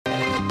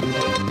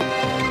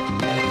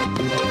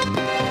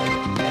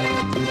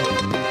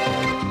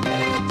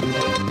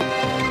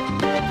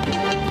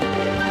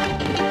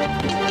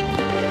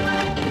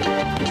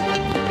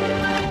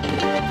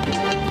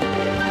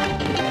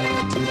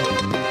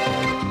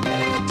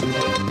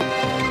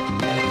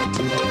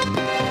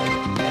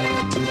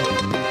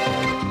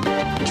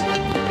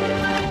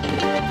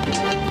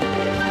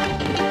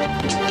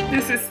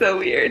so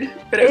weird,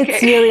 but okay.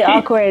 It's really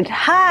awkward.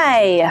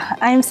 Hi,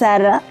 I'm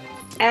Sarah.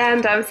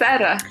 And I'm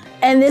Sarah.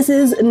 And this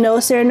is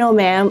No Sir, No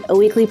Ma'am, a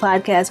weekly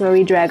podcast where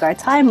we drag our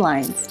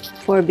timelines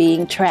for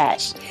being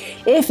trash.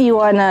 If you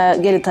want to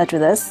get in touch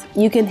with us,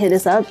 you can hit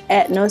us up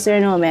at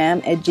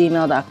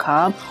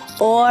nosirnomam@gmail.com,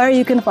 or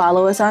you can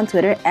follow us on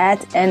Twitter at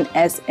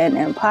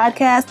NSNM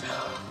Podcast,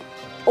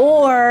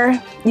 or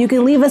you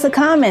can leave us a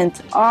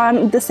comment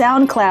on the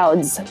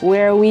SoundClouds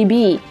where we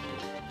be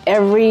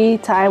every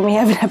time we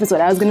have an episode.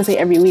 I was going to say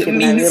every week,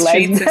 and I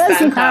realized that's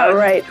not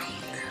right.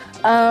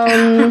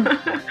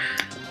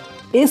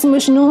 Ismu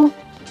shnu?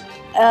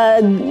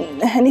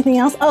 Anything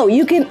else? Oh,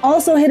 you can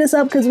also hit us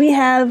up because we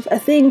have a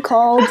thing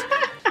called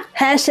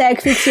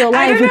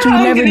 #FixYourLife, which we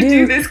never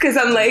do this because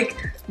I'm like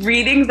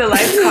reading the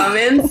live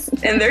comments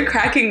and they're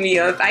cracking me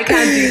up. I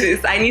can't do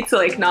this. I need to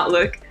like not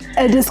look.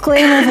 A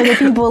disclaimer for the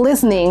people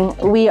listening: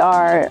 we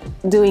are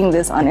doing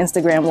this on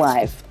Instagram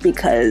Live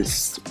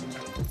because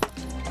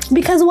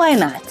why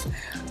not?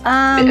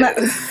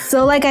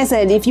 So like I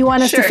said, if you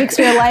want us to fix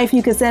your life,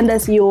 you can send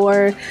us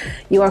your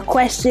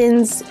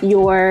questions,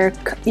 your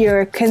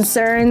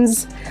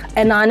concerns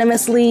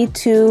anonymously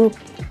to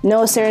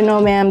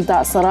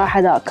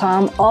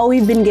nosirnomam.saraha.com. All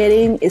we've been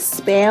getting is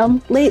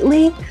spam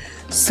lately,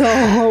 so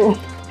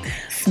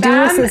spam do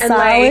us a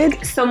solid.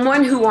 Like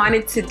someone who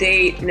wanted to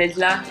date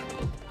Najla.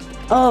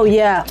 Oh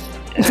yeah.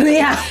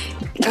 Yeah.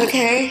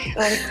 Okay.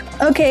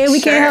 Okay, we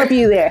can help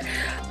you there.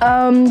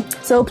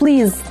 So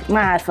please ما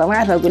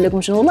عارفة أقول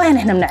لكم شنو، والله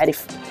نحن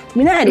بنعرف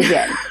يعني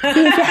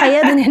في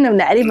حياتنا نحن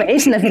بنعرف،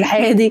 عشنا في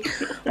الحياة دي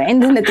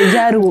وعندنا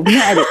تجارب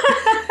وبنعرف.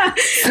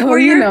 So, we're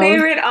your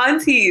favorite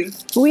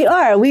aunties. We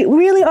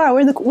really are.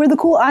 We're the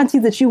cool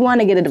aunties that you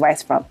want to get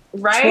advice from.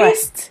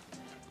 Right?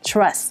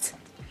 Trust.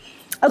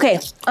 Okay.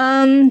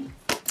 Do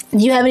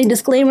you have any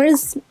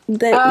disclaimers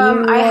that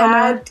I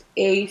had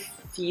a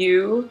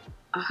few.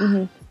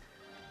 Mm-hmm.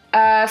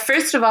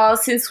 First of all,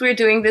 since we're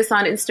doing this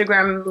on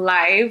Instagram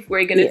Live,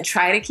 we're going to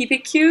try to keep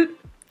it cute.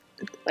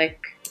 Like,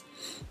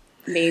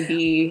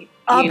 maybe,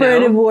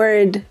 operative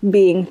word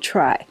being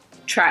try.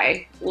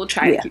 Try. We'll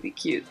try to keep it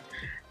cute.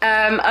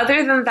 Other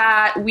than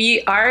that, we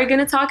are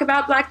going to talk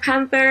about Black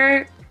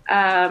Panther.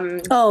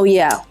 Oh,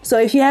 yeah. So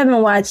if you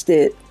haven't watched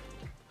it,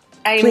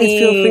 please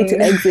feel free to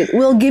exit.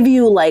 We'll give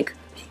you, like,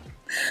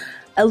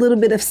 a little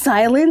bit of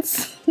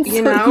silence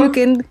you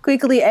can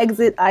quickly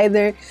exit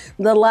either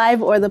the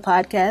live or the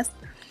podcast.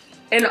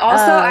 And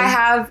also I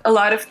have a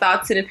lot of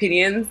thoughts and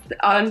opinions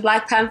on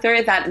Black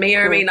Panther that may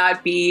or may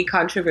not be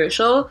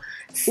controversial.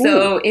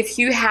 So if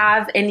you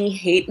have any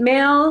hate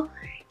mail,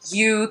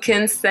 you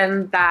can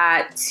send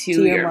that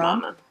to your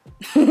mama.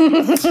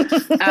 Yeah,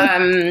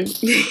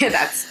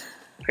 that's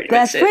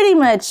pretty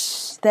much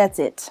it. That's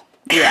it.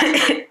 Yeah.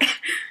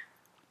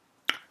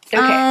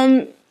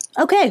 Okay.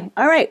 Okay,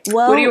 all right.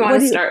 Well, what do you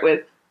want to start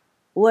with?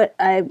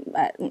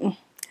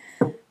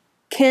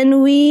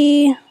 Can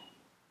we?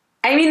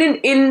 I mean,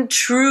 in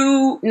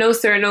true No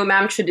Sir, No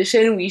Ma'am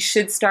tradition, we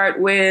should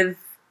start with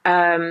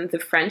the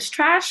French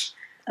trash.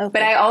 Okay.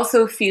 But I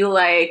also feel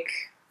like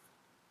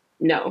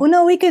no. Well,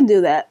 no, we can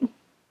do that.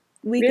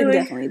 We can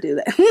definitely do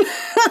that.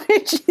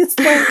 She's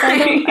like,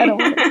 I don't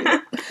want to do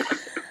that.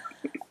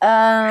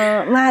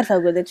 ما عارفة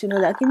أقول لك شنو،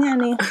 لكن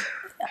يعني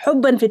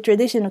حبا في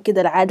التراديشن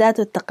وكده العادات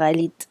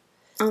والتقاليد.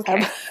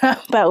 Okay. How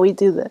about we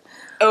do that?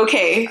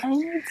 Okay.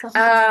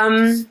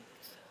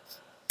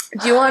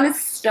 Do you want to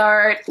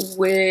start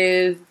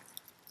with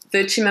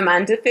the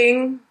Chimamanda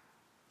thing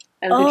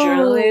and the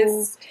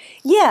journalist?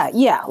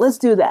 Yeah. Let's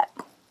do that.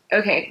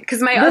 Okay,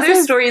 because my other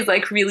story is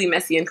like really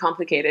messy and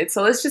complicated,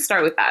 so let's just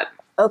start with that.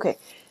 Okay.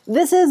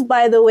 This is,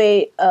 by the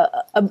way,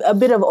 a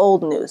bit of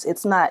old news. It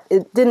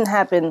didn't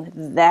happen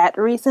that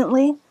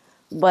recently.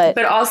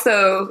 But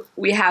also,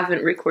 we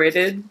haven't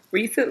recorded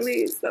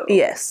recently, so...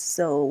 Yes,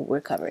 so we're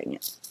covering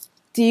it.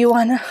 Do you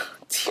wanna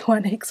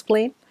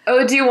explain?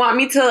 Oh, do you want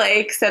me to,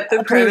 like, set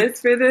the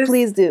premise for this?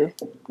 Please do.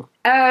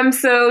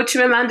 So,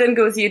 Chimamanda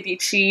Ngozi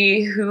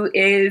Adichie, who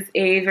is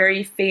a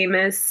very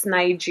famous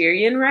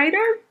Nigerian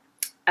writer,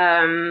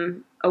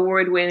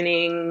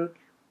 award-winning,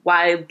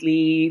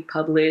 widely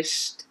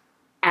published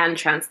and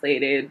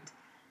translated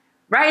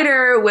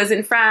writer, was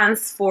in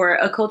France for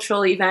a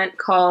cultural event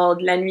called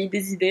La Nuit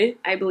des Idées,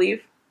 I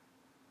believe,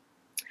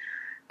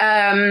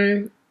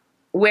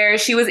 where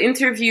she was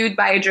interviewed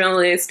by a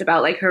journalist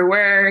about like her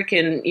work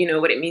and,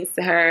 what it means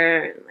to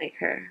her, and like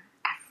her,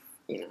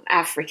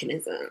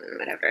 Africanism and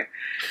whatever.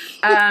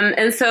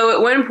 And so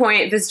at one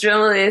point, this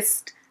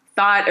journalist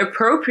thought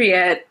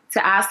appropriate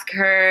to ask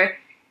her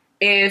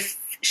if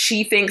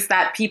she thinks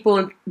that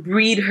people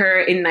read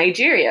her in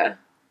Nigeria.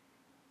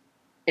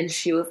 And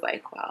she was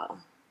like, well...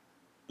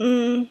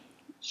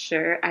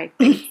 Sure, I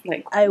think,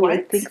 like, I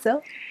would think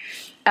so.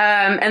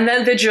 And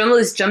then the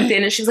journalist jumped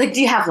in and she was like,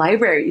 do you have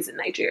libraries in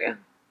Nigeria?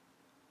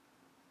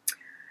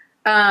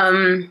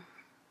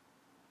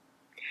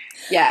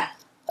 Yeah.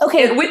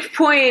 Okay. At which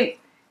point,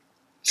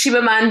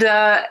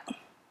 Chimamanda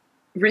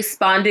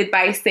responded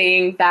by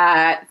saying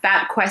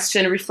that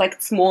question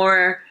reflects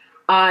more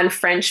on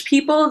French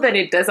people than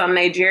it does on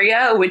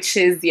Nigeria, which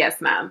is yes,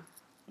 ma'am.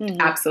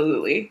 Mm-hmm.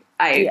 Absolutely.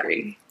 I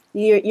agree.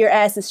 Your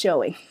ass is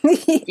showing.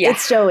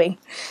 It's showing.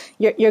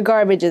 Your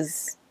garbage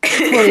is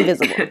fully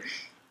visible.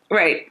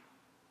 Right.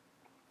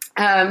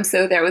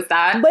 So there was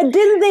that. But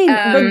didn't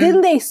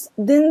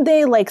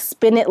they like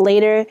spin it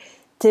later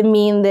to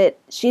mean that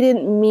she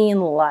didn't mean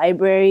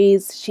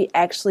libraries, she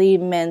actually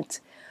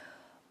meant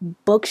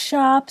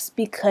bookshops,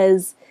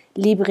 because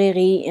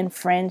librairie in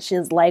French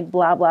is like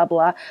blah blah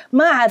blah.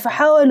 ما عارفة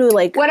حاولوا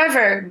like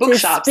whatever,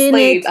 bookshops,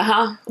 slave,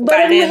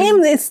 but with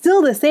him it's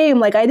still the same.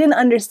 Like I didn't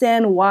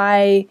understand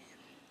why.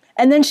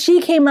 And then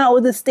she came out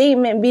with a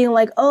statement being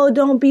like, "Oh,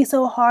 don't be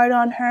so hard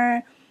on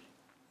her.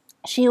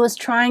 She was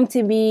trying to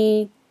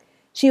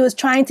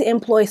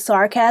employ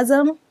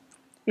sarcasm."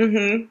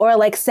 Mm-hmm. Or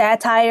like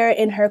satire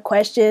in her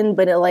question,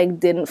 but it like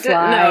didn't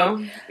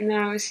fly.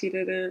 No, she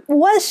didn't.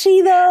 Was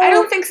she though? I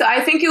don't think so. I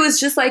think it was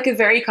just like a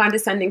very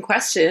condescending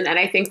question, and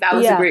I think that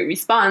was a great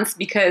response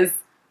because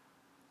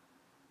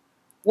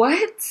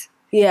what?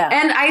 Yeah.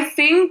 And I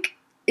think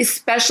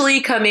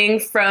especially coming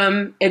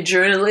from a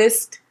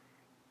journalist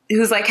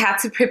who's like had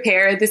to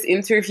prepare this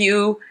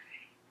interview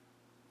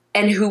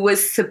and who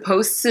was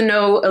supposed to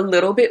know a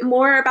little bit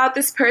more about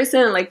this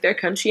person, like their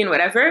country and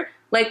whatever.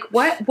 Like,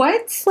 what?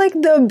 Like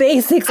the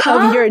basics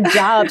of your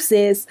job,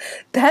 sis.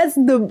 That's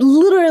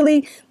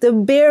literally the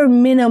bare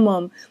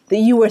minimum that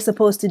you were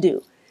supposed to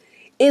do.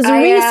 Is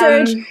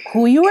research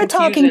who you were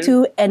talking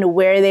to and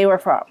where they were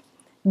from.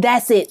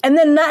 That's it. And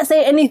then not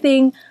say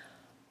anything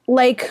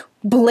like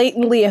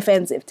blatantly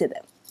offensive to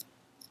them.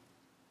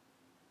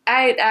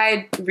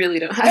 I really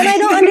don't have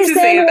anything to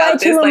say about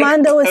this. And I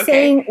don't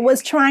understand why Chimamanda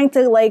was trying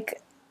to like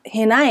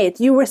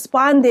hinayet. You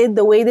responded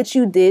the way that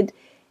you did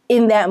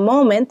in that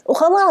moment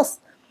وخلاص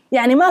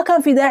يعني ما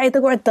كان في داعي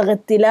تقعد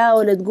تغتي لها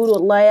ولا تقول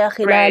والله يا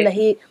أخي لا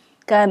هي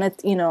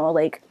كانت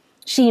like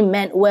she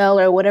meant well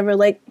or whatever,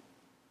 like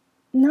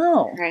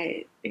no.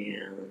 Right.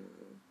 Yeah.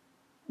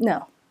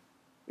 No.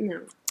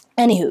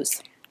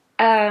 Anywho's.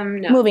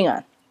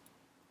 No.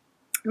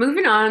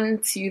 Moving on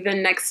to the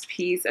next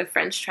piece of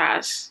French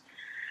trash.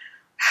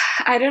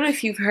 I don't know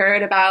if you've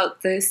heard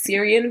about the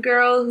Syrian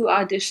girl who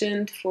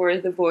auditioned for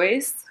The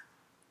Voice.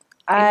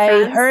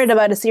 I heard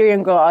about a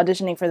Syrian girl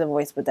auditioning for The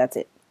Voice, but that's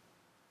it.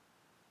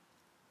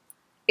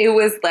 It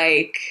was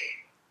like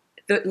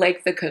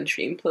the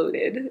country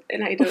imploded,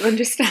 and I don't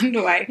understand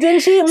why.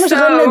 Didn't she مش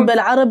غنت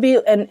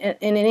بالعربي and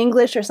in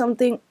English or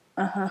something?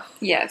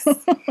 Yes.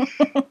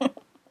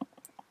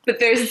 But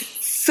there's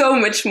so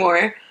much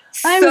more.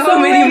 So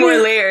many more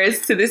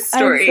layers to this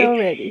story. I'm so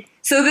ready.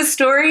 So the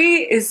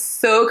story is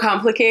so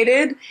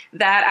complicated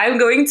that I'm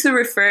going to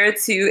refer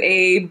to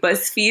a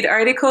BuzzFeed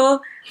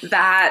article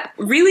that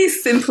really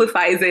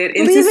simplifies it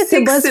into six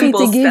simple steps. Leave it to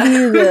BuzzFeed to give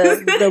you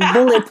the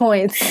bullet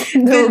points.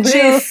 The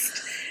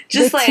gist.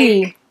 Just like,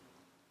 key.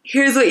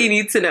 Here's what you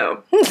need to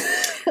know.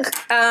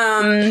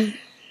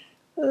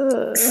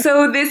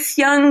 So this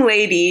young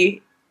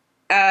lady,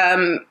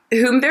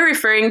 whom they're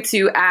referring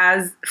to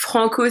as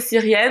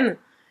Franco-Syrienne,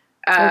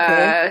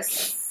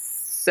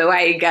 so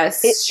I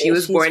guess she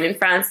was born in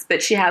France,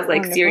 but she has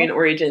like Syrian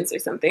origins or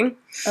something.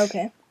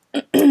 Okay.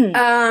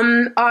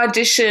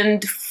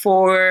 Auditioned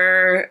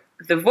for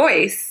The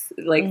Voice,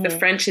 like the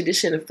French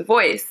edition of The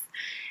Voice.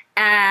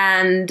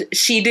 And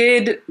she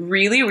did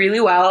really, really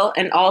well.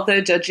 And all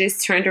the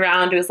judges turned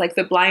around. It was like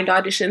the blind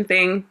audition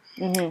thing.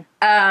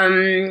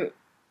 Mm-hmm.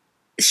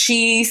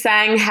 She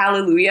sang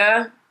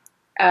Hallelujah.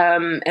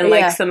 And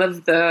like some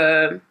of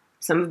the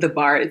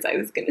bards, I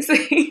was going to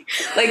say.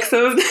 Like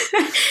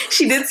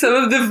she did some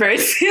of the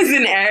verses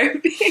in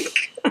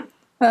Arabic.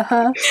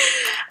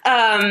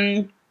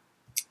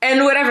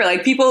 And whatever,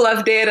 like people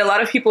loved it. A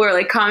lot of people were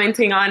like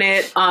commenting on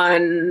it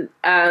on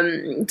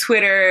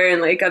Twitter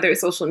and like other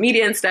social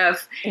media and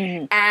stuff.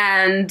 Mm-hmm.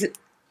 And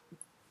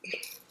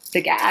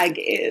the gag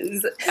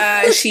is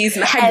she's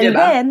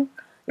mahajjaba,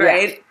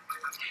 right?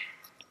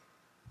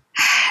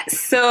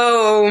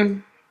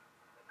 So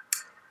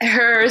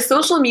her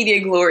social media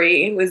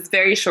glory was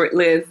very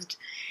short-lived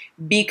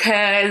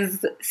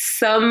because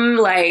some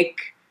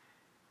like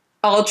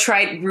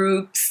alt-right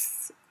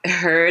groups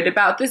heard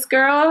about this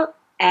girl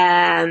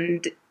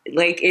and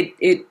like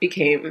it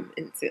became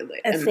into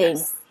like a thing.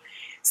 Mess.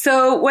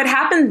 So what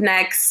happened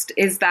next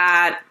is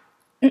that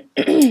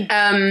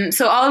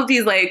so all of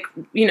these like,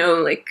 you know,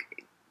 like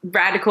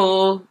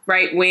radical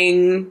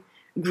right-wing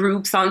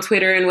groups on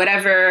Twitter and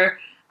whatever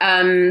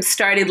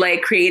started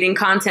like creating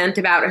content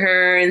about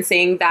her and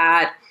saying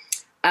that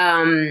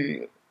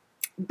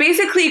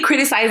basically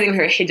criticizing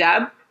her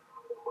hijab.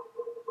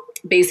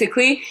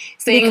 Basically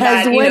saying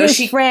because that, you know,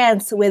 she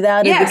France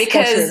without a discussion.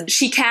 Because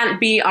she can't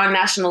be on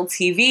national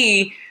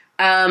TV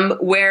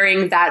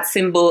wearing that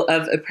symbol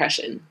of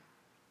oppression.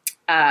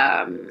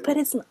 But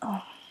it's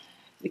not.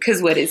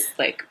 Because what is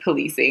like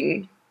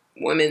policing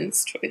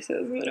women's choices?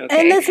 Okay.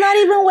 And that's not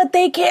even what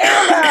they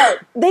care about.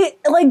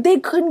 They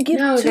couldn't give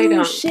two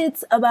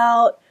shits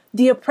about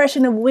the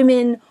oppression of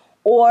women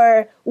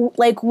or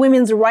like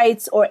women's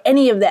rights or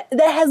any of that.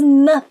 That has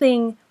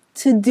nothing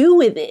to do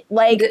with it.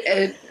 Like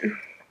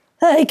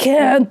I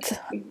can't.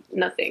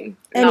 Nothing.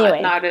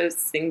 Anyway. Not a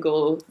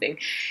single thing.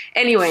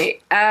 Anyway,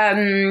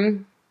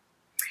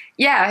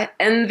 yeah,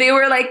 and they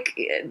were like,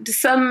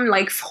 some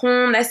like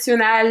Front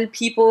National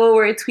people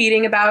were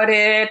tweeting about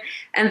it,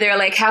 and they're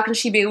like, how can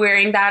she be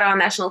wearing that on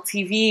national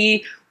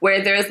TV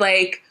where there's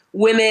like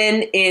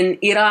women in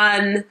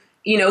Iran,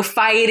 you know,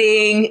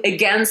 fighting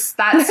against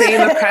that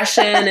same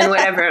oppression and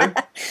whatever.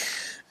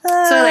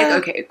 So like,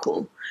 okay,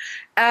 cool.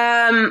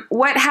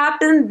 What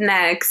happened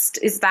next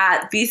is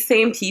that these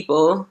same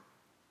people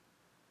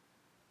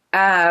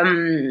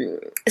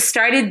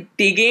started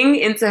digging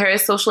into her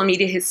social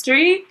media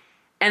history,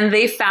 and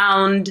they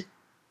found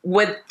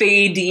what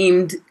they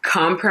deemed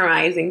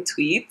compromising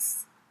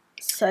tweets.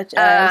 Such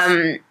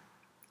as?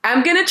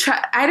 I'm going to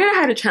try. I don't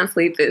know how to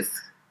translate this.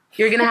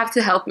 You're going to have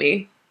to help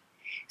me.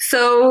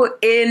 So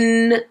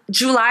in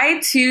July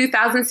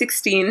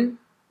 2016,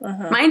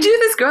 mind you,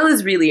 this girl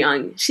is really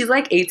young. She's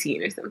like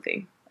 18 or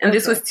something. And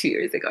this was 2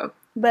 years ago.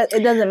 But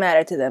it doesn't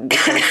matter to them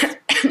because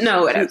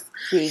no, whatever.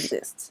 She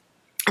exists.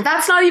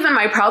 That's not even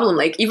my problem.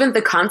 Like, even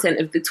the content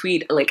of the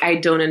tweet, like, I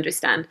don't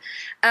understand.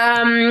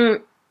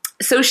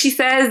 So she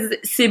says,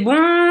 c'est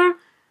bon.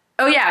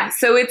 Oh, yeah.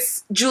 So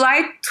it's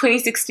July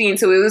 2016.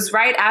 So it was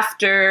right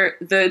after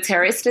the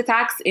terrorist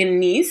attacks in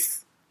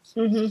Nice.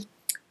 Mm-hmm.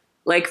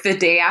 Like, the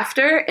day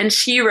after. And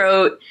she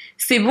wrote,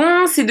 c'est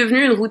bon, c'est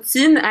devenu une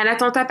routine. Un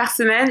attentat par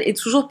semaine. Et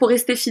toujours pour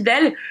rester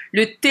fidèle,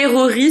 le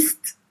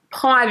terroriste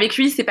prend avec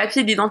lui ses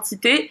papiers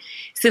d'identité.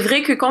 C'est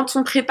vrai que quand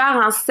on prépare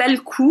un sale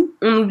coup,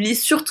 on n'oublie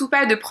surtout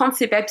pas de prendre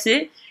ses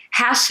papiers.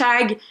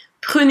 Hashtag,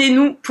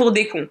 prenez-nous pour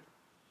des cons.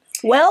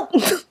 Well,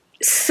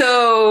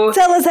 so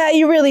tell us how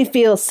you really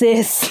feel,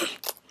 sis.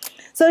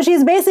 So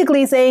she's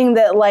basically saying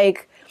that,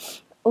 like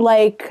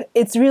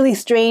it's really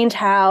strange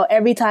how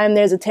every time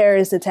there's a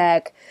terrorist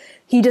attack,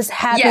 he just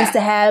happens to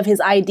have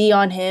his ID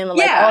on him, and,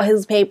 like, all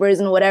his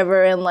papers and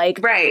whatever, and, like,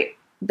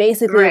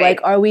 basically, like,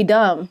 are we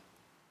dumb?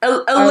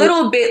 A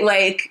little bit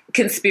like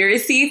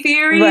conspiracy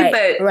theory,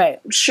 but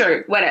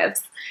sure,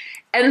 whatevs.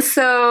 And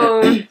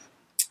so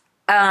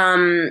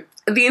the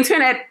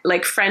internet,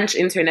 like French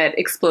internet,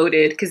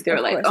 exploded because they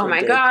were like, oh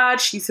my God,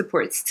 she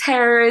supports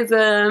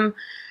terrorism.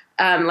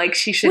 Like,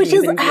 she shouldn't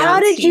even be how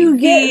on did TV. you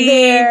get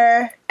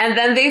there? And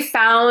then they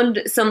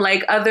found some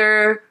like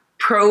other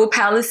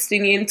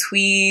pro-Palestinian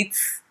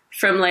tweets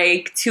from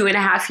like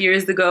 2.5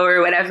 years ago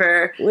or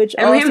whatever. Which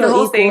and also the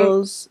whole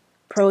equals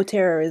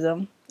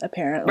pro-terrorism.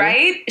 Apparently.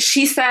 Right?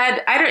 She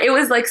said, it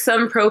was like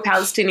some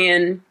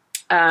pro-Palestinian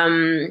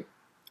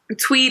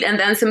tweet, and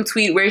then some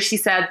tweet where she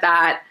said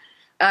that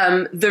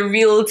the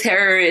real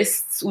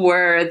terrorists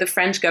were the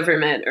French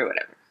government or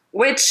whatever.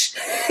 Which,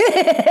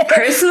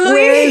 personally,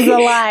 where is the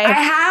lie? I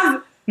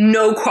have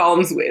no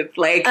qualms with.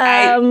 Like,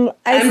 I'm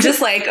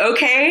just like,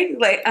 okay,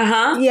 like,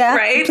 yeah,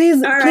 right?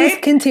 Please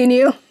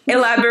continue.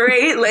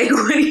 Elaborate, like,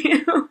 what do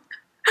you...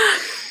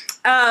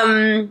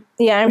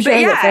 yeah, I'm sure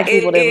that French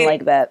people didn't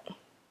like that.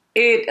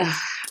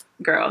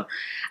 Girl.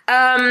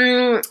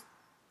 And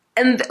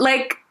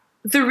like,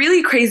 the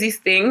really crazy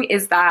thing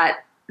is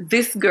that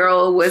this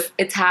girl was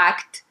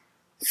attacked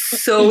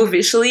so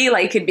visually,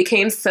 like, it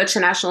became such a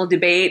national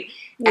debate,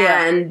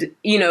 and,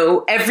 you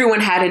know, everyone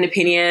had an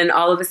opinion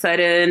all of a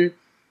sudden,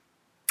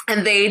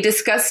 and they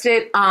discussed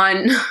it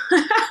on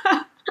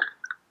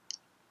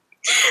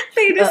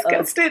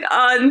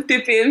on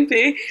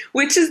PPMP,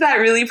 which is that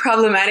really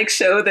problematic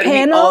show that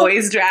we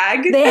always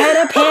drag. They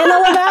had a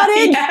panel about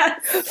it?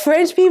 Yes.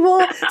 French people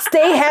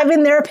stay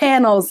having their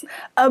panels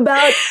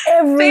about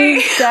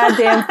every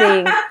goddamn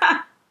thing.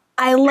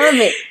 I love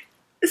it.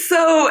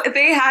 So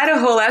they had a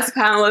whole ass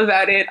panel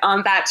about it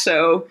on that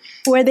show.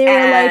 Where they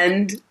were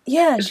like,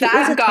 yeah,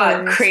 that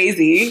got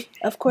crazy.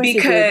 Of course,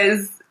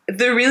 because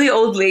the really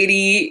old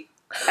lady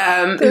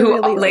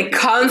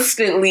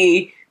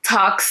constantly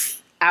talks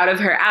out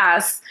of her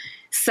ass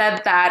said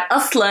that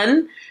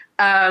Aslan,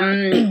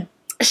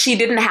 she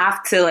didn't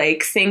have to,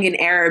 like, sing in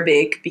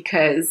Arabic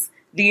because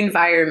the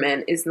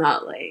environment is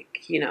not,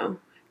 like, you know,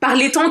 par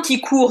les temps qui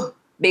courent,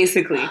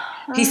 basically.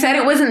 He said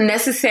it wasn't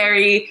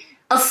necessary,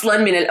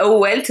 Aslan min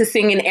al-awwal, to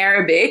sing in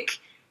Arabic,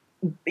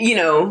 you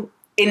know,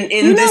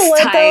 in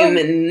this time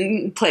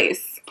and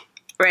place,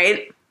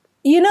 right?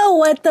 You know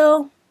what,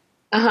 though?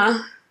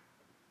 Uh-huh.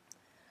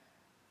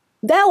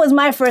 That was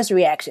my first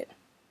reaction.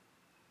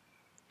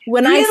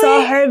 When really? I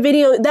saw her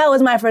video, that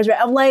was my first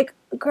reaction. I'm like,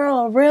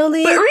 girl,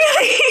 really? But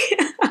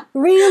really?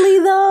 Really,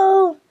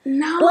 though?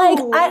 No. Like,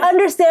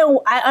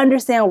 I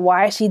understand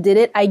why she did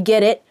it. I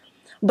get it.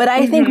 But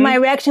I think my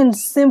reaction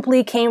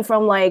simply came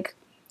from, like,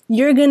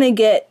 you're gonna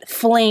get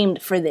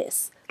flamed for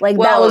this. Like,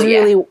 that was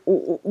really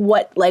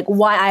why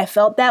I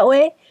felt that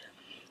way.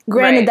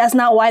 Granted, that's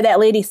not why that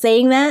lady's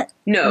saying that.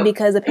 No.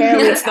 Because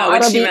apparently that's not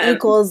what she meant.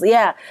 Equals,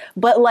 yeah.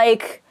 But,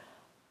 like,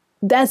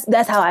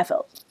 that's how I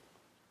felt.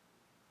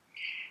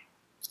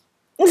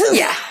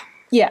 Yeah.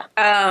 Yeah.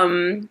 I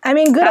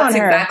mean, good on her.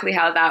 That's exactly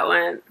how that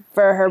went.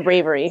 For her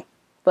bravery.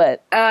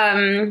 But.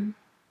 So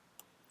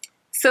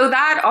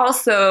that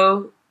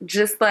also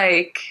just,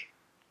 like.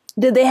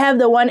 Did they have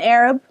the one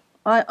Arab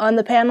on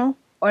the panel?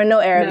 Or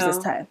no Arabs this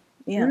time?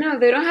 Yeah. No,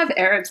 they don't have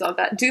Arabs on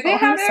that. Do they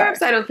have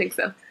Arabs? I don't think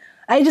so.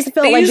 I just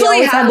felt They like they usually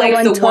always have the like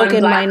one the token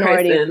black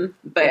minority. person,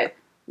 but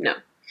no.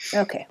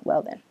 Okay,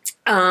 well then.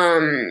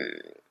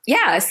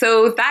 Yeah,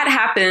 so that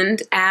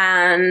happened,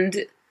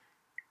 and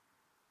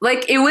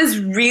like it was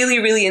really,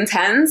 really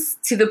intense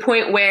to the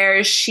point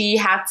where she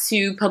had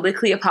to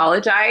publicly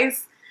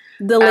apologize.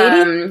 The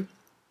lady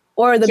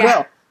or the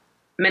girl?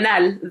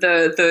 Manal,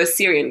 the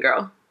Syrian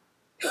girl.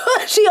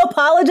 She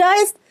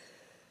apologized?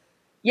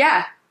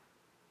 Yeah.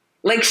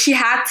 Like, she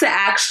had to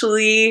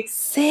actually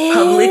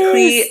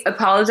publicly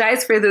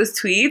apologize for those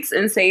tweets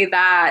and say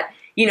that,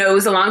 you know, it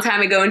was a long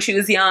time ago and she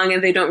was young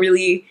and they don't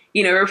really,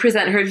 you know,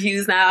 represent her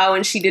views now,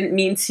 and she didn't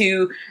mean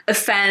to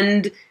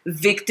offend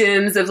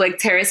victims of, like,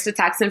 terrorist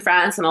attacks in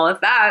France and all of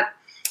that.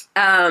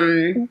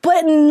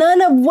 But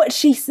none of what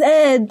she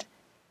said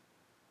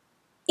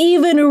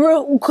even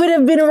could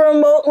have been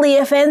remotely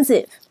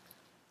offensive.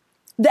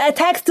 The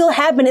attack still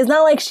happened. It's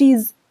not like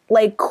she's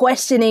like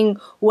questioning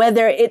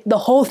whether the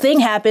whole thing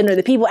happened or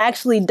the people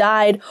actually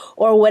died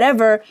or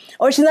whatever,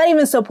 or she's not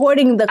even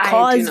supporting the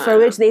cause for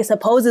which they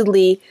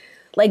supposedly,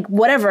 like,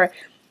 whatever.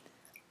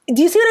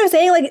 Do you see what I'm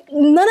saying? Like,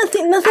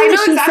 nothing. I know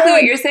exactly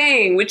what you're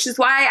saying, which is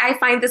why I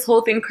find this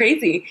whole thing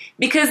crazy,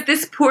 because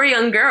this poor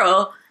young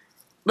girl,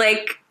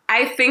 like,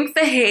 I think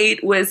the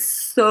hate was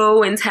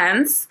so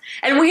intense.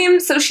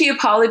 And so she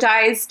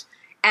apologized,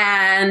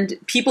 and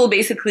people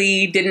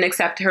basically didn't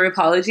accept her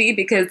apology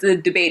because the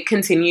debate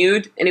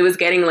continued and it was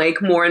getting like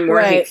more and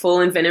more hateful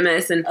and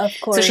venomous. And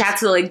so she had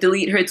to like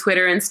delete her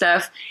Twitter and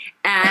stuff.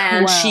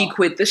 And she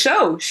quit the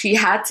show. She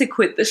had to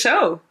quit the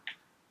show.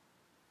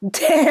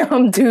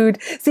 Damn, dude.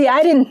 See,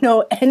 I didn't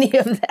know any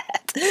of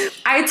that.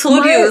 I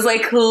told you it was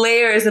like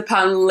layers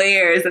upon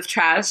layers of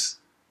trash.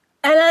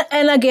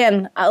 And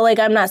again, like,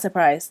 I'm not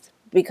surprised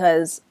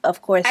because,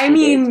 of course, I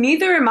mean,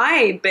 neither am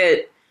I,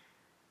 but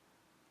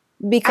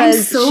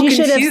because she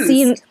should have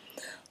seen,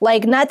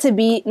 like, not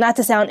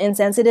to sound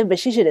insensitive, but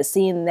she should have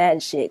seen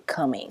that shit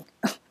coming.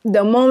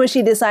 The moment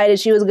she decided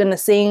she was gonna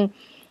sing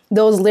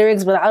those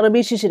lyrics without a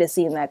beat, she should have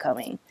seen that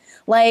coming.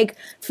 Like,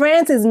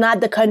 France is not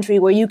the country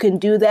where you can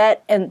do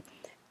that and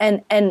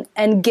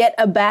get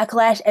a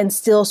backlash and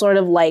still sort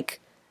of like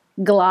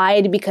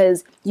glide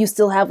because you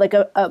still have like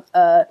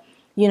a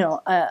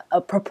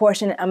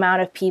proportionate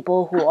amount of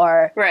people who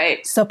are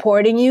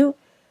supporting you.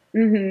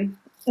 Mm-hmm.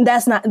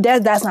 That's not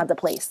the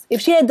place. If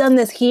she had done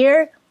this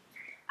here,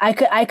 I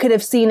could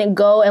have seen it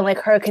go and like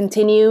her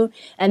continue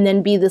and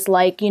then be this,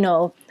 like, you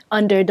know,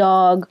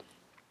 underdog,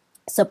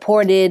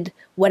 supported,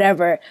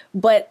 whatever.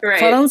 But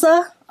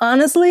Faransa,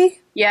 honestly,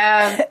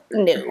 no.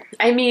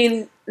 I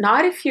mean,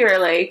 not if you're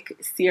like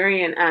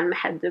Syrian and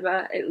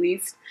Mahadiba, at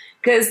least.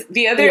 Because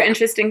the other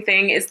interesting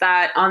thing is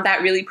that on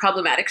that really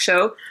problematic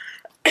show,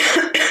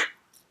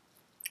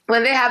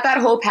 when they had that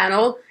whole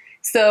panel,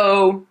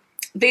 so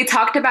they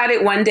talked about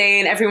it one day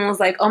and everyone was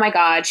like, oh my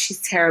God, she's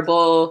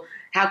terrible.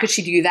 How could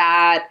she do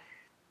that?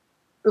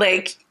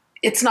 Like,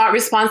 it's not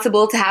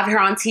responsible to have her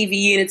on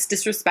TV and it's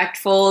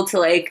disrespectful to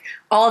like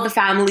all the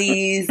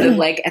families of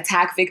like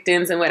attack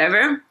victims and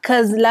whatever.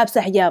 Because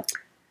labsa hijab.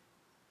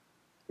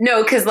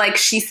 No, because like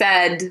she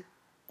said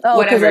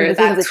whatever,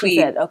 that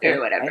tweet or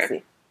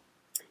whatever.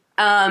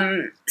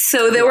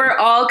 So they were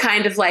all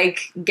kind of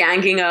like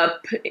ganging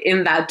up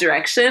in that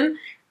direction.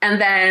 And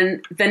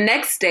then the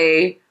next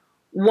day,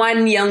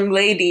 one young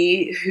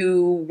lady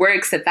who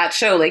works at that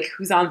show, like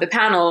who's on the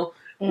panel,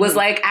 was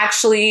like,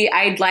 actually,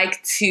 I'd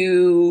like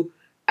to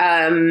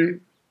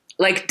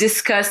like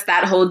discuss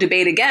that whole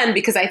debate again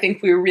because I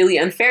think we were really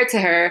unfair to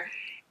her.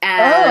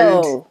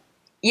 And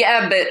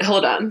yeah, but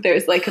hold on,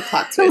 there's like a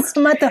plot twist.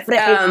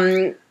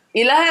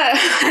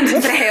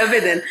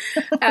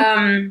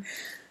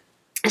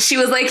 She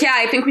was like, yeah,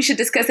 I think we should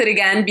discuss it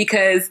again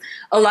because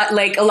a lot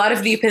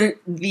of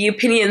the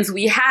opinions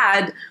we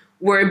had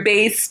were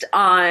based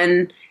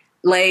on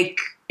like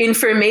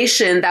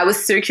information that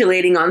was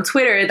circulating on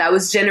Twitter that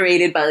was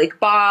generated by like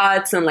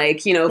bots and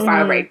like, you know,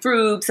 far right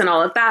groups and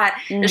all of that.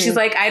 And she's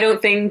like, I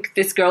don't think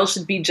this girl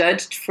should be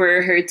judged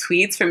for her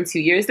tweets from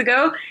 2 years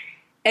ago.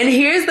 And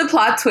here's the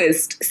plot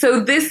twist. So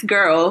this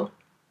girl,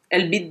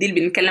 البنت اللي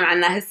بنتكلم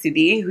عنها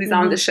هالسيدي, who's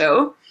on the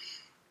show,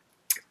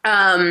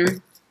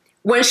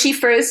 when she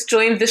first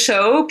joined the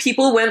show,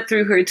 people went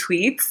through her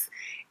tweets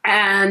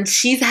and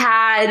she's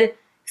had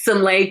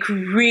some like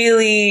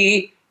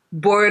really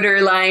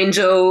borderline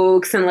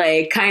jokes and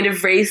like kind of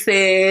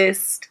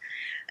racist.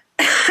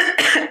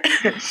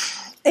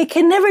 It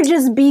can never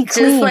just be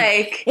clean. Just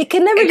like, it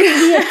can never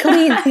just be a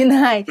clean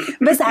نهاية.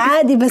 بس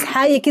عادي بس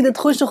حاجة كده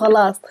تخش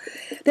وخلاص.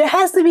 There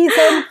has to be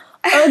some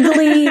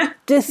ugly,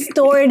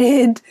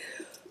 distorted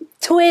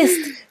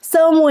twist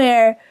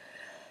somewhere.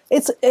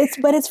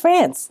 But it's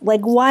France.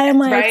 Like, why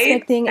am I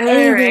expecting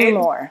anything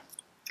more?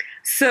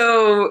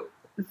 So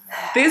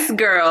this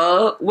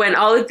girl, when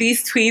all of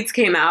these tweets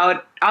came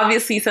out,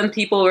 obviously some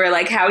people were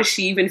like, how is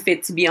she even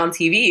fit to be on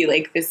TV?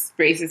 Like, this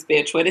racist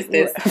bitch, what is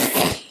this?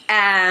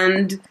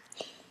 And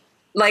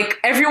like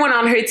everyone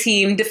on her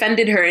team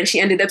defended her and she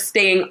ended up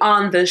staying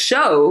on the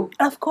show.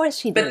 Of course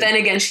she did. But then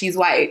again, she's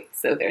white.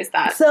 So there's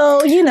that.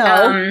 So, you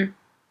know.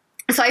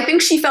 So I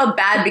think she felt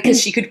bad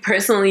because she could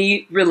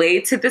personally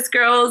relate to this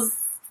girl's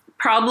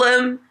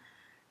problem.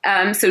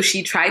 So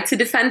she tried to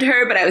defend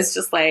her, but I was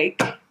just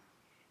like,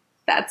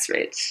 that's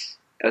rich.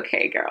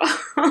 Okay, girl.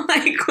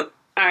 Like, all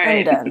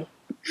right. I'm done.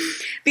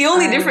 The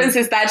only difference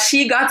is that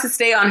she got to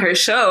stay on her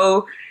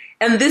show,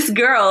 and this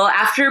girl,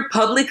 after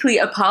publicly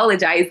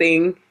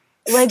apologizing,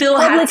 still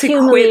had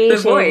to quit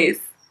The Voice.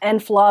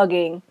 And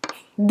flogging.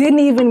 Didn't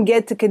even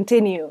get to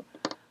continue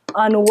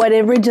on what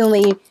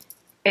originally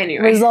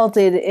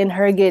resulted in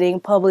her getting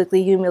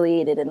publicly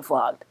humiliated and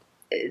flogged.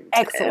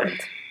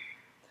 Excellent.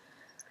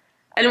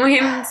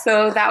 And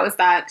so that was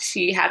that.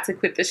 She had to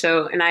quit the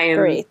show, and I am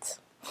great.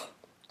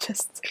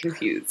 Just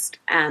confused.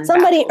 And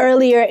somebody baffled.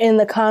 earlier in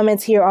the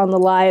comments here on the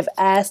live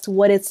asked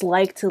what it's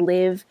like to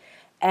live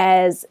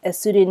as a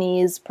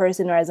Sudanese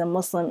person or as a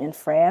Muslim in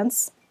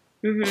France.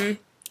 Mm-hmm.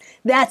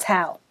 That's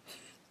how.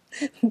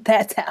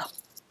 That's how.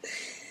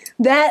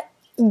 That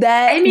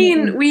I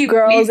mean, we've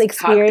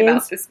talked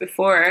about this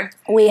before.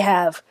 We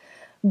have.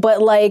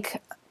 But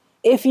like,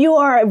 if you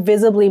are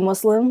visibly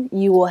Muslim,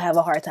 you will have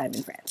a hard time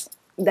in France.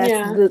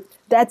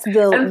 That's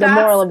the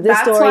moral of this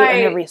story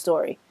and every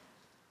story.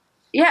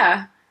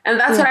 Yeah. And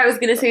that's what I was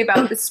going to say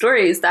about this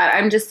story, is that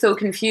I'm just so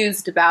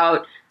confused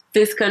about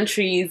this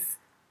country's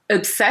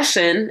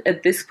obsession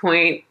at this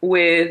point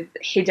with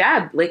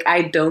hijab. Like,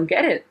 I don't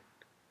get it.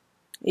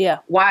 Yeah.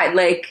 Why?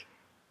 Like,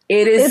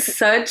 it is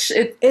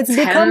it's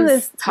become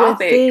this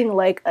topic. Thing,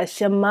 like a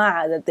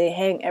shama'a that they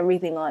hang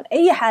everything on.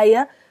 أي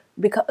حاجة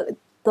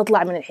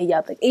تطلع من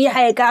الحجاب. Like, أي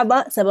حاجة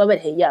كعبة سبب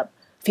الحجاب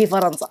في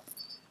فرنسا.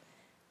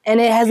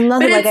 And it has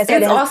nothing, like I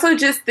said. It's also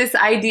just this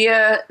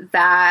idea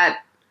that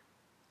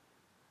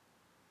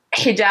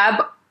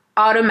hijab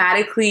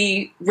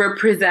automatically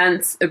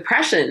represents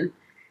oppression,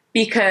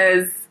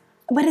 because...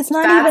 But it's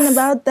not even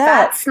about that.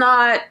 That's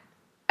not...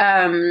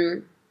 I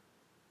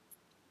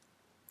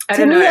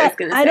don't know what I was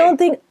going to say. I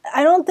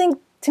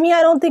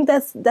don't think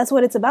that's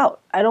what it's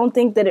about. I don't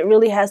think that it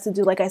really has to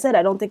do, like I said,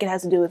 I don't think it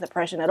has to do with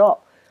oppression at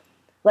all.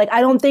 Like,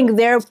 I don't think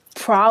their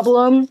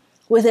problem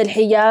with it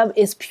hijab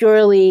is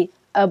purely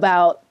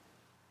about,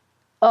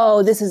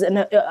 oh, this is an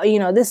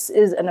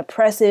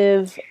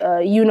oppressive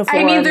uniform.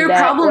 I mean, their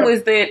problem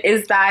with it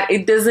is that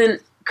it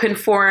doesn't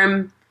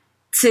conform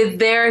to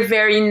their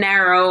very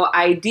narrow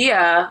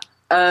idea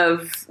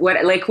of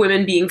what, like,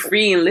 women being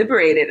free and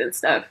liberated and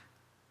stuff.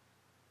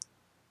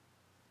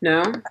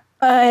 No?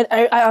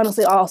 I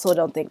honestly also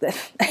don't think that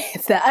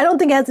it's that. I don't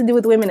think it has to do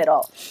with women at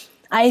all.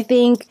 I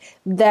think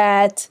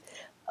that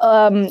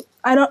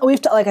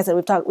we've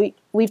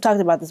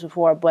talked about this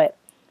before, but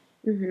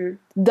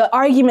the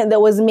argument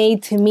that was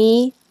made to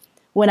me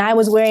when I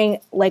was wearing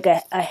like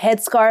a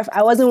headscarf,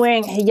 I wasn't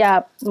wearing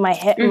hijab. My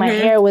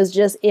hair was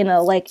just in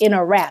a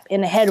wrap,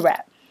 in a head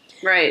wrap.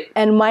 Right.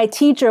 And my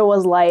teacher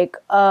was like,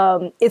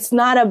 it's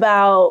not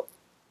about,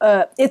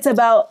 it's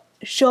about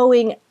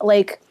showing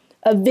like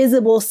a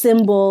visible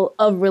symbol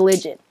of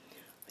religion.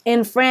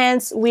 In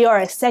France, we are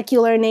a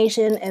secular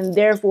nation, and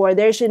therefore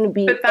there shouldn't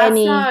be any... But that's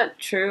not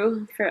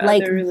true for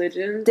like, other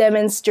religions.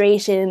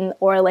 Demonstration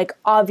or like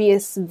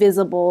obvious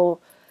visible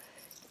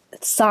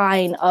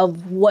sign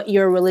of what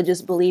your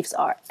religious beliefs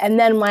are. And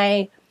then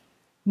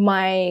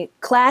my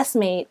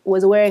classmate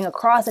was wearing a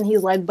cross, and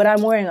he's like, but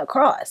I'm wearing a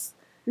cross.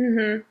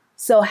 Mm-hmm.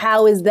 So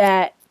how is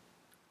that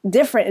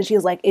different? And she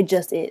was like, it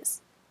just is.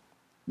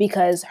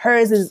 Because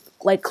hers is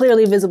like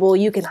clearly visible.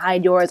 You can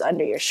hide yours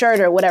under your shirt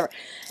or whatever.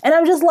 And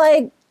I'm just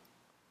like,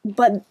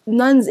 but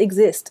nuns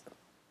exist,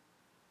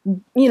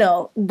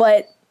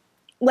 but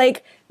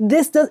like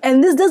this doesn't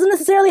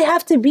necessarily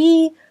have to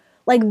be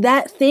like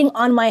that thing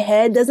on my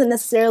head isn't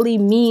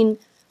necessarily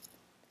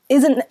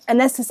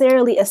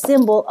a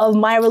symbol of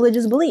my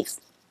religious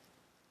beliefs.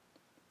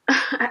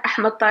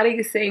 Ahmad Tariq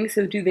is saying,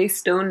 so do they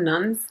stone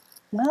nuns?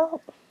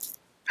 Well,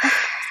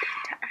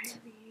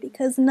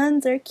 because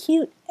nuns are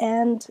cute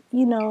and,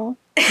 devote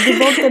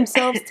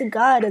themselves to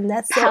God, and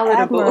that's so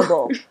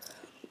admirable.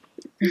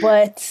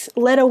 But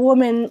let a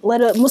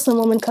Muslim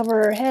woman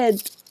cover her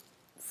head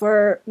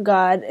for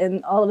God,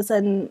 and all of a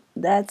sudden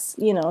that's,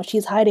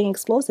 she's hiding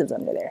explosives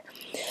under there.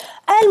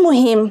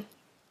 Al-Muhim,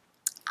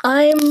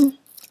 I'm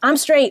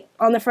straight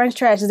on the French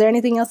trash. Is there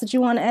anything else that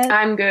you want to add?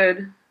 I'm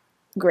good.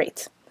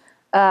 Great.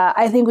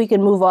 I think we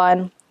can move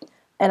on,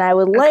 and I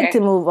would like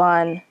to move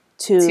on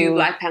to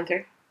Black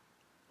Panther.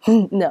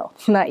 No,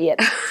 not yet.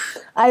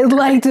 I'd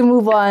like to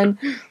move on.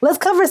 Let's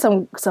cover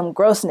some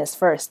grossness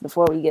first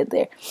before we get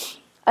there.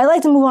 I'd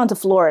like to move on to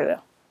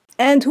Florida.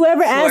 And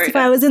whoever asked if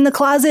I was in the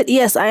closet,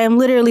 yes, I am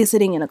literally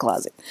sitting in a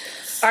closet.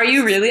 Are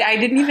you really? I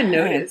didn't even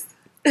notice.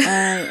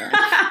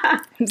 I'm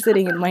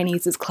sitting in my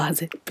niece's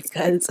closet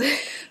because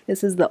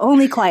this is the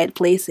only quiet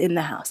place in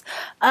the house.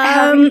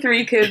 Having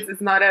 3 kids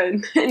is not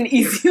an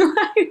easy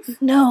life.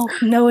 No,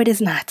 it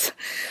is not.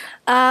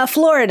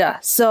 Florida.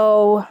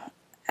 So,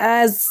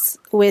 as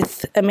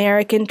with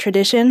American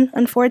tradition,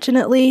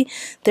 unfortunately,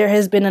 there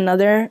has been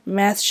another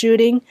mass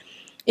shooting.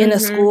 in a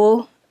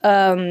school.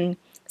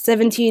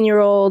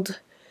 17-year-old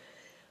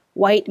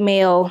white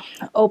male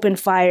opened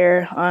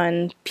fire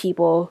on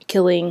people,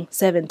 killing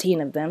 17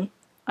 of them,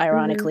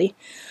 ironically.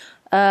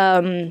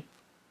 And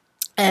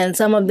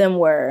some of them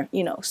were,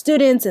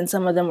 students, and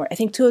some of them were, I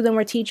think 2 of them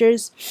were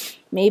teachers,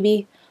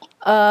 maybe.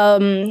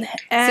 And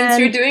since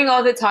you're doing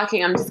all the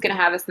talking, I'm just going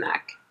to have a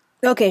snack.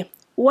 Okay.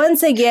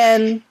 Once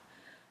again,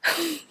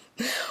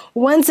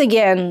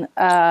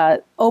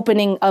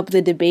 opening up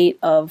the debate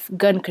of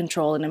gun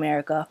control in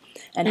America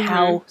and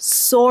how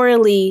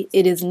sorely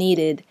it is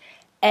needed.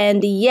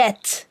 And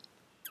yet,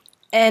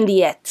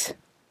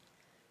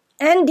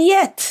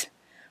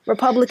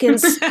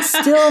 Republicans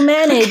still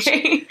manage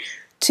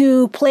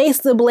to place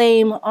the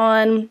blame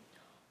on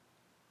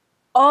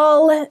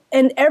all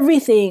and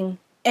everything,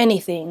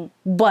 anything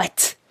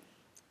but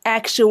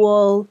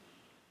actual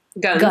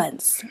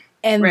guns.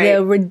 And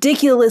the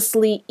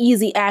ridiculously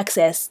easy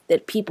access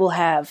that people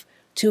have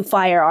to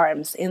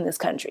firearms in this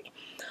country.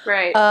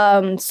 Right.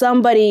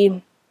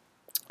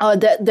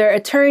 Their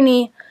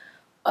attorney,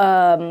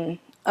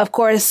 of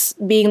course,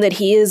 being that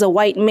he is a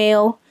white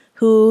male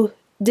who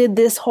did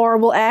this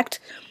horrible act,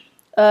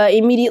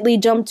 immediately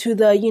jumped to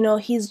the,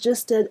 he's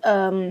just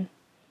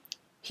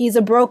he's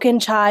a broken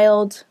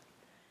child.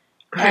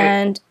 Right.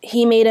 And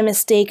he made a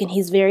mistake and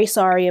he's very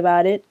sorry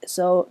about it.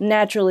 So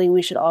naturally,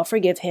 we should all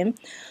forgive him.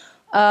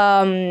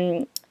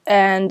 And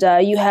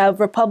you have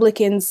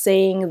Republicans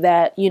saying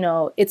that,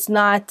 it's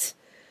not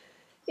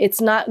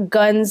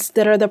guns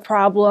that are the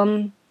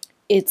problem.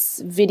 It's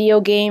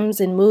video games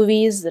and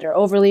movies that are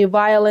overly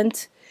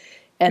violent.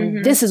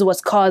 And this is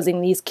what's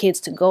causing these kids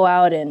to go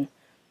out and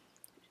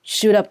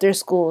shoot up their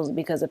schools,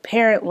 because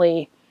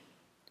apparently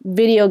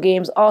video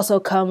games also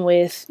come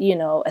with,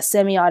 a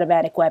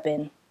semi-automatic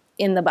weapon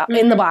in the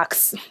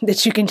box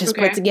that you can just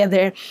put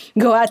together,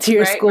 go out to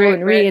your school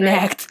and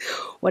reenact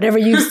whatever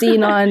you've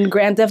seen on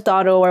Grand Theft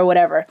Auto or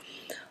whatever.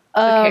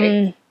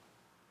 And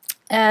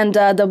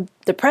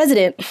the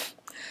president,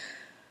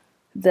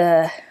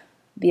 the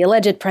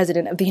alleged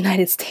president of the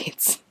United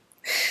States,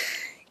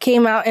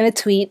 came out in a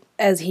tweet,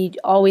 as he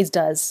always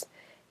does,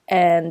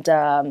 and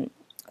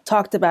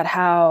talked about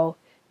how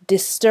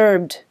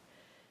disturbed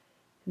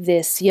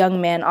this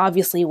young man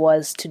obviously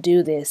was to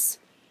do this.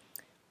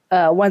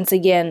 Once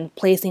again,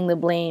 placing the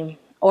blame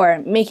or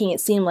making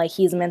it seem like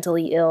he's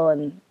mentally ill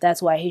and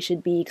that's why he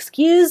should be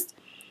excused.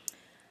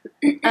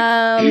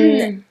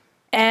 Then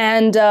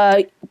went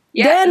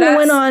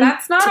on.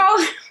 That's not all.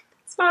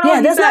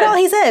 That's not all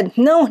he said.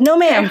 No,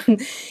 ma'am. Yeah.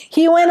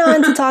 He went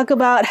on to talk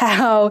about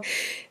how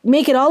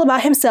make it all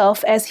about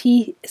himself, as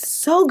he is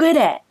so good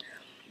at,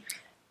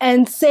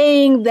 and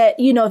saying that,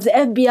 if the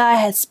FBI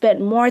had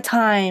spent more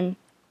time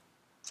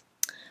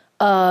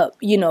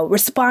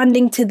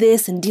responding to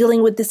this and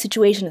dealing with this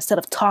situation instead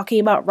of talking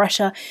about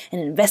Russia and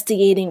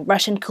investigating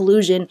Russian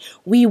collusion,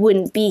 we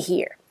wouldn't be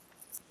here.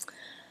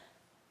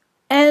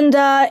 And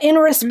in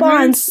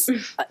response,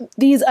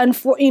 these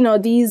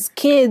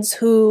kids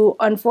who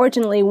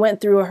unfortunately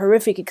went through a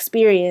horrific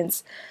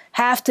experience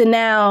have to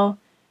now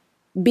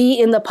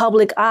be in the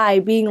public eye,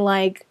 being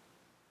like,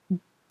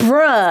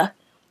 "Bruh,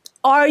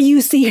 are you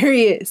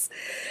serious?"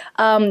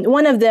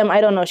 One of them,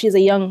 I don't know, she's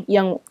a young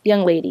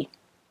lady.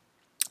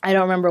 I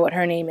don't remember what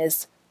her name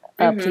is.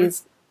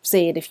 Please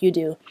say it if you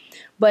do.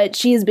 But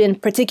she's been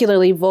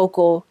particularly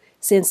vocal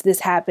since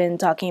this happened,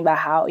 talking about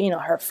how,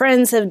 her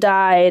friends have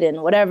died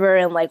and whatever.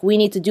 And like, we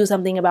need to do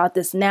something about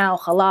this now.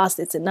 Khalas,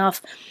 it's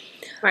enough.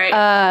 Right.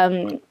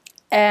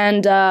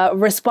 And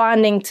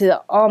responding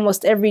to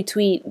almost every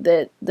tweet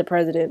that the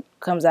president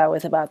comes out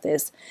with about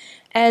this.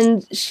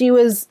 And she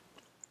was,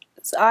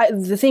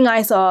 the thing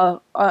I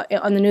saw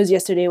on the news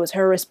yesterday was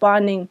her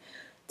responding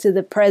to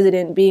the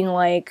president being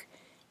like,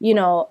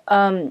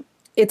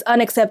 it's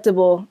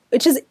unacceptable,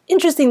 which is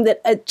interesting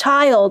that a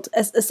child,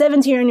 a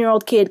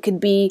 17-year-old kid, could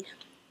be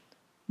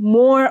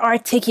more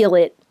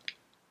articulate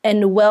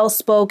and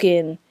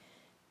well-spoken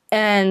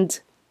and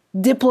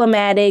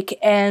diplomatic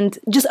and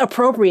just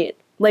appropriate,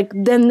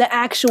 than the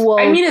actual,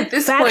 at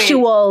this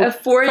factual point, a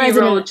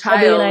 4-year-old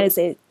child of the United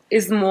States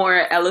is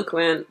more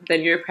eloquent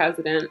than your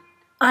president.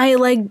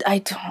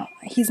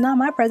 He's not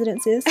my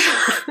president, sis.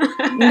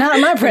 Not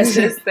my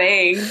president. Just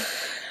saying.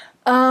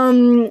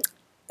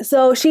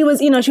 So she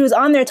was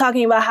on there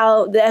talking about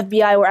how the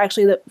FBI were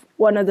actually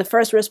one of the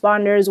first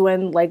responders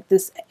when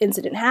this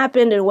incident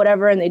happened and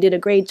whatever, and they did a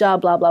great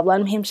job, blah, blah, blah.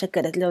 And him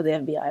shakarat lo the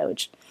FBI,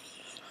 which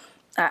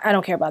I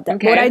don't care about that.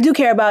 Okay. What I do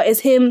care about is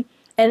him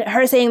and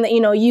her saying that,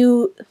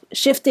 you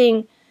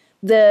shifting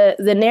the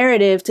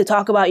narrative to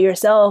talk about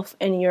yourself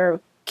and your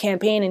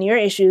campaign and your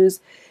issues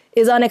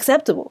is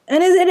unacceptable.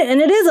 And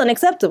it is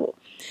unacceptable.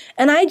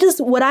 And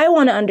what I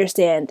want to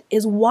understand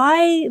is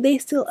why they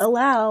still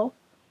allow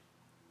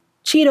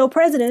Cheeto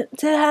president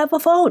to have a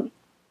phone.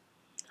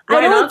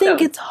 I don't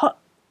think it's hard.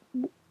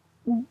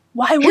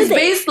 Why would his they?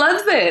 base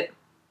loves it.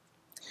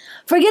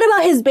 Forget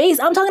about his base.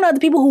 I'm talking about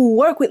the people who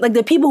work with,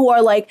 the people who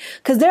are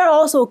because there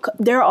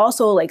are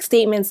also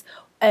statements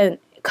and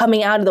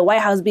coming out of the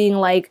White House being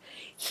like,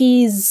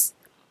 he's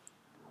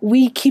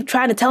we keep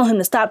trying to tell him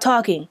to stop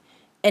talking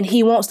and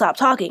he won't stop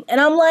talking.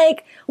 And I'm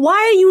like, why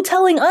are you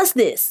telling us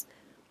this?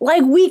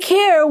 Like, we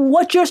care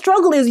what your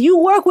struggle is. You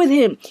work with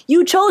him.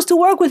 You chose to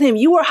work with him.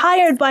 You were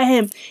hired by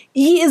him.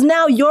 He is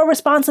now your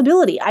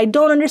responsibility. I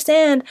don't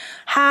understand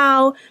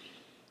how,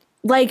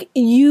 like,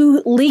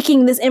 you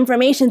leaking this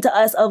information to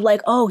us of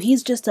like, oh,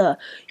 he's a,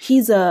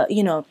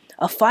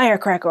 a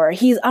firecracker, or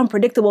he's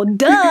unpredictable.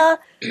 Duh.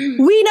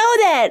 We know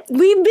that.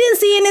 We've been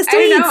seeing his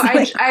tweets.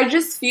 I know. I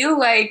just feel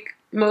like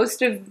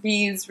most of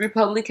these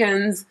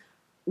Republicans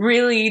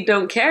really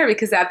don't care,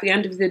 because at the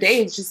end of the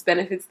day, it just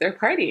benefits their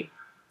party.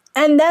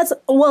 And does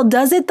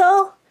it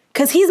though?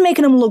 Because he's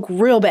making them look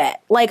real bad.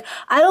 Like,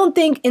 I don't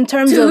think in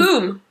terms of... To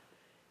whom?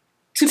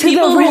 To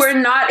people who are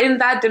not in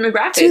that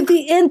demographic. To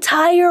the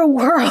entire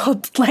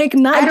world. Like,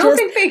 not just... I don't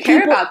think they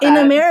care about that. In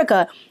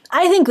America.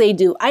 I think they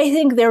do. I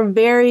think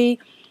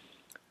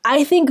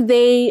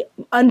they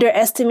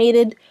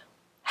underestimated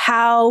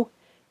how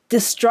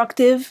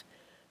destructive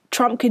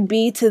Trump could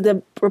be to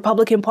the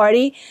Republican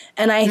Party.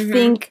 And I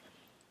think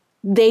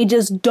they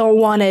just don't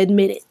want to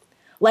admit it.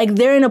 Like,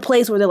 they're in a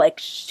place where they're like,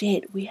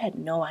 shit, we had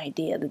no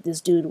idea that this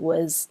dude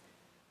was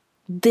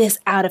this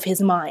out of his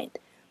mind.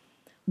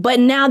 But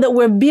now that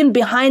we've been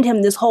behind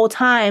him this whole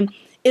time,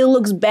 it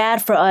looks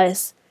bad for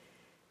us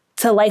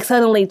to, like,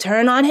 suddenly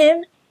turn on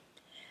him.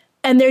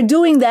 And they're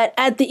doing that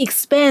at the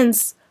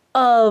expense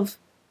of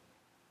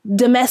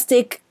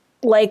domestic,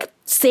 like,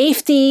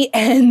 safety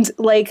and,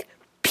 like,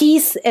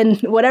 peace and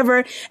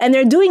whatever. And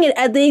they're doing it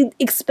at the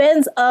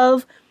expense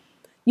of,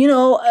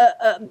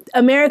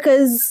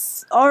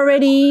 America's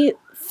already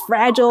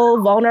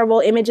fragile, vulnerable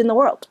image in the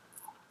world.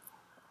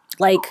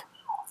 Like,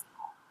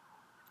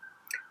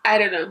 I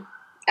don't know.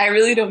 I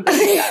really don't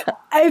believe that.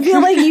 I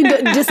feel like you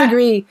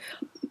disagree.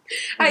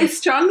 I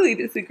strongly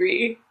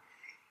disagree.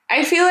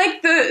 I feel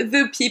like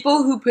the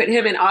people who put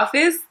him in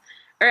office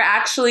are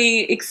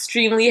actually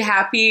extremely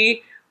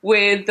happy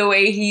with the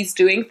way he's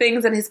doing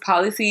things and his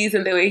policies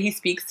and the way he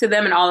speaks to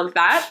them and all of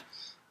that.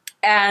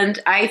 And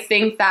I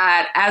think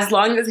that as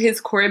long as his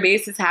core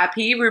base is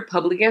happy,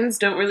 Republicans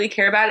don't really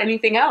care about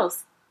anything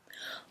else.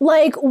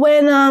 Like,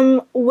 when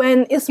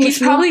he's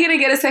probably going to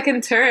get a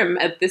second term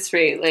at this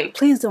rate. Like,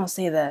 please don't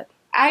say that.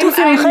 I'm certain.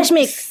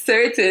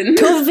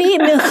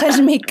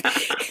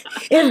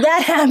 If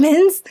that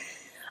happens,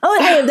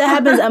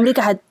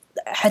 أمريكا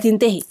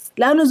هتنتهي.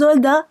 لأنه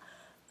الزول ده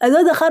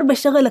خرب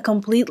الشغلة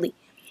completely.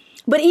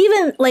 But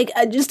even, like,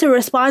 just to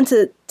respond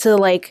to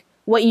like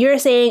what you're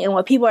saying and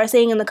what people are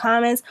saying in the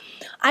comments,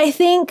 I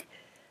think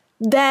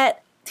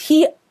that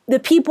the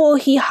people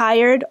he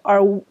hired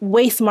are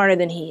way smarter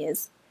than he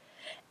is.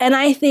 And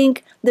I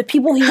think the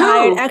people he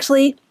hired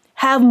actually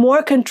have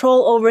more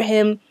control over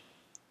him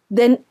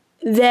than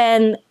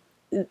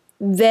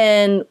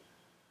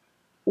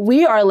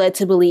we are led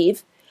to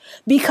believe.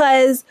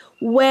 Because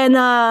when,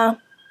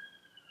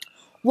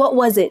 what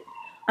was it?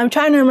 I'm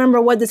trying to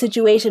remember what the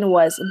situation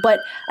was, but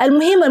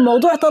المهم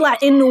الموضوع طلع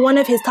إنه one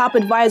of his top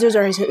advisors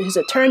or his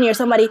attorney or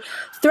somebody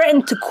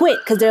threatened to quit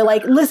because they're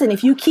like, listen,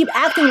 if you keep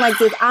acting like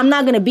this, I'm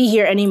not going to be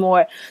here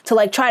anymore to,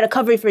 like, try to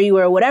cover for you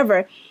or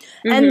whatever.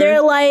 And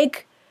they're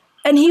like,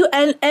 and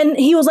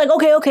he was like,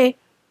 okay,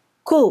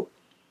 cool.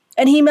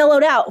 And he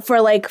mellowed out for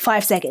like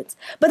 5 seconds.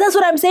 But that's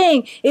what I'm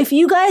saying. If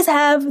you guys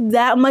have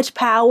that much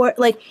power,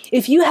 like,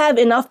 if you have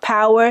enough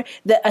power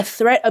that a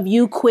threat of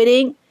you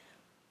quitting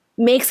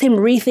makes him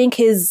rethink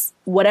his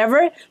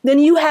whatever, then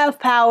you have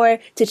power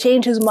to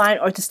change his mind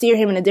or to steer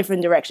him in a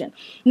different direction.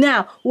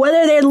 Now,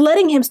 whether they're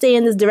letting him stay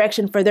in this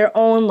direction for their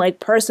own, like,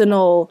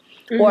 personal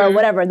or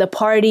whatever, the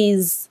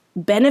party's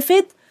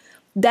benefit,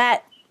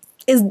 that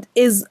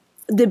is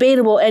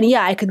debatable. And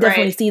yeah, I could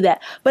definitely see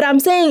that. But I'm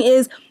saying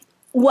is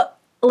what,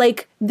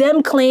 like,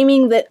 them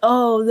claiming that,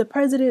 oh, the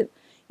president,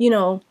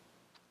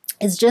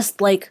 is just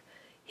like,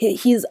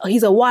 he's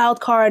a wild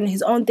card and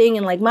his own thing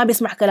and like ما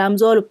بيسمع كلام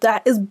زول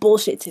that is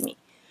bullshit to me.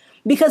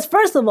 Because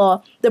first of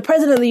all, the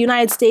president of the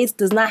United States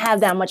does not have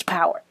that much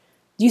power.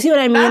 Do you see what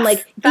I mean?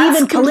 That's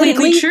even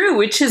politically true,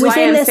 which is why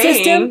I'm saying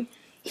system,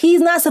 he's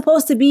not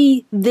supposed to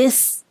be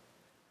this,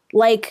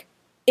 like,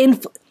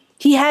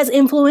 he has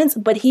influence,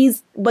 but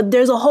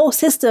there's a whole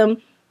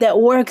system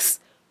that works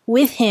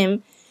with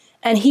him,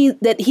 and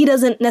he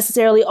doesn't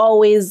necessarily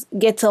always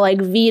get to, like,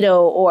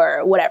 veto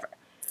or whatever.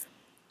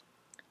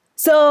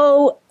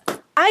 So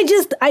I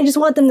just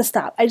want them to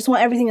stop. I just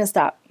want everything to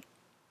stop.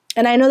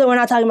 And I know that we're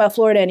not talking about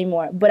Florida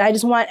anymore, but I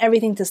just want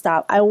everything to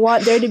stop. I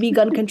want there to be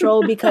gun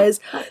control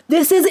because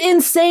this is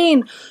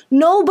insane.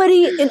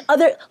 Nobody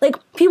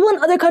people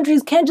in other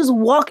countries can't just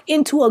walk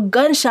into a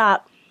gun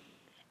shop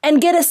and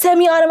get a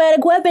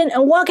semi-automatic weapon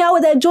and walk out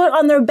with that joint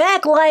on their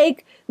back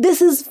like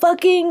this is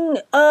fucking,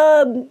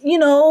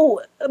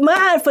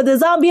 mad for the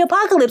zombie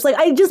apocalypse. Like,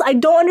 I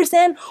don't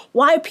understand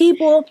why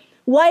people,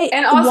 I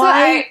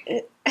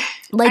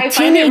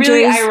find it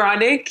really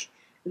ironic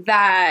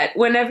that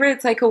whenever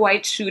it's like a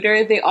white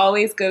shooter, they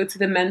always go to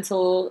the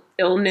mental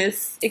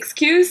illness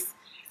excuse.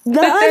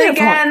 But then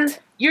again,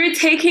 you're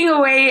taking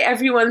away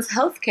everyone's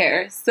health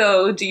care.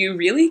 So do you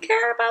really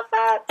care about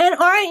that? And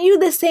aren't you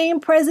the same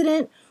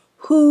president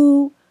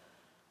who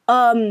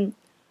did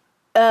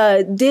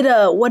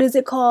what is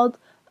it called?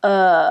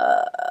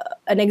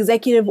 An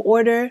executive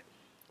order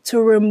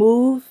to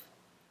remove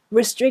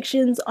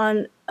restrictions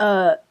on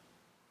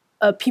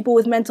people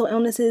with mental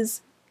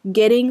illnesses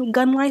getting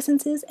gun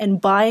licenses and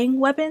buying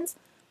weapons.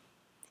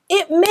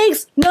 It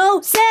makes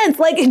no sense.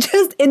 Like, it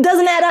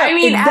doesn't add up. I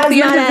mean, at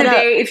the end of the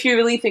day, if you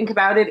really think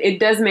about it, it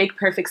does make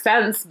perfect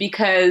sense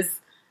because,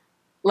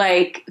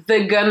 like,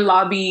 the gun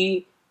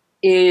lobby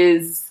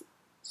is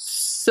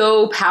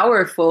so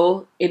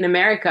powerful in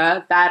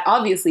America that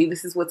obviously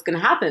this is what's going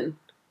to happen.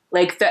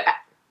 Like,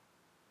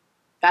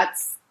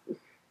 that's...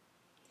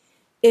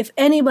 If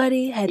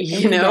anybody had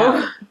any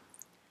doubt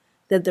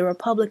that the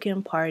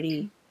Republican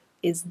Party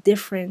is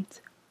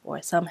different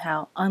or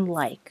somehow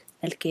unlike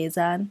El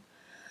Kayzan,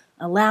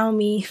 allow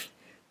me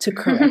to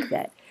correct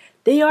that.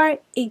 They are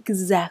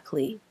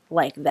exactly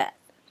like that.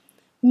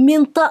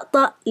 من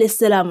طقطق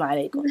للسلام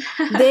عليكم.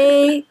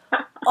 They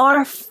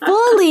are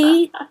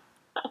fully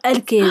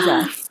El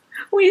Kayzan.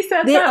 We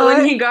said that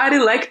when he got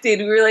elected.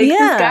 We were like,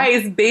 this guy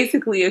is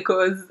basically a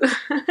cause.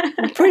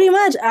 Pretty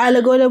much.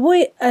 على قول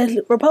أبوي,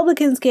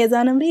 Republicans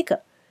كيزان أمريكا.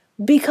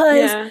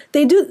 Because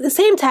they do the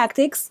same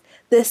tactics,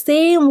 the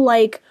same,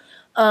 like,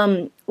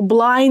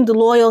 blind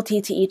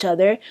loyalty to each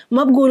other.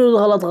 ما بقولوا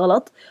الغلط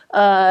غلط.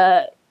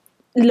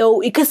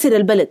 لو يكسر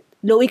البلد.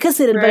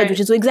 Which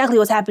is exactly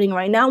what's happening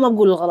right now. ما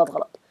بقولوا الغلط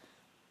غلط.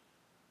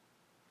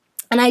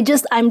 And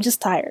I'm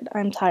just tired.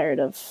 I'm tired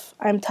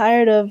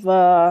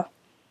of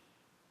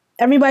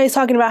everybody's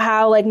talking about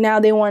how, like, now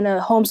they want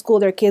to homeschool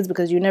their kids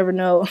because you never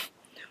know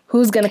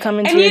who's going to come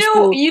into your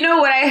school. And you know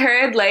what I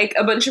heard? Like,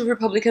 a bunch of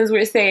Republicans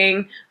were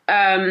saying,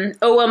 oh,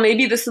 well,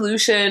 maybe the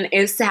solution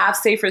is to have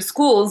safer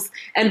schools.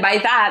 And by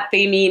that,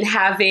 they mean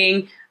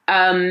having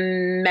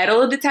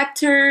metal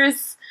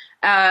detectors,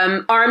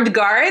 armed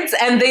guards.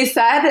 And they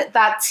said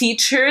that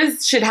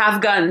teachers should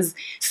have guns.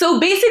 So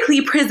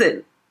basically,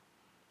 prison.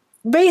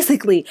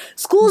 Basically,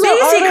 schools are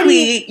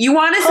already you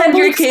want to send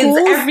your kids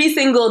schools every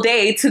single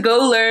day to go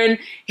learn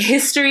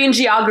history and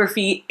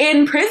geography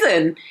in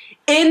prison.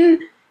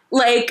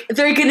 Like,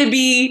 they're going to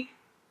be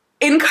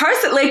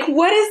incarcerated. Like,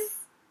 what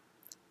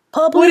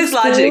is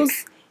logic?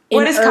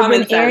 What is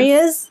common sense?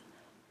 Areas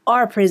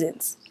are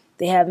prisons.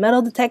 They have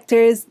metal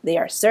detectors. They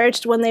are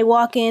searched when they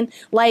walk in.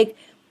 Like,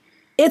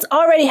 it's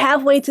already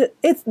halfway to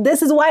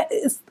this is why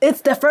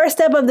it's the first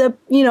step of the,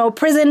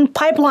 prison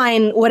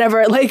pipeline,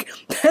 whatever. Like,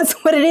 that's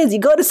what it is. You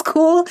go to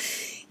school,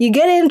 you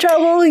get in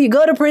trouble, you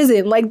go to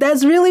prison. Like,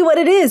 that's really what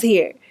it is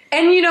here.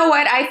 And you know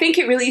what? I think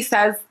it really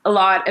says a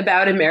lot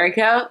about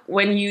America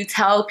when you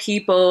tell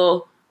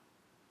people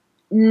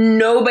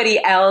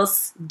nobody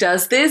else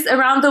does this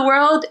around the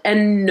world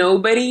and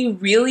nobody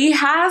really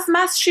has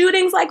mass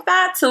shootings like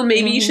that. So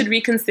maybe you should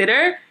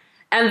reconsider.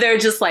 And they're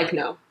just like,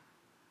 no.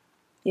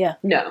 Yeah.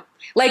 No.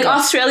 Like,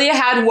 Australia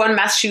had one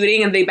mass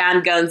shooting and they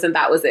banned guns and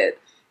that was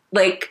it.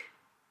 Like,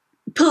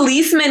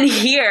 policemen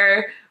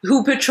here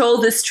who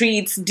patrol the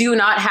streets do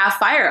not have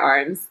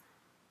firearms.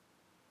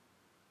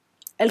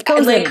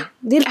 الكوزن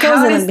دي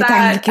الكوزن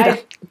بتعمل كده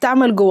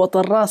بتعمل جوة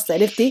الراس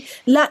عرفتي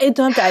لا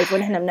انتوا ما بتعرفوا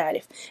نحن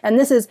بنعرف and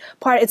this is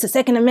part it's a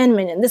second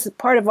amendment and this is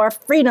part of our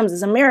freedoms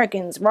as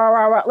Americans rah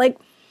rah rah like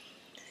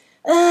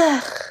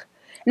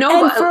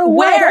no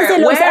where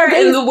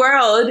in the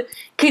world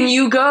can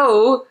you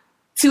go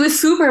to a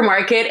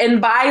supermarket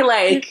and buy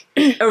like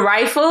a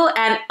rifle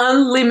and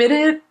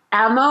unlimited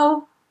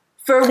ammo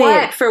for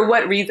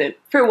what reason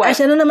for what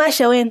عشان أنا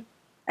ماشية وين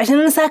عشان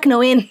أنا ساكنة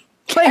وين.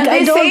 Like, and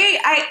they say,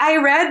 I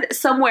read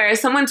somewhere,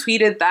 someone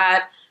tweeted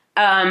that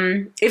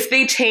if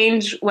they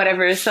change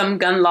whatever, some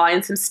gun law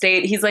in some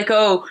state, he's like,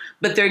 oh,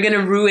 but they're going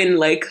to ruin,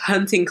 like,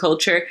 hunting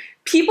culture.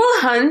 People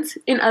hunt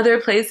in other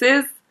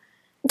places,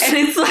 and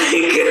it's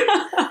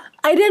like...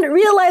 I didn't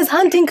realize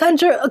hunting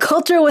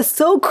culture was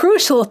so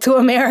crucial to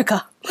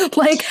America.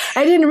 Like,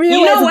 I didn't realize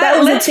you know what? That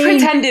was Let's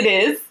pretend it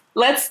is.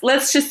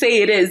 Let's just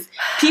say it is.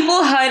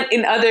 People hunt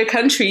in other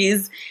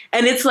countries,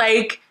 and it's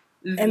like...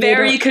 And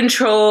very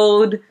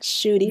controlled.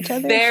 Shoot each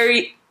other.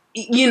 Very,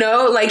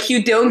 like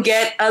you don't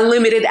get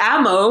unlimited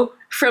ammo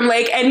from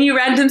like any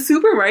random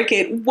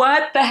supermarket.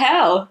 What the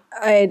hell?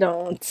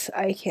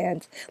 I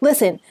can't.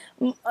 Listen,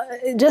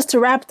 just to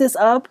wrap this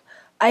up,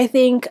 I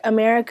think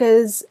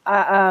America's,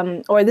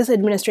 or this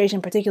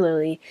administration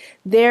particularly,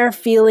 their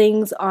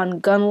feelings on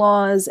gun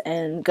laws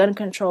and gun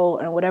control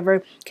and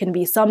whatever can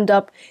be summed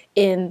up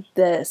in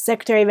the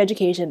Secretary of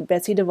Education,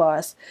 Betsy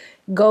DeVos,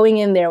 going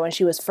in there when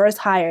she was first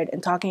hired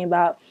and talking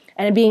about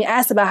and being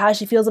asked about how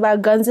she feels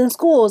about guns in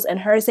schools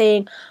and her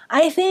saying,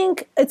 I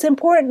think it's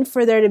important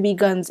for there to be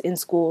guns in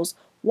schools.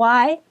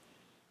 Why?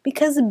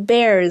 Because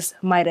bears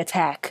might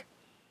attack.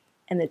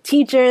 And the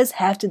teachers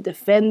have to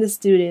defend the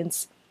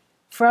students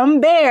from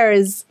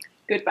bears.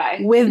 Goodbye.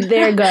 With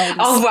their guns.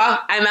 Oh, wow.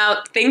 I'm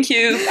out. Thank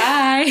you.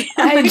 Bye.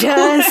 I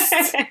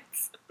just,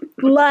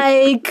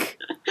 like,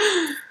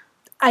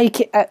 I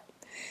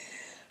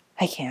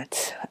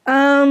can't.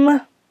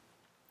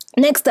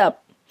 Next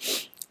up.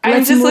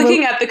 I'm just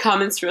looking at the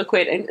comments real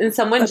quick, and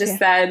someone just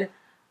said,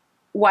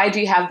 why do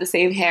you have the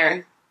same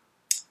hair?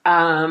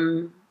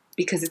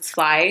 because it's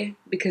fly,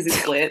 because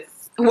it's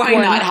glitz. Why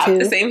 1, not have 2,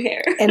 the same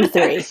hair? and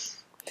 3.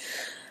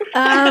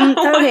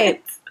 Okay.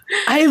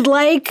 I'd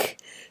like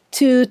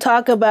to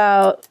talk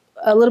about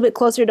a little bit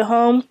closer to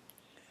home.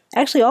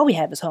 Actually, all we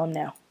have is home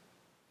now.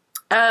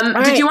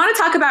 Did you want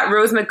to talk about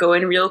Rose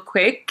McGowan real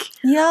quick?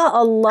 Ya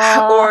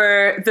Allah.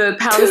 Or the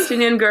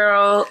Palestinian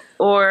girl,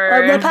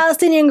 or... the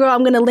Palestinian girl,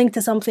 I'm going to link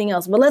to something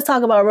else. But let's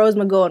talk about Rose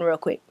McGowan real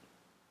quick.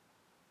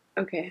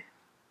 Okay.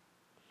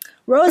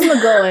 Rose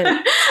McGowan.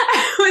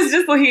 I was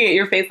just looking at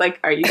your face like,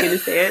 are you going to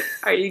say it?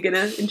 Are you going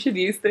to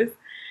introduce this?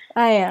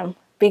 I am,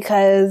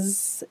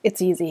 because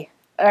it's easy.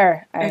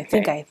 I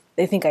think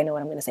I know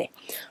what I'm going to say.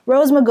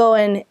 Rose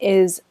McGowan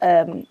is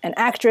an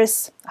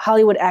actress,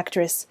 Hollywood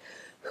actress,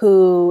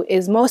 who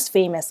is most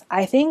famous,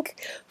 I think,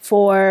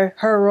 for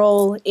her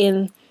role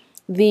in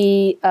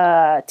the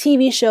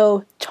TV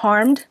show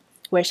Charmed,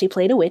 where she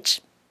played a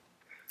witch.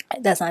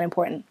 That's not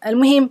important.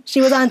 And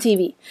she was on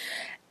TV.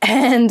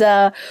 And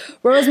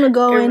Rose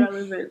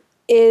McGowan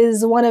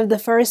is one of the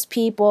first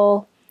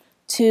people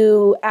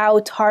to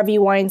out Harvey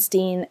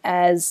Weinstein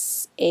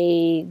as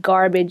a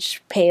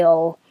garbage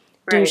pail,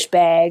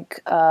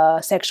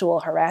 douchebag,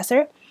 sexual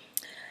harasser.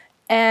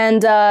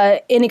 And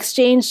in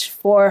exchange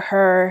for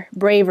her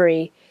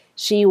bravery,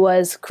 she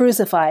was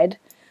crucified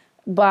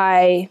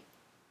by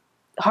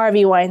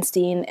Harvey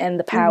Weinstein and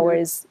the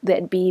powers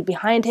that be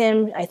behind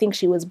him. I think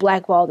she was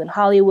blackballed in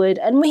Hollywood.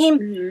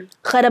 المهم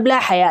خرب لها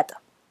حياتها.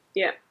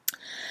 Yeah.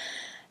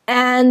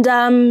 And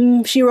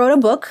she wrote a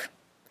book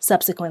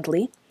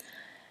subsequently,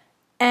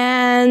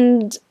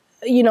 and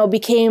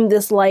became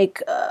this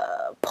like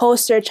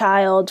poster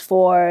child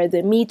for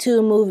the Me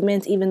Too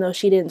movement, even though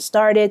she didn't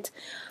start it.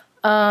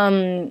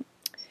 And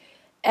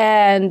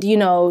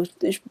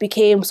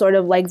became sort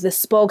of like the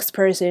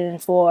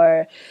spokesperson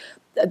for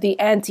the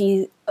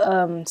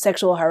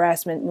anti-sexual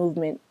harassment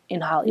movement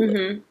in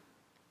Hollywood.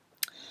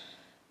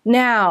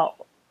 Now,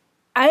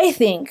 I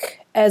think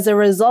as a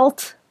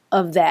result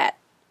of that,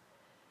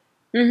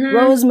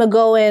 Rose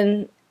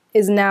McGowan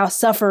is now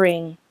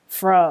suffering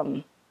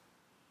from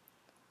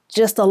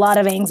just a lot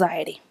of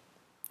anxiety.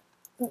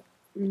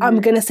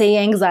 I'm going to say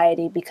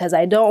anxiety because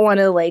I don't want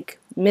to like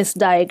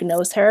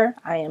misdiagnose her.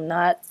 I am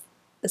not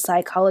a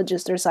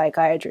psychologist or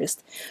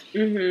psychiatrist.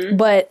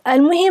 But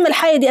المهم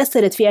الحياة دي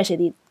أثرت فيها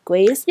شديد.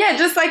 كويس? Yeah,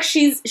 just like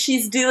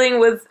she's dealing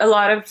with a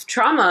lot of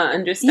trauma,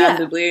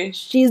 understandably. Yeah,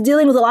 she's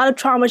dealing with a lot of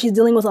trauma. She's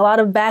dealing with a lot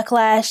of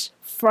backlash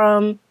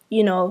from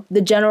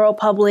the general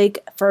public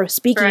for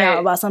speaking out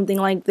about something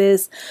like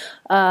this.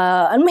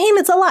 المهم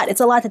it's a lot. It's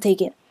a lot to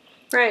take in.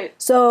 Right.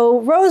 So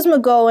Rose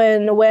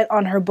McGowan went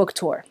on her book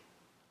tour.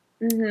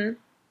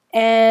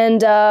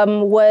 And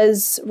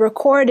was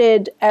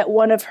recorded at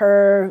one of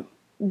her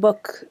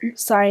book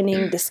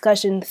signing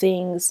discussion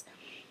things,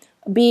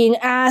 being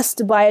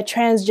asked by a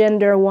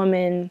transgender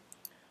woman,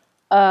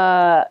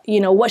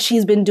 what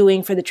she's been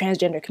doing for the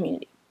transgender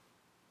community.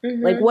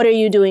 Like, what are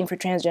you doing for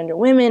transgender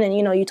women? And,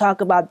 you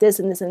talk about this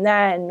and this and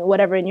that and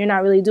whatever, and you're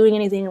not really doing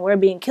anything, and we're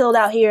being killed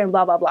out here and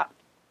blah, blah, blah.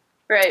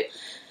 Right.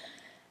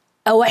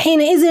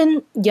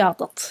 وحينئذ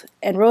جاطت.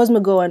 And Rose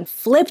McGowan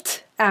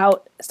flipped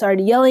out,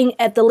 started yelling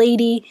at the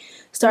lady,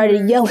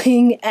 started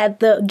yelling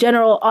at the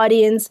general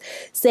audience,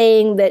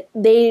 saying that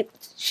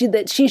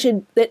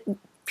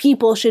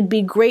people should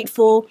be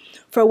grateful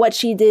for what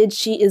she did.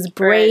 She is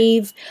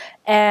brave,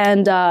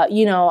 and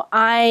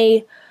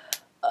I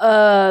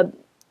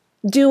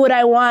do what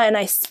I want and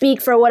I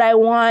speak for what I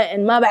want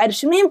and ما بعرف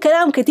شو. المهم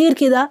كلام كتير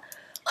كده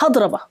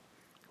هضربة.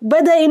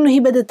 بدأ إنه هي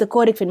بدأت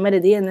تكورك في المرة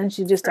دي, and then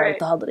she just started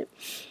تهضرب.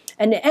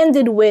 And it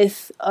ended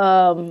with,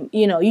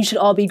 you should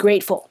all be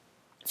grateful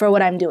for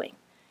what I'm doing.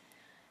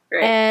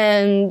 Right.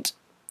 And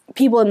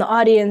people in the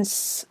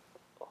audience,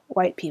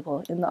 white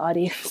people in the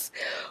audience,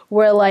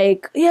 were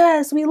like,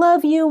 yes, we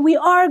love you. We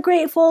are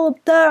grateful.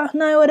 I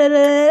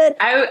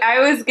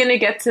was going to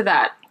get to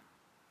that.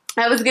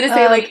 I was going to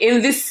say, like,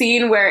 in this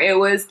scene where it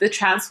was the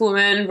trans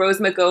woman, Rose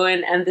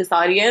McGowan, and this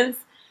audience,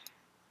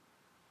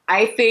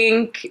 I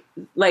think,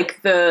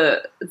 like,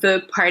 the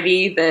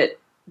party that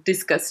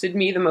disgusted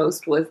me the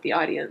most was the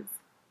audience.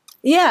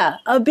 Yeah,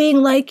 of being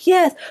like,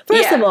 yes.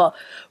 First of all,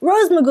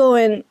 Rose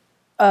McGowan,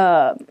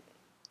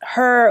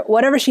 her,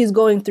 whatever she's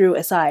going through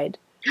aside.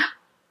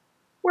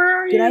 Where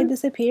are you? Did I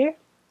disappear?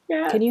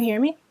 Yeah. Can you hear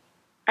me?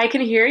 I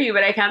can hear you,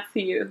 but I can't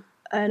see you.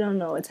 I don't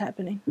know what's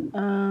happening.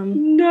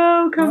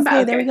 No, come back.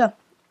 Okay, there we go.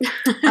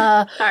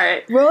 All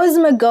right. Rose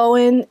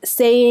McGowan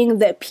saying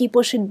that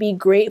people should be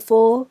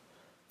grateful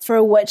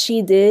for what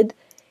she did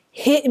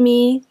hit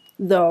me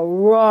the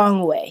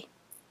wrong way.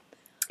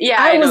 Yeah,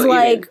 I was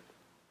like,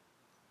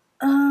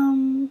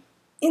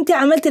 انت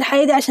عملت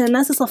الحاجة دي عشان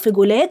الناس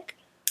يصفقوا لك؟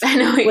 I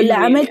know what ولا you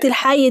mean. عملت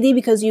الحاجة دي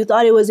because you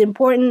thought it was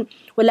important؟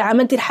 ولا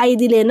عملت الحاجة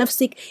دي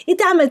لنفسك؟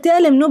 انت عملتها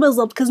لمنو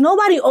بالضبط؟ Because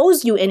nobody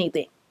owes you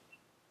anything.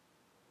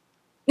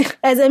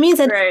 As Amin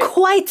said,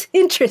 quite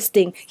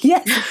interesting.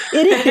 Yes,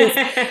 it is.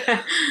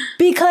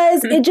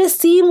 Because it just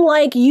seemed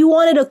like you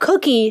wanted a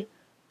cookie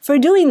for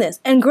doing this.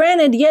 And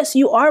granted, yes,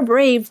 you are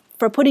brave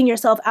for putting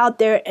yourself out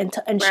there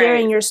and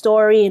sharing your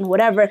story and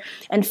whatever,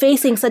 and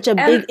facing such a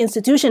big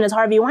institution as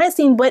Harvey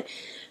Weinstein, but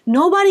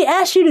nobody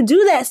asked you to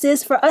do that,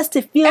 sis, for us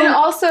to feel and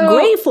also,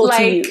 grateful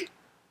to you.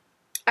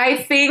 I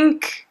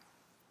think,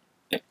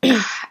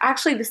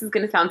 actually, this is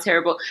going to sound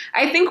terrible.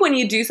 I think when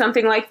you do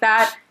something like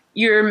that,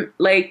 your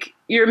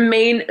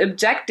main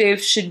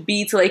objective should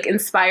be to like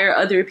inspire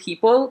other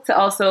people to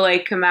also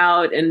like come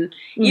out and,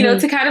 you know,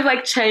 to kind of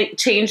like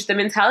change the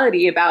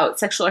mentality about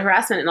sexual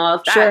harassment and all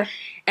of that. Sure.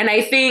 And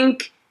I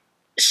think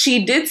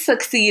she did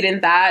succeed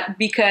in that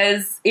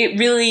because it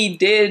really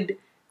did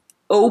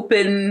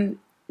open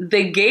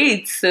the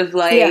gates of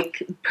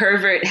like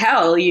pervert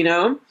hell, you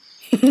know?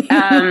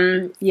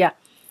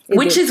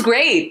 Which is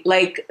great.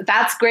 Like,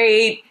 that's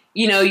great.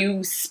 You know, you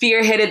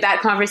spearheaded that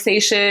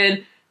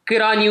conversation.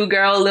 Good on you,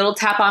 girl. A little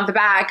tap on the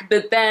back.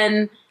 But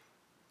then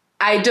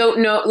I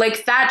don't know,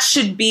 like, that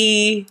should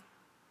be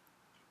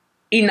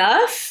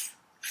enough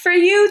for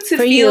you to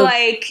feel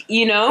like,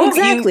 you know,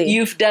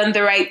 you've done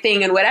the right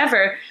thing and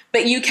whatever.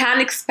 But you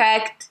can't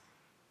expect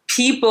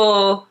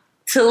people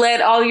to let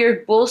all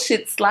your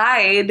bullshit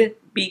slide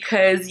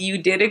because you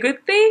did a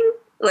good thing.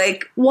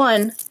 Like,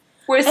 one,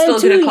 we're still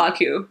going to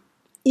clock you.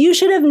 You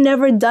should have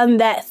never done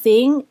that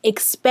thing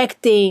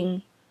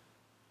expecting,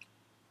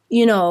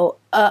 you know,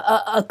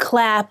 a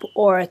clap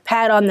or a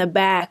pat on the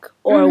back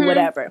or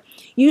whatever.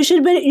 You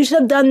should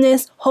have done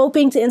this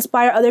hoping to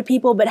inspire other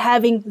people, but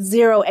having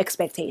zero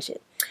expectation.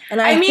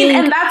 And I mean,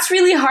 and that's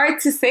really hard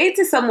to say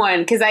to someone,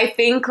 because I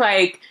think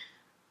like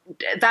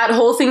that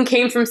whole thing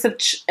came from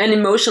such an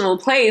emotional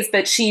place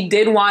that she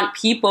did want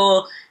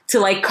people to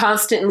like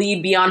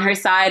constantly be on her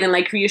side and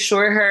like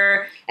reassure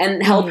her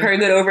and help her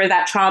get over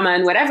that trauma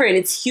and whatever. And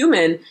it's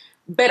human,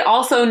 but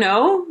also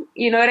no,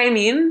 you know what I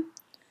mean?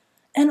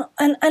 And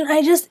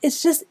I just,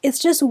 it's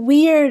just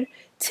weird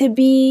to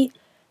be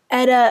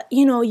at a,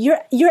 you know, you're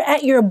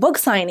at your book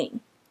signing.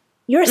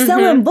 You're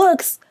selling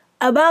books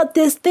about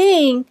this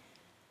thing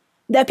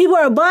that people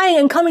are buying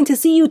and coming to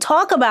see you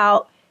talk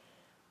about.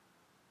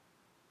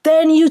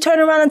 Then you turn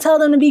around and tell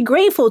them to be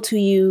grateful to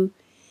you.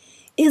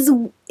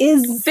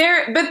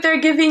 But they're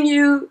giving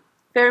you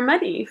their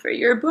money for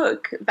your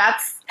book.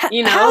 That's,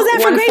 you know, how's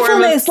that for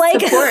gratefulness?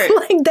 Like,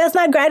 like that's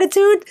not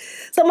gratitude.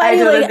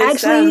 Somebody like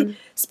actually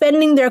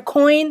spending their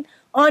coin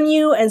on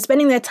you and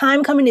spending their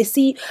time coming to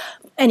see.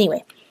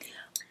 Anyway,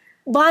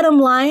 bottom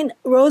line,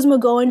 Rose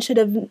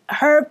McGowan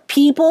her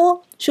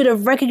people should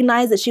have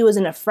recognized that she was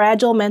in a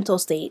fragile mental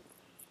state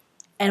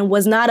and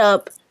was not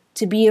up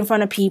to be in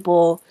front of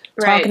people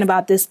talking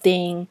about this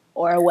thing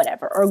or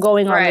whatever, or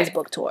going on this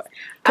book tour.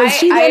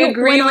 I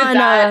agree with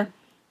that.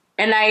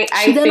 And I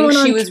think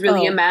she was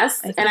really a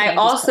mess. And I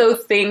also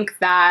think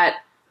that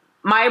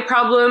my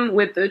problem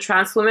with the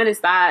trans woman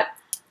is that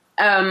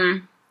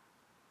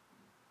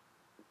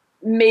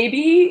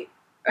maybe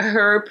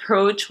her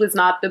approach was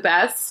not the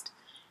best.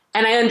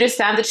 And I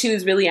understand that she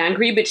was really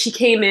angry, but she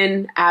came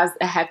in as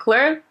a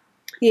heckler.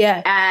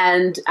 Yeah.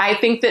 And I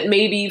think that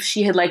maybe if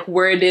she had like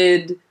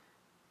worded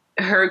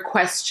her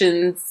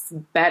questions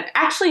better.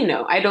 Actually,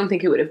 no, I don't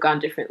think it would have gone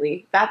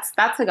differently. That's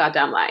a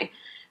goddamn lie.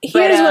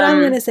 Here's what I'm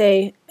going to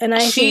say. And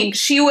I think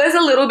she was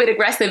a little bit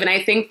aggressive. And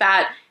I think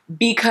that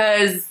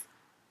because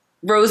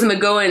Rose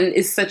McGowan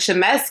is such a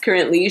mess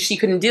currently, she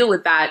couldn't deal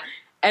with that.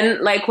 And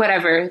like,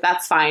 whatever,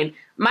 that's fine.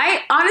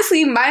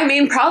 Honestly, my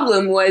main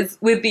problem was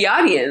with the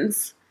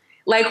audience.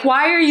 Like,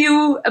 why are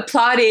you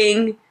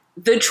applauding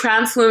the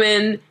trans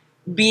woman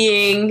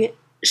being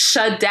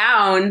shut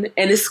down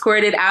and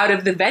escorted out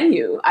of the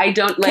venue? I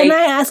don't like... Can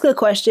I ask a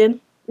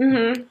question?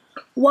 Mm-hmm.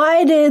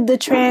 Why did the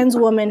trans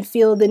woman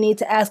feel the need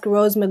to ask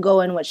Rose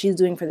McGowan what she's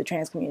doing for the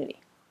trans community?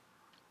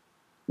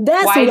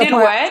 Why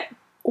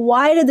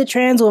did the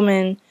trans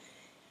woman...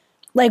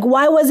 Like,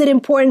 why was it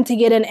important to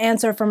get an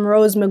answer from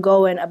Rose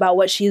McGowan about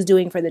what she's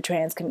doing for the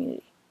trans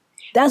community?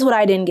 That's what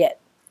I didn't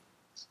get.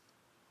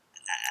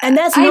 And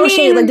that's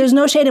shade. Like, there's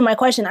no shade in my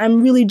question.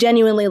 I'm really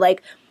genuinely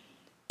like...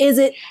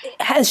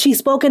 has she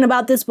spoken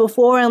about this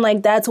before? And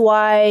like, that's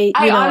why,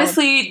 I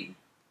honestly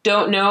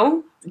don't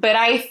know, but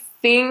I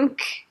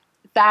think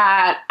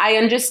that I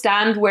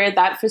understand where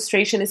that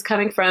frustration is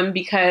coming from,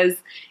 because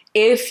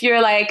if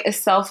you're like a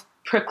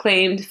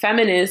self-proclaimed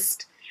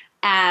feminist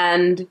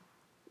and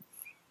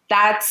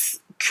that's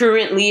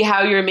currently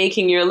how you're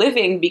making your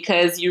living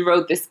because you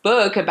wrote this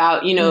book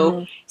about, you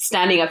know,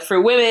 standing up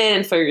for women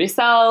and for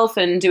yourself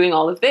and doing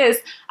all of this,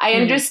 I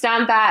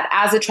understand that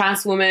as a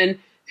trans woman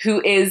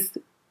who is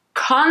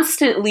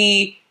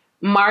constantly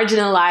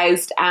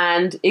marginalized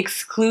and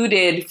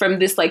excluded from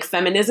this like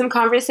feminism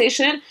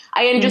conversation,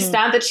 I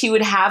understand that she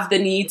would have the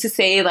need to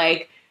say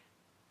like,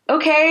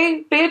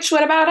 okay, bitch,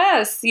 what about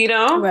us? You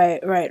know?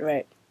 Right.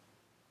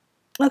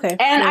 Okay.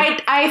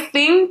 And I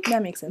think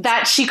that makes sense.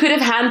 That she could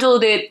have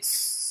handled it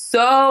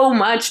so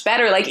much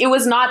better. Like, it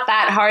was not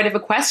that hard of a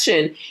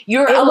question.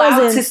 You're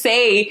allowed to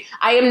say,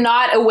 I am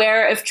not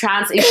aware of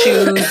trans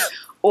issues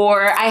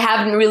or I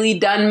haven't really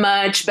done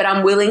much, but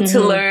I'm willing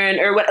to learn,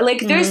 or what.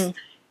 Like,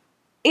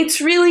 it's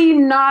really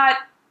not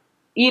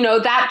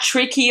that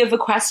tricky of a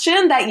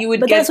question that you would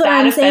But get that's what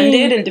that I'm offended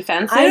saying. and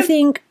defensive. I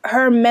think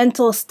her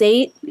mental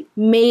state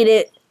made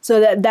it so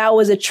that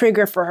was a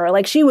trigger for her.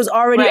 Like, she was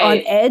already on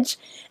Right. edge,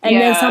 and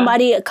then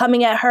somebody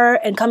coming at her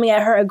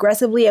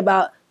aggressively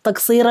about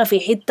taqsira fi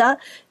hitta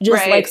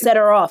just like Right. set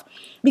her off.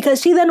 Because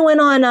she then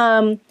went on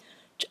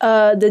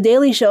the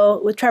Daily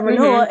Show with Trevor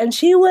Noah, and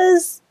she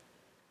was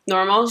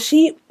normal.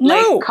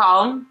 no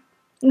calm,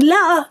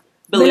 لا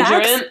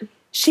بالعكس. belligerent.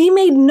 She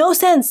made no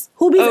sense.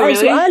 هو بيسأل really?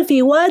 سؤال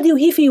في وادي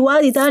وهي في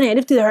وادي تاني.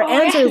 عرفتي her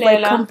answer is like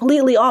Leila.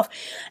 completely off.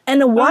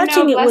 And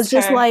watching it was bless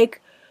just her.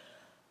 like,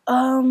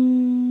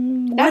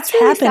 That's what's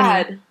really happening?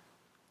 sad.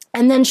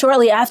 And then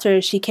shortly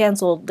after, she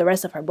canceled the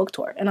rest of her book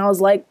tour. And I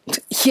was like,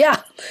 yeah,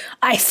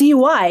 I see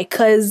why.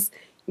 Because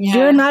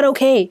you're not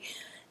okay.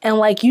 And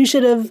like, you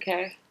should have,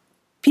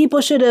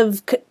 people should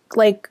have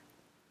like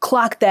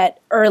clocked that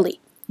early.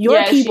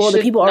 Your people,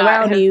 the people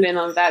around you, been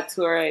on that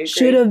tour, I agree.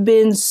 should have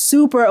been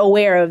super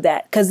aware of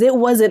that. Because it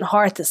wasn't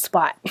hard to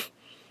spot.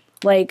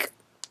 Like,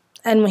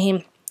 and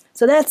Mahim.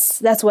 So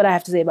that's what I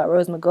have to say about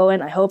Rose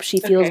McGowan. I hope she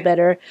feels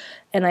better.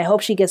 And I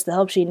hope she gets the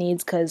help she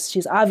needs. Because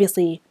she's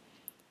obviously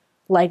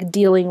like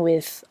dealing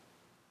with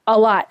a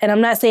lot. And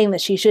I'm not saying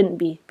that she shouldn't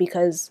be,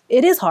 because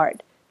it is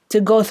hard to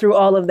go through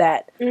all of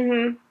that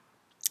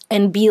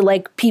and be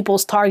like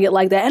people's target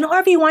like that. And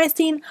Harvey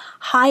Weinstein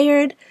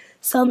hired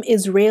some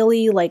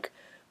Israeli like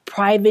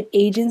private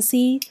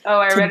agency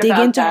to dig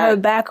into her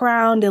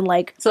background and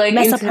like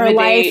mess up her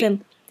life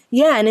and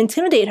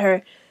intimidate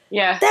her.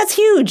 Yeah. That's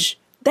huge.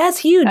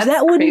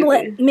 That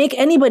wouldn't make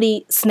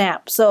anybody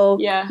snap. So,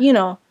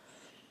 no,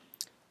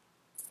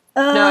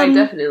 I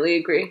definitely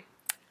agree.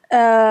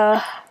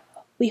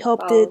 We hope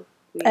that,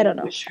 I don't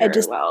know.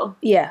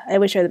 I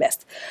wish her the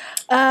best.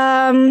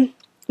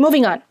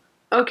 Moving on.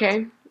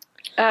 Okay.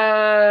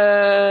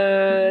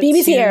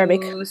 BBC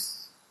Arabic.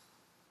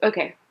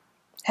 Okay.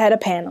 Had a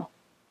panel.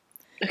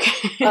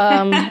 Okay.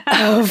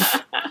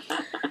 Of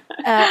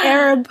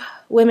Arab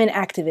women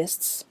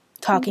activists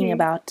talking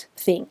about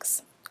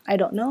things. I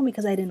don't know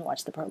because I didn't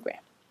watch the program.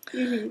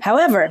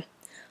 However,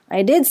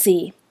 I did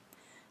see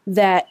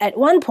that at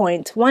one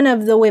point, one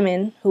of the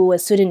women who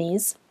was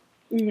Sudanese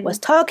was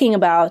talking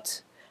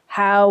about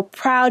how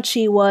proud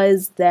she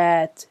was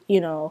that,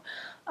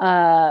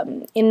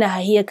 إنها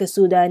هي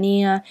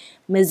كسودانية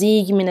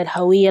مزيج من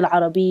الهوية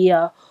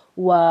العربية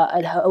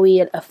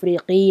والهوية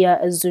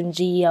الأفريقية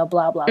الزنجية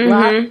blah blah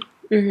blah.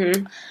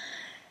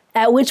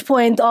 At which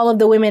point all of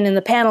the women in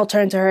the panel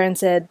turned to her and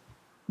said,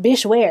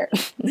 "Bish, where?"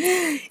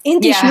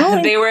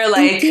 They were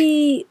like,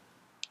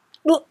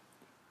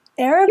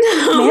 Arab?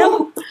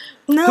 Ma'am?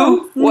 No.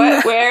 Who?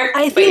 What? Where?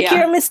 I think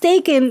you're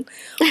mistaken.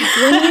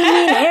 When you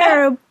mean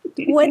Arab,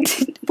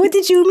 what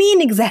did you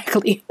mean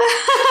exactly?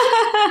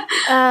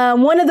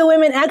 One of the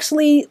women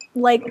actually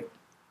like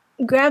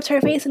grabbed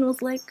her face and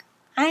was like,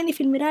 "Aini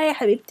fil miraya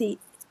habibti."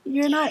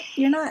 You're not.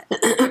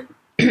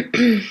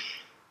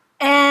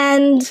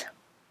 And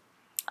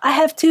I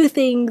have two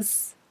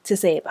things to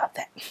say about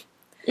that.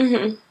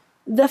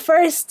 The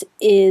first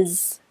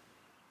is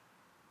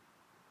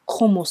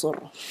خمصر.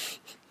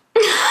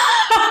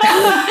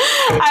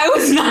 I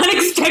was not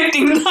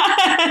expecting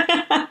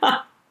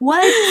that.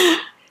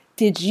 What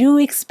did you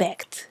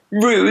expect?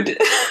 Rude,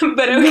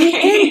 but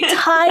okay. The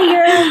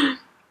entire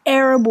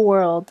Arab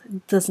world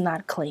does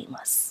not claim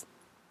us.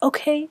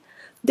 Okay?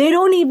 They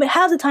don't even,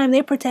 half the time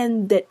they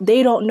pretend that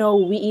they don't know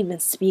we even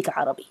speak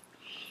Arabic.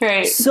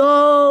 Right.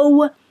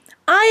 So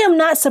I am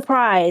not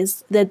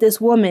surprised that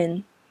this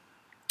woman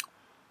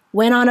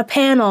went on a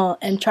panel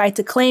and tried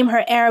to claim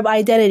her Arab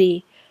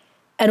identity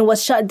and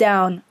was shut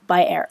down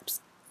by Arabs.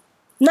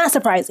 Not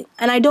surprising.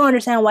 And I don't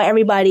understand why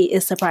everybody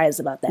is surprised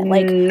about that.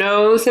 Like,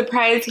 no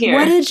surprise here.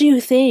 What did you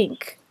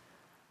think?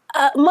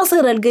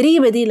 مصر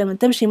القريبة دي لما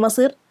تمشي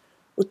مصر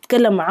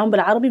وتتكلم معهم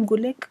بالعربي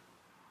بقول لك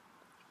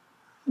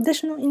ده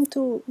شنو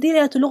انتوا دي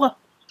لغة لغة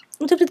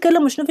انتوا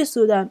بتتكلموا شنو في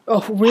السودان.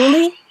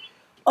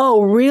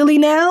 Oh really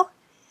now?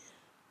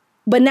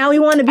 But now we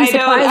want to be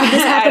surprised that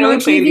this happened on TV. I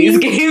don't play these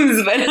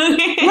games, but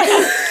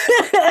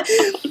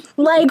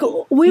like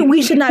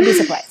we should not be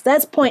surprised.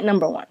 That's point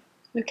number one.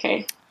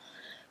 Okay.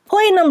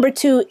 Point number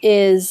two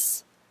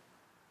is,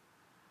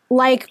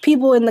 like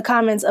people in the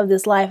comments of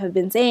this live have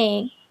been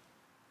saying,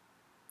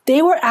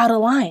 they were out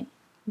of line.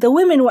 The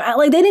women were out,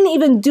 like they didn't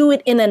even do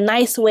it in a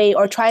nice way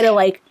or try to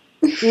like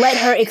let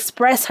her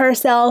express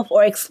herself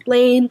or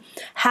explain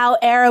what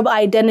Arab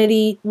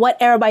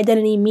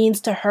identity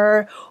means to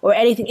her or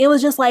anything. It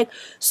was just like,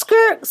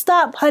 skirt,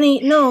 stop,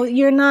 honey. No,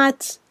 you're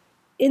not.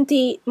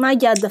 Inti, my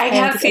God, I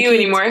can't see you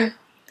anymore.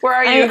 Where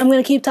are you? I'm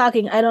going to keep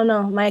talking. I don't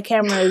know. My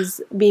camera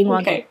is being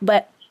wonky. Okay.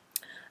 But,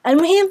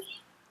 المهم,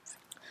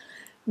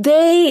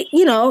 they,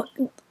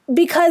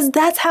 because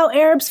that's how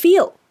Arabs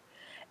feel.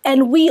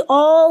 And we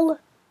all,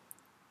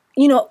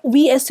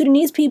 we as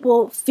Sudanese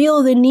people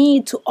feel the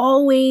need to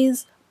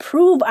always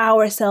prove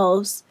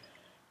ourselves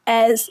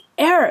as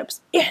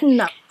Arabs.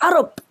 إحنا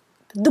عرب.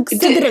 تدق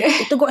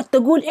صدرك تقعد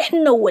تقول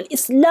إحنا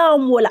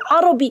والإسلام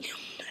والعربي.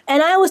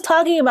 And I was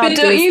talking about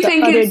this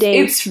the other day.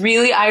 It's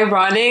really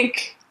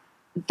ironic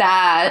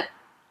that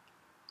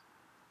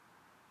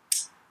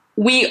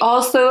we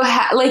also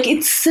have, like,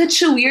 it's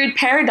such a weird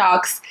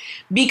paradox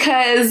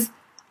because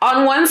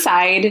on one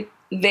side,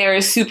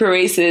 they're super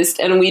racist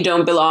and we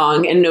don't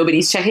belong and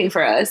nobody's checking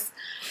for us.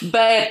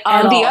 But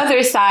on the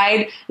other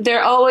side,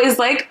 they're always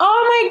like,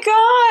 oh my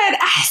God,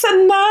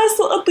 ahsan nas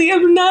wa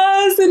atyab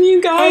nas, and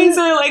you guys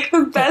are like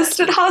the best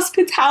at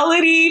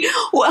hospitality,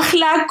 wa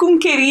akhlaqkum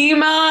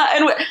karima,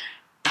 and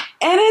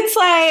it's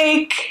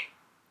like,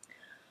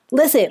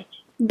 listen,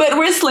 but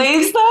we're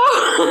slaves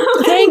though.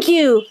 Thank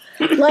you.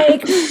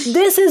 Like,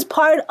 this is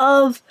part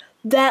of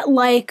that,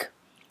 like,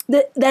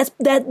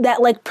 that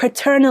like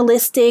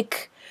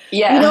paternalistic.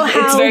 Yeah, you know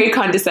how, it's very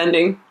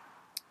condescending.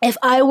 If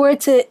I were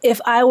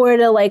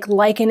to like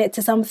liken it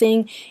to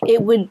something,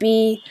 it would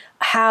be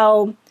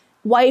how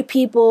white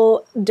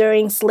people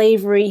during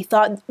slavery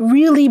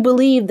really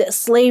believed that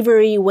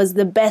slavery was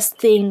the best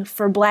thing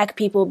for black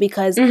people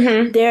because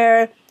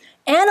they're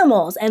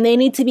animals and they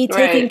need to be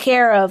taken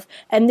care of,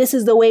 and this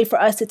is the way for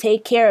us to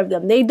take care of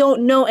them. They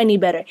don't know any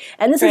better.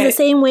 And this is the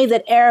same way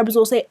that Arabs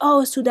will say,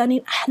 oh,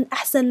 Sudanin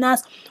ahsan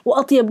nas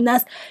wa atyab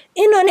nas,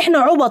 inna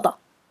nihna ubata,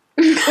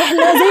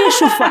 احنا زي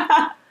الشفع.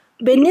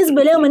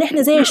 بالنسبة لهم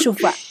نحن زي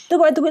الشفع.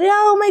 تقعد تقول,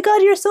 oh my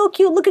God, you're so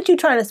cute. Look at you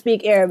trying to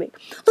speak Arabic.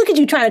 Look at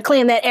you trying to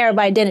claim that Arab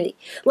identity.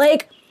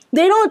 Like,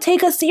 they don't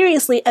take us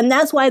seriously, and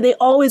that's why they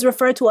always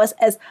refer to us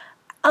as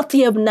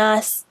atyab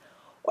nas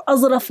or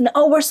azrafna.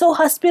 Oh, we're so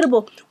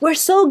hospitable. We're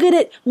so good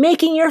at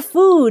making your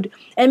food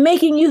and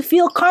making you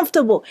feel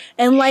comfortable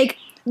and like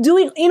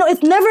doing, you know,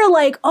 it's never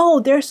like,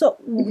 oh,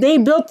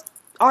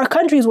 our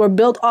countries were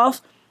built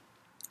off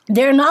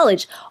their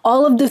knowledge.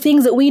 All of the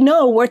things that we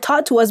know were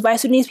taught to us by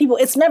Sudanese people.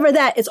 It's never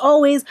that. It's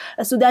always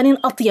a Sudanin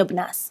atyab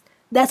nas.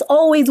 That's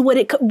always what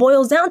it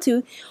boils down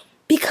to,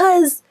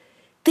 because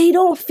they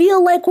don't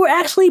feel like we're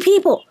actually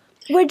people.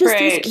 We're just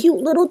these cute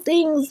little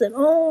things, and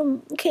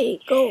okay,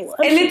 go.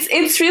 And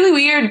it's really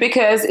weird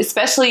because,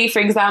 especially for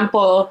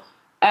example,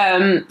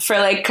 for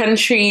like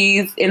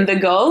countries in the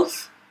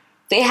Gulf,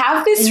 they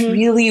have this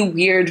really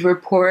weird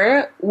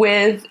rapport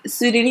with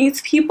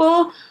Sudanese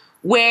people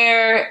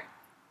where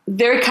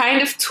they're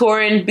kind of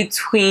torn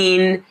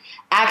between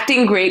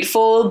acting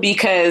grateful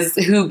because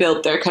who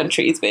built their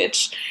countries,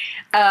 bitch?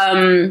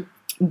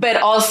 But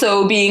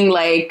also being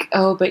like,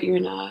 oh, but you're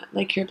not,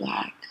 like, you're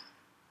black.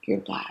 You're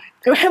black.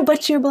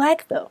 But you're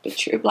black, though.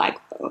 But you're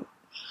black, though.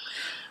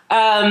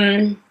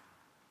 I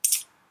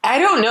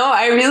don't know.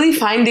 I really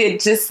find it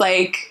just,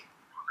 like,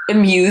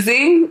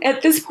 amusing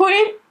at this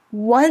point.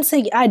 Once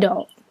again, I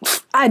don't.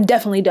 I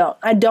definitely don't.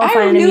 I don't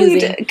find it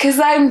amusing. Because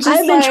I've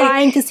been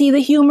trying to see the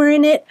humor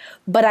in it,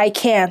 but I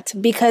can't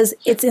because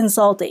it's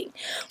insulting.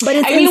 But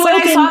it's insulting.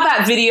 When I saw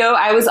that video,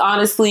 I was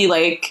honestly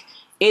like,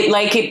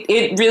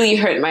 it really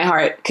hurt my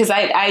heart because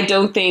I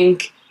don't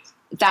think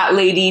that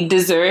lady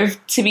deserved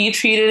to be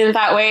treated in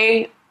that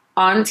way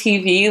on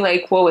TV.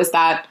 Like, what was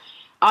that?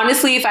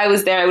 Honestly, if I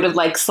was there, I would have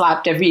like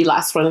slapped every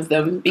last one of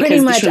them. Because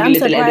pretty much. I'm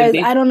surprised.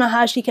 I don't know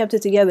how she kept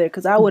it together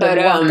because I would have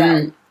walked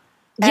out.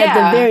 At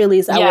the very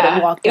least, I would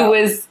have walked out. It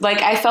was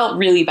like, I felt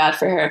really bad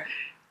for her.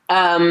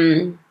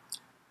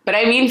 But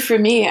I mean, for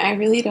me, I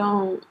really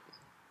don't.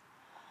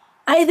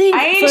 I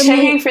ain't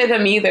checking for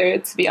them either,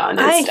 to be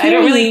honest. I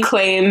don't really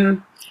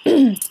claim.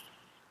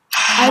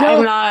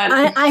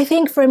 I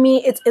think for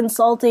me, it's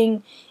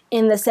insulting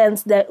in the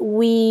sense that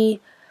we,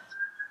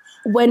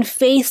 when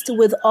faced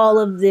with all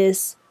of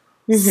this,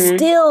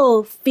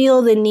 still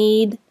feel the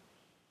need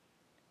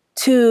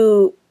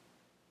to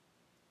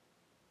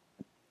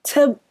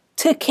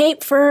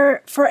cape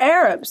for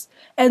Arabs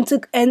and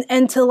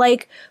to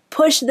like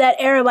push that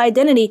Arab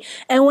identity.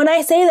 And when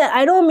I say that,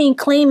 I don't mean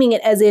claiming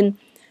it as in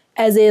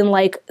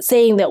like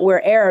saying that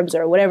we're Arabs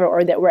or whatever,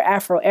 or that we're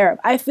Afro-Arab.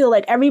 I feel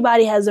like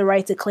everybody has the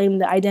right to claim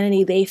the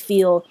identity they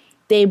feel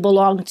they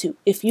belong to.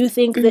 If you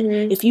think that,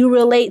 if you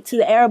relate to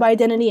the Arab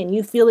identity and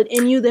you feel it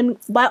in you, then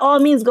by all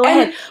means go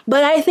ahead.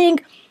 But I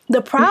think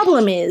the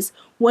problem is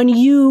when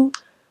you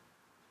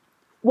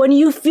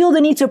feel the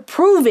need to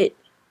prove it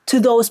to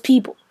those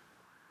people.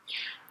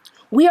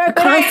 We are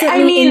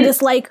constantly in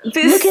this like,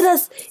 look at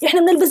us, إحنا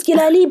بنلبس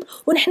جلاليب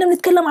ونحن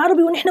بنتكلم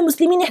عربي ونحن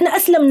مسلمين, إحنا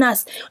أسلم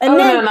ناس. And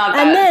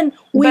then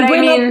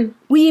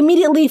we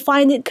immediately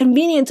find it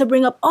convenient to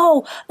bring up,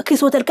 oh,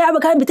 كسوة الكعبة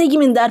كانت بتيجي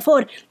من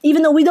Darfur,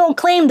 even though we don't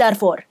claim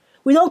Darfur.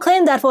 We don't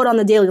claim Darfur on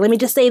the daily, let me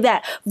just say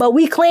that. But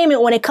we claim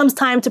it when it comes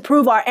time to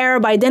prove our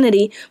Arab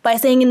identity by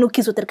saying إنه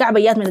كسوة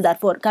الكعبة جات من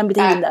Darfur, كانت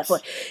بتيجي من Darfur.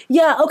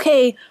 Yeah,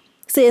 okay,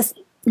 sis,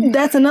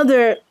 that's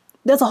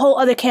a whole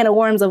other can of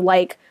worms of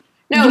like,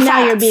 no, now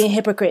facts. You're being a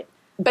hypocrite.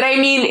 But I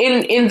mean,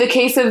 in the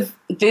case of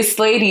this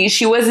lady,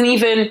 it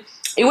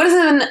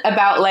wasn't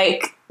about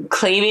like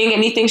claiming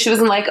anything. She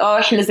wasn't like, oh,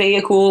 إحنا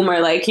زيكم,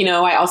 or like, you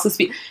know, I also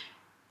speak.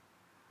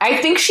 I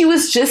think she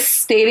was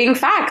just stating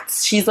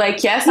facts. She's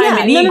like, yes, I'm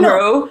a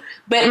Negro,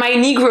 but my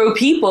Negro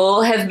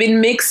people have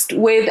been mixed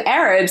with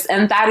Arabs,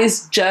 and that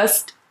is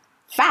just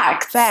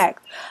Facts.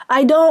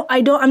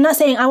 I'm not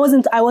saying I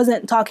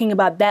wasn't talking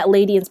about that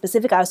lady in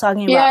specific. I was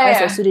talking about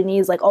us as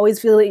Sudanese, like always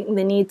feeling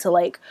the need to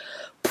like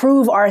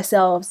prove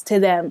ourselves to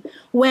them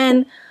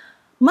when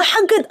ما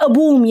حقت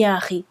أبوهم يا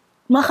أخي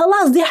ما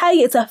خلاص دي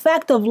حاجة. It's a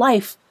fact of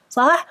life.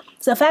 صح?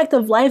 It's a fact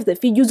of life that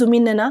في جزء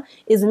مننا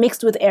is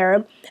mixed with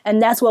Arab,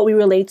 and that's what we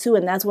relate to,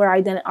 and that's where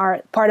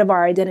our part of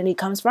our identity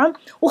comes from.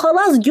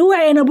 وخلاص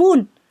جوع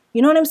ينبون.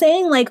 You know what I'm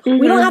saying? Like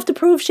we don't have to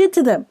prove shit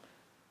to them.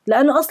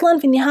 لأنه أصلا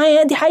في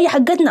النهاية دي حاجة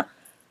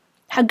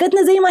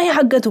حقتنا زي ما هي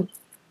حقتهم.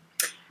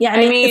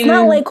 يعني I mean, it's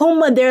not like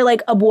they're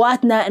like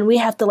أبواتنا and we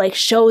have to like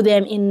show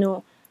them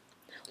إنه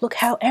look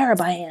how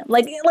Arab I am.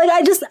 Like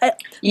that's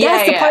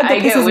the part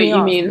that pisses me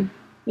off. Mean.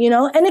 You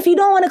know, and if you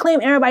don't want to claim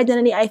Arab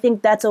identity, I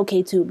think that's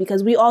okay too,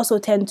 because we also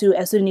tend to,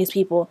 as Sudanese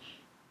people,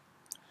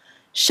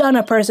 shun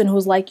a person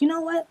who's like, you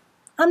know what,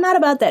 I'm not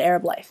about that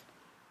Arab life.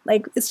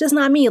 Like, it's just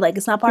not me. Like,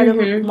 it's not part of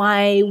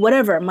my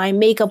whatever, my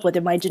makeup, whether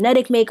my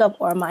genetic makeup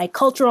or my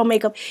cultural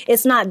makeup.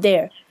 It's not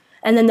there.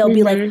 And then they'll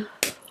be like,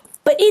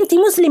 but inti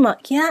Muslima.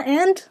 Yeah,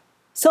 and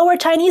so are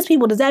Chinese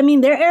people. Does that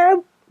mean they're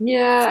Arab?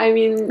 Yeah, I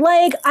mean,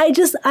 like I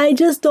just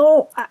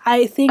don't.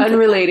 I think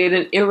unrelated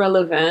and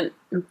irrelevant,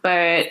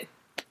 but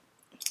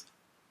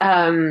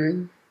I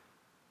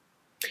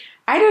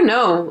don't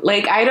know.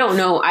 Like, I don't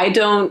know.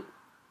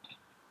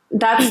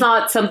 That's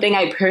not something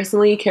I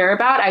personally care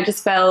about. I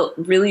just felt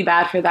really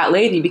bad for that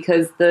lady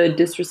because the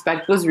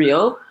disrespect was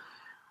real,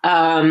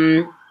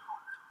 and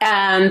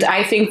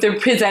I think the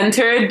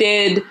presenter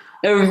did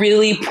a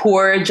really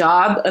poor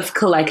job of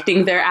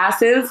collecting their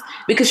asses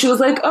because she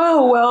was like,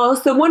 oh, well,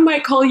 someone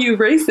might call you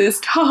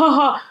racist. Ha ha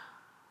ha.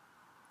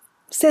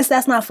 Sis,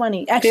 that's not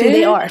funny. Actually,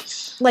 they are.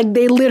 Like,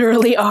 they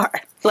literally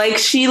are. Like,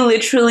 she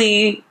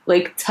literally,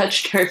 like,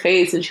 touched her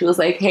face and she was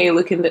like, hey,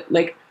 look in the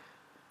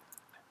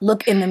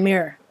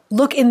mirror.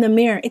 Look in the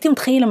mirror. انت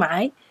متخيلة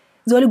معاي؟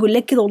 زول يقول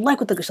لك كده والله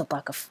كنت قشطة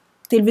طاقف.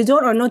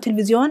 Television or no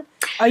television?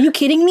 Are you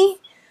kidding me?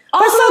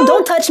 First of all,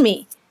 don't touch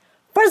me.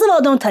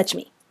 Touch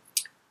me.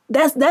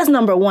 That's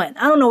number one.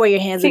 I don't know where your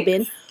hands have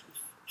been.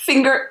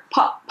 Finger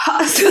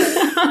pause.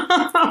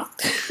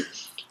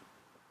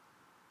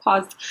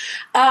 Pause.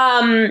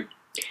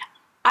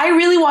 I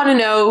really want to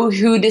know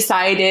who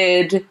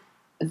decided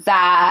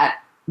that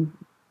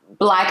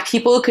Black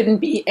people couldn't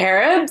be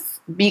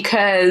Arabs,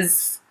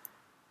 because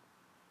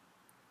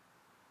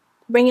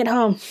bring it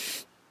home.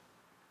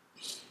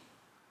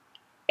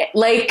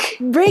 Like,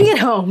 bring it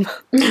home.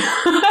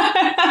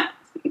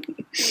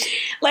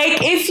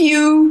 Like, if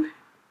you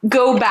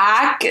go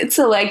back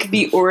to like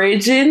the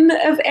origin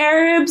of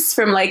Arabs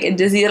from like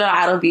Jazira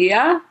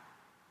Arabiya,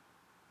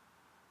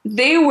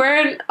 they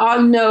weren't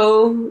on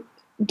no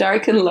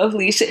dark and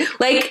lovely shit.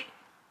 Like,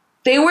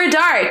 they were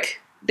dark.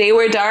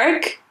 Emoji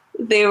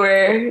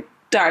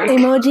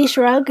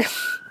shrug.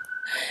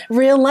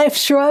 Real life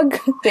shrug.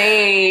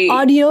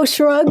 Audio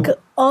shrug.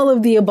 All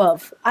of the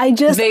above.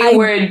 They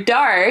were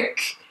dark,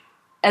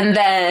 and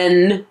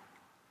then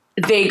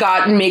they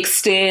got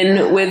mixed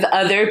in with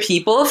other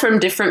people from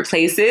different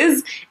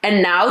places,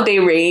 and now they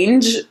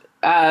range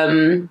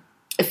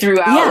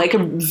throughout like a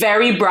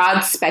very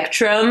broad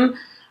spectrum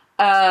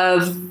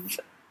of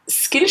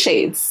skin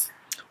shades.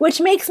 Which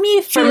makes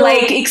me feel... From,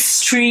 like,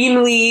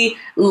 extremely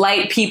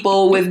light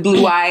people with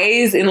blue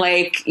eyes in,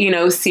 like, you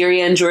know,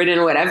 Syria and Jordan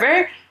or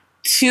whatever,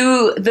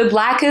 to the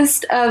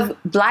blackest of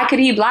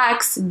blackety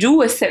blacks,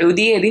 جوا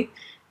السعودية دي.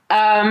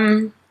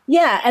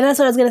 Yeah, and that's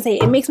what I was going to say.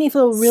 It makes me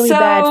feel really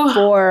bad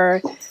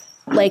for,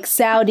 like,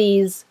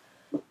 Saudis,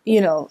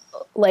 you know,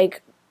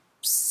 like,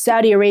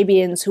 Saudi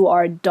Arabians who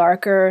are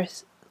darker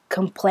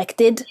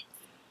complected.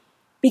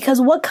 Because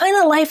what kind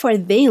of life are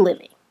they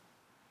living?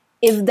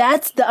 If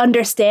that's the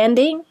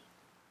understanding,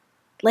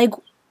 like,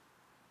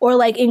 or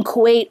like in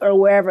Kuwait or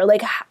wherever,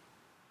 like,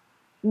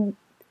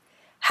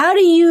 how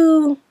do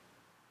you,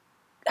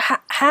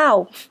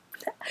 how?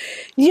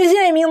 You see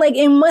what I mean? Like,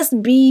 it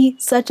must be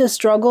such a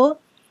struggle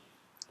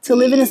to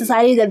live in a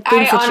society that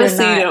thinks that you're not. I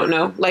honestly don't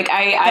know. Like,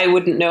 I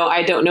wouldn't know.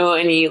 I don't know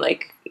any,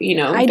 like, you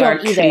know,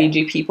 dark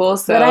Khaliji people,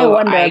 so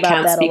but I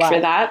can't speak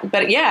for that.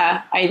 But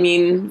yeah, I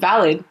mean,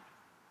 valid.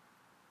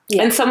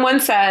 Yeah. And someone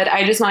said,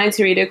 I just wanted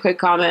to read a quick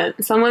comment.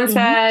 Someone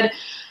said,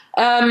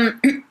 our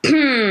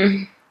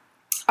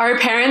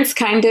parents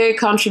kind of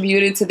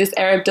contributed to this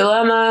Arab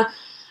dilemma.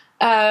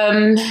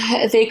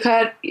 They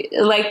cut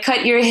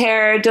your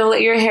hair, don't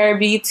let your hair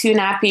be too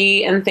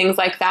nappy, and things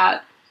like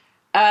that.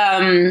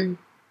 I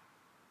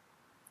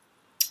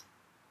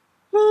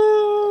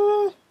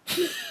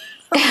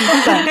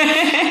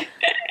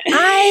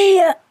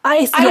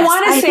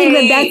want to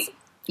say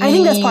I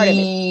think that's part of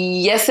it.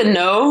 Yes and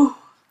no.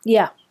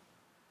 Yeah.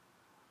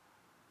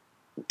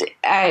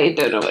 I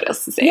don't know what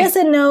else to say. Yes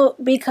and no,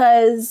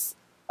 because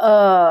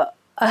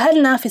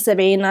أهلنا في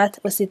السبعينات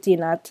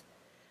والستينات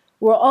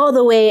were all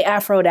the way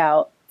afroed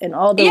out and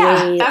all the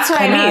way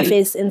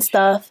Hanafis and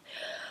stuff.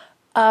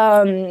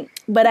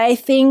 But I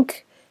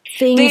think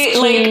things changed.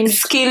 Like,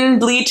 skin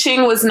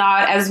bleaching was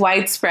not as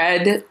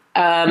widespread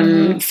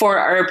for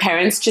our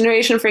parents'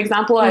 generation, for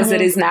example, as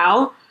it is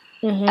now.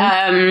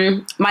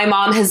 My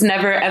mom has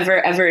never,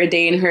 ever, ever a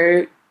day in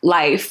her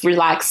life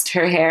relaxed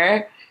her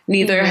hair.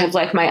 Neither have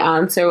like my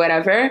aunts or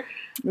whatever.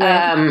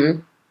 Right.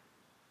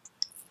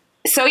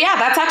 So yeah,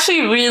 that's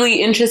actually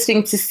really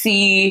interesting to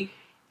see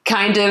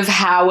kind of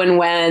how and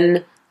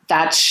when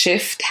that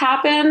shift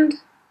happened.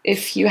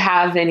 If you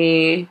have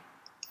any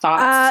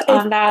thoughts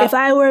on that. If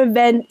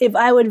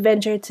I would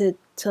venture to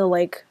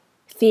like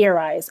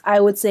theorize, I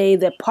would say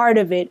that part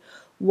of it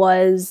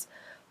was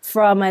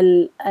from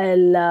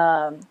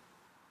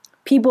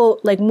people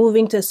like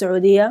moving to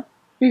Saudi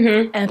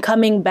and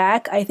coming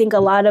back. I think a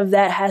lot of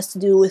that has to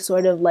do with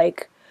sort of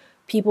like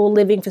people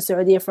living for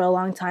Saudi for a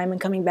long time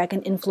and coming back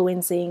and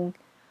influencing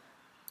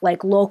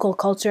like local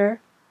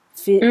culture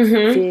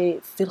في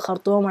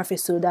الخرطوم or في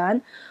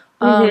Sudan.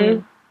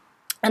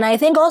 And I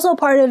think also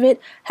part of it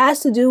has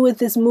to do with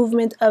this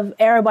movement of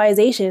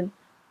Arabization,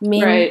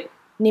 min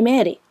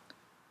Nimeri.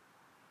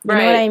 You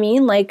know what I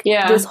mean? Like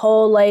this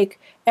whole like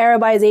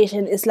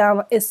Arabization,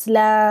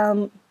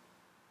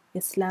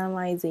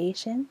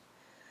 Islamization.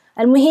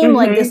 And muhim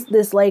like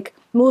this like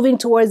moving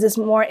towards this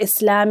more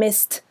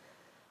Islamist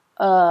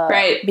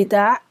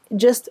بتاع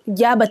just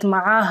جابت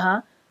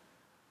معاها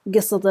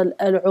قصة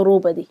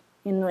العروبة دي.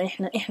 إنه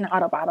إحنا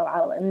عرب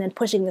and then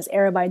pushing this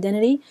Arab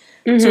identity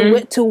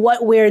to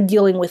what we're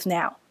dealing with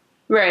now.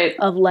 Right.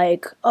 Of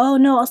like, oh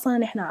no,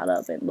 أصلاً إحنا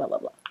عرب and blah blah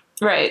blah.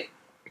 Right.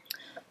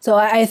 So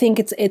I think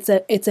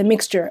it's a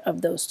mixture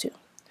of those two.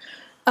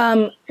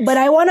 But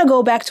I want to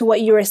go back to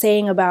what you were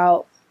saying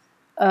about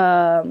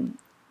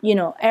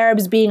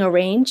Arabs being a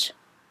range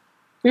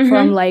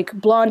from like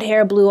blonde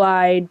hair,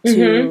 blue-eyed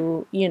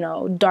to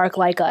dark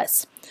like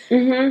us.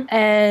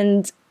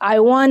 And I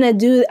want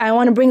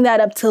to bring that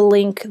up to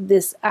link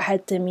this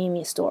Ahad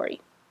Tamimi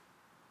story.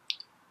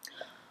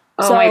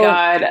 Oh my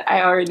God,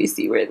 I already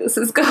see where this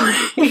is going.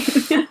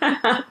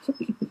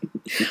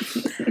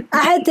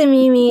 Ahad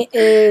Tamimi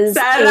is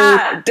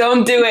Sarah,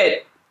 don't do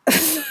it.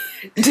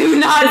 Do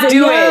not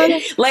do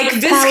it. Like,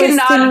 this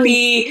cannot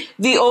be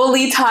the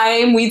only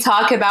time we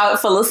talk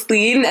about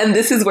Palestine, and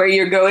this is where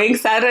you're going,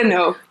 Sarah.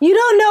 No, you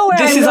don't know where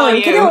this I'm is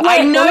going. on you.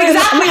 I know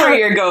exactly where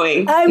you're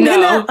going.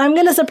 I'm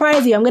gonna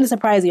surprise you.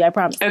 I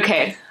promise.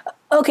 Okay.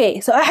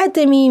 So Ahad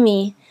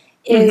Tamimi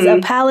is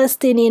a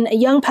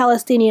young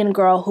Palestinian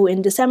girl who,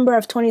 in December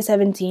of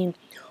 2017,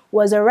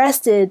 was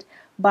arrested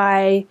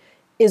by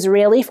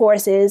Israeli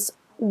forces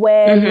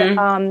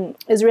when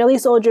Israeli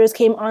soldiers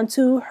came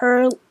onto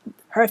her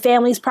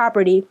family's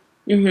property,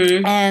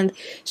 and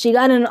she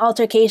got in an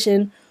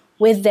altercation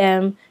with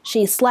them.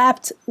 She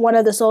slapped one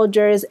of the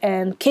soldiers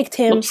and kicked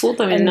him,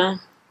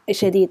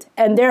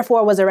 and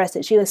therefore was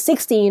arrested. She was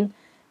 16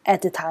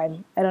 at the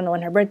time. I don't know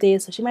when her birthday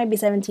is, so she might be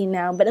 17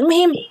 now. But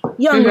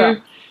young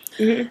girl.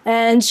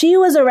 And she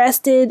was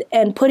arrested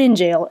and put in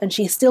jail, and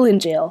she's still in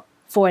jail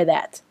for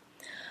that.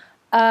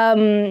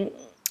 And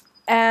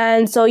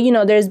so,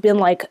 there's been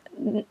like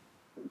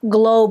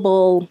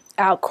global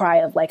outcry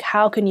of like,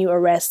 how can you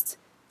arrest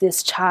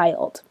this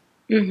child?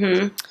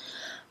 And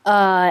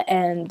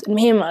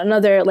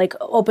another like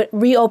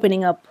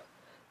reopening up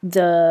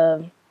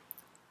the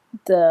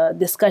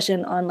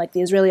discussion on like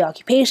the Israeli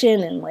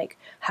occupation and like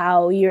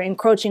how you're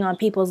encroaching on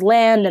people's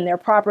land and their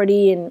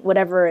property and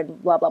whatever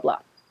and blah blah blah.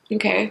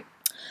 Okay.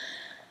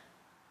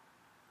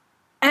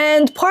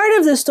 And part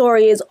of the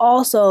story is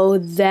also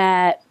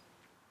that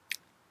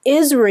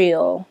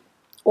Israel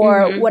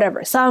or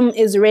whatever, some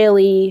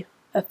Israeli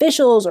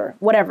officials or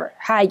whatever,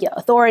 Haya,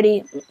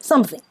 authority,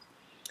 something.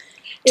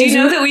 Do you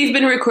know that we've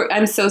been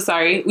I'm so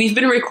sorry. We've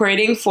been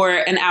recording for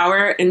an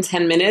hour and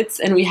 10 minutes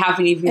and we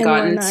haven't even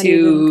gotten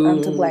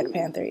to Black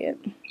Panther yet.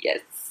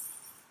 Yes.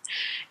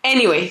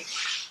 Anyway.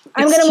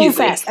 I'm going to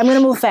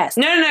move fast.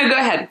 No, go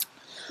ahead.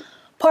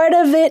 Part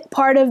of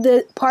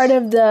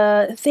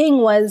the thing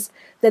was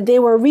that they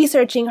were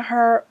researching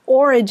her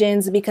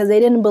origins because they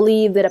didn't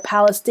believe that a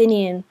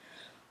Palestinian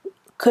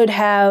could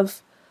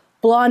have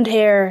blonde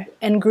hair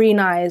and green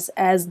eyes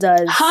as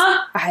does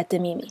Ahad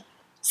Tamimi.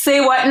 Say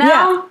what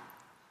now? Yeah.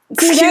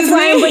 See, that's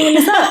why I'm bringing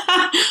this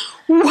up.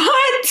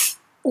 What?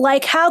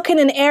 Like, how can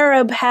an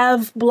Arab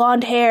have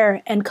blonde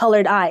hair and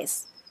colored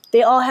eyes?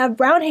 They all have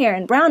brown hair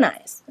and brown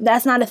eyes.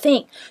 That's not a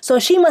thing. So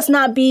she must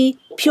not be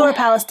pure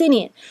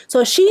Palestinian.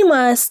 So she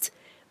must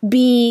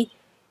be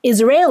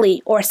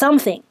Israeli or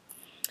something.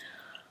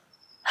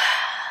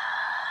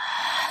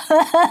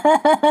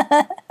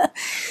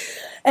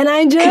 And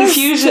I just...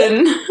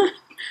 Confusion.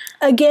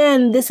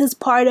 Again, this is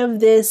part of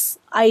this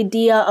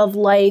idea of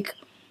like,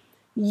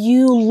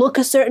 you look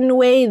a certain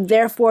way,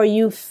 therefore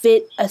you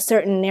fit a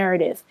certain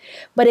narrative.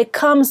 But it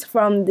comes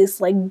from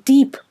this like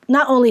deep,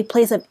 not only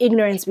place of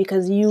ignorance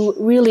because you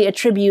really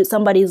attribute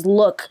somebody's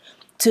look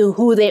to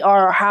who they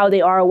are or how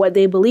they are or what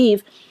they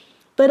believe,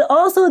 but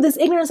also this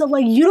ignorance of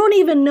like, you don't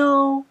even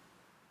know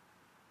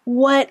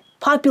what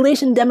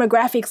population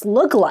demographics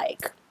look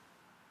like.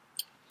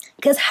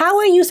 Because how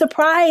are you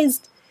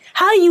surprised?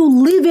 How you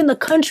live in the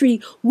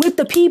country with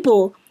the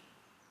people?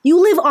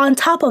 You live on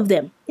top of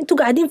them.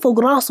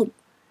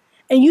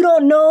 And you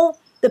don't know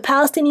the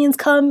Palestinians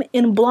come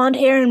in blonde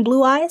hair and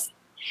blue eyes?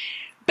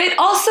 But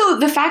also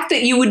the fact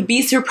that you would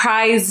be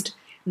surprised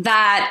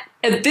that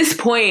at this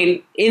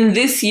point in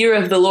this year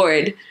of the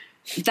Lord,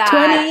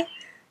 that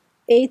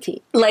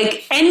 2018.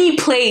 like any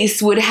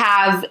place would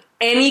have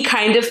any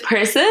kind of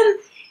person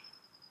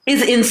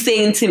is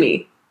insane to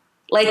me.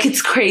 Like,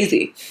 it's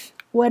crazy.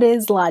 What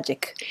is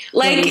logic?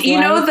 Like, you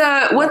know,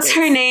 what's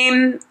her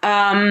name?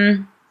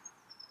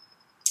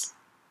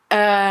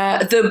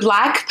 The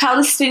black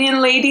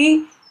Palestinian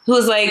lady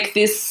who's like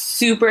this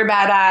super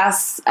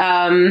badass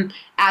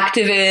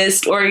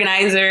activist,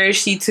 organizer.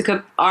 She took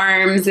up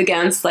arms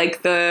against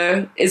like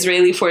the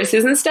Israeli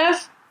forces and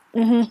stuff.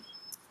 Mm-hmm.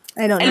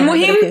 I don't know. And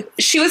Muhim, okay.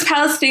 She was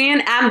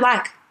Palestinian and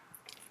black.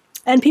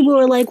 And people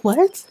were like,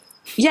 what?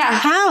 Yeah.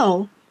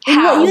 How?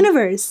 In what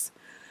universe?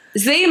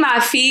 Zay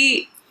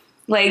Mafi,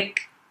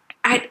 like,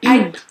 I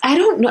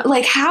don't know.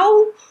 Like,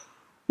 how?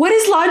 What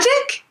is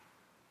logic?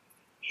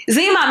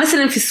 زي ما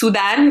مثلا في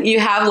Sudan, you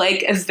have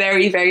like a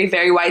very, very,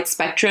 very wide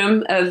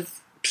spectrum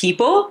of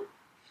people.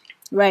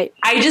 Right.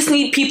 I just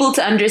need people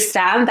to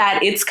understand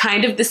that it's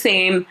kind of the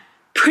same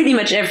pretty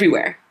much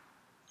everywhere.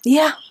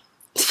 Yeah.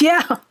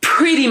 Yeah.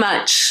 Pretty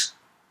much.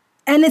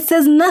 And it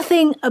says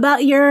nothing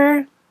about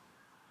your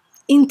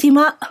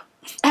intima.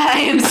 I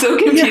am so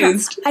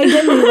confused. Yeah, I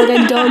genuinely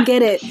I don't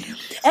get it.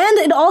 And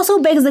it also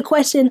begs the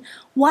question,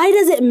 why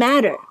does it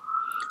matter?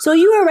 So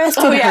you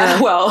arrested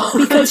her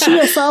because she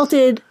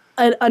assaulted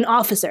an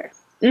officer,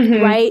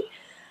 right?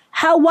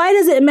 Why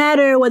does it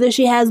matter whether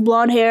she has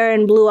blonde hair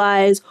and blue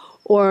eyes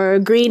or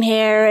green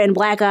hair and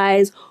black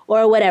eyes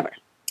or whatever?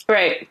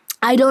 Right.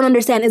 I don't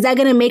understand. Is that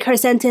going to make her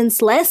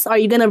sentence less? Are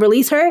you going to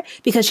release her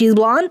because she's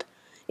blonde?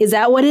 Is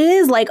that what it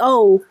is? Like,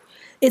 oh,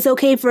 it's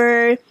okay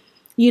for,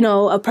 you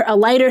know, a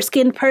lighter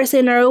skinned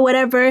person or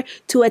whatever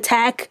to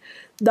attack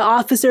the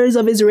officers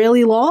of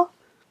Israeli law?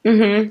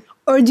 Mm-hmm.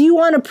 Or do you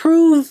want to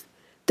prove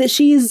that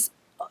she has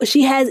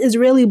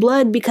Israeli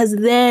blood because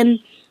then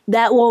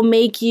that will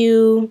make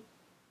you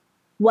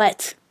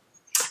what?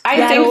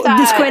 I think that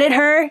discredit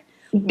her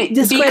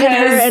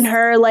and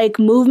her like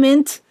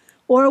movement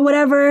or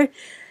whatever.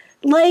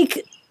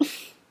 Like,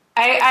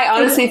 I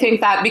honestly think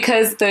that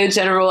because the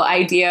general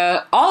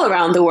idea all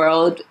around the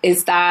world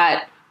is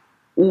that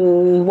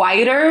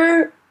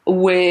whiter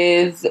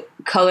with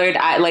colored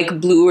like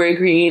blue or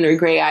green or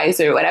gray eyes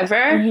or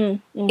whatever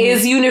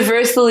is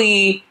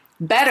universally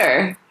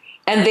better.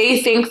 And they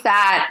think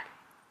that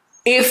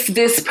if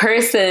this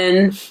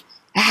person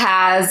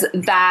has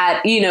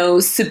that, you know,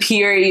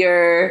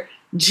 superior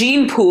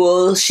gene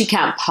pool, she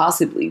can't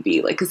possibly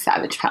be like a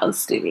savage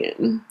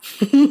Palestinian.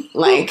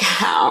 Like,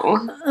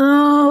 how?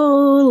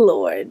 Oh,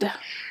 Lord.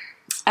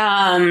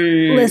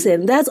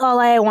 Listen, that's all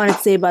I wanted to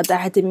say about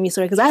that Hatimi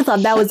story, because I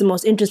thought that was the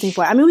most interesting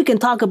part. I mean, we can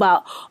talk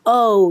about,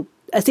 a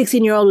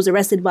 16-year-old was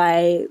arrested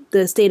by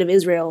the state of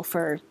Israel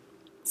for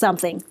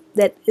something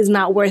that is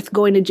not worth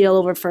going to jail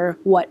over for,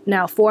 4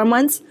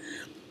 months?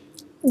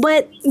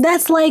 But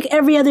that's like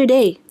every other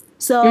day.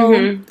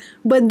 So,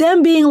 but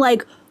them being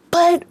like,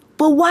 but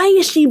why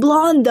is she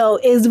blonde though?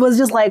 Was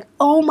just like,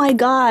 oh my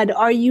God,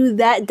 are you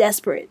that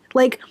desperate?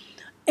 Like,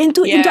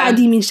 انتوا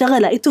قاعدين من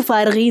شغلة, انتوا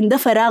فارغين, ده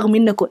فراغ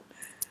منكم.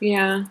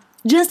 Yeah.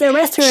 Just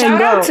arrest her Shout and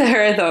go. out to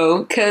her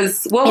though,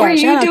 because what were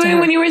you doing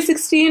when you were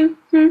 16?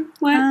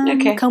 What?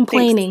 Okay.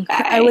 Complaining.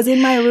 I was in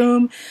my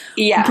room,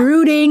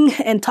 brooding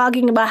and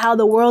talking about how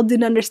the world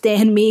didn't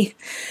understand me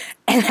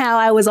and how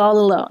I was all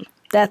alone.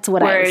 That's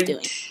what I was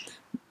doing.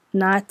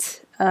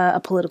 Not a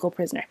political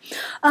prisoner.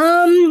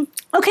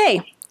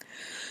 Okay.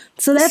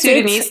 So that's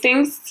Sudanese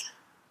things?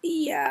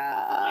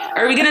 Yeah.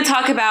 Are we going to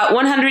talk about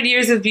 100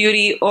 Years of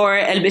Beauty or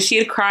El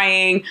Bashir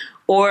crying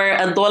or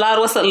 $1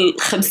 وصل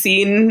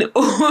 50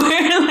 or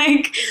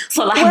like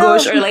Salah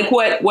Ghosh or like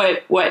what?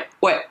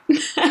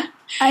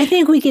 I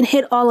think we can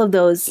hit all of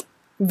those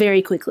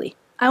very quickly.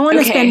 I want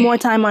to spend more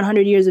time on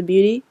 100 Years of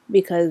Beauty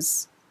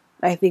because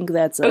I think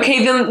that's...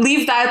 Okay, then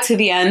leave that to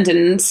the end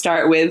and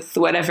start with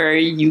whatever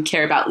you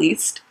care about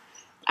least.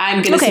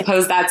 I'm going to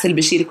suppose that's El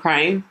Bashir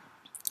crying.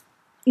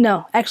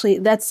 No, actually,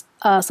 that's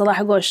Salah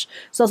Ghosh.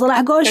 So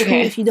Salah Ghosh, who,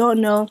 if you don't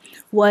know,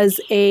 was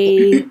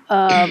a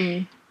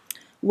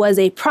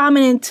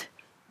prominent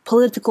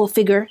political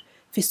figure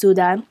في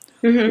السودان.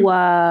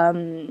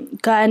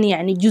 وكان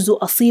يعني جزء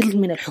أصيل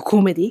من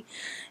الحكومة دي.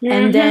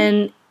 And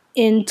then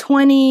in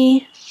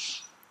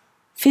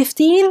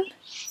 2015,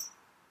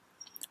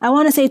 I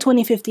want to say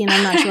 2015,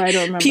 I'm not sure, I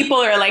don't remember. People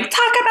are like,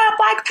 talk about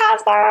Black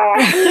Panther!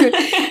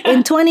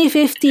 In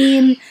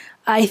 2015,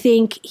 I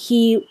think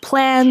he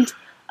planned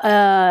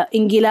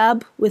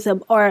ingilab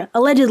or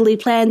allegedly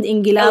planned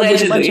ingilab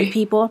with a bunch of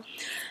people,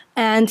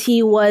 and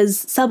he was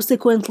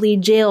subsequently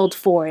jailed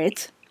for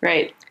it.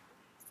 Right.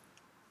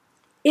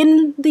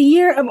 In the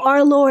year of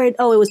our Lord, it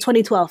was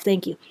 2012,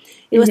 thank you.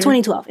 It was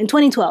 2012, in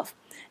 2012.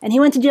 And he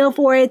went to jail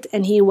for it,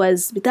 and he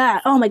was,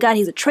 oh my God,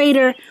 he's a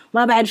traitor.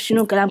 ما بعرف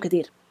شنو كلام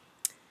كتير.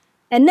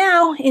 And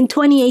now, in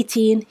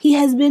 2018, he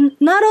has been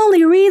not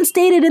only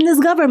reinstated in this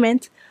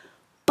government,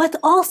 but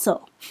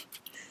also,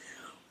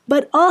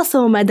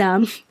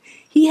 madame,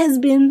 he has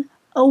been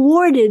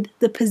awarded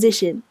the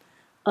position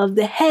of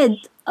the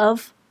head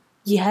of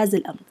جهاز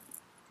الأمن.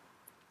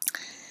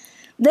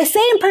 The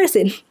same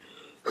person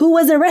who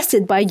was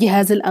arrested by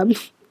جهاز الأمن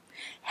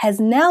has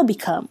now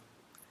become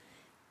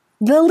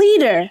the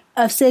leader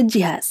of said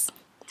jihaz.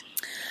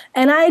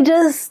 And I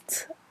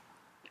just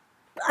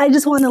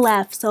want to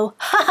laugh. So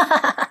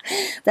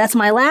that's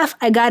my laugh.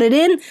 I got it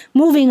in.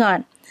 Moving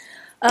on.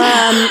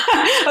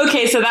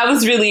 Okay, so that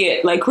was really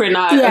it. Like, we're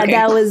not. Yeah, okay.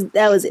 that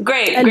was it.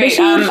 Great, And great.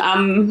 Bashir,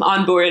 I'm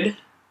on board.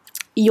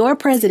 your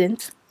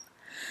president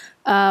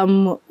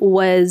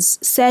was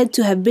said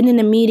to have been in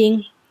a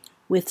meeting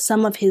with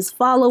some of his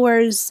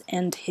followers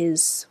and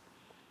his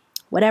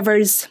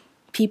whatever's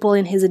people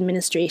in his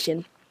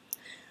administration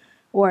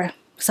or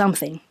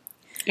something.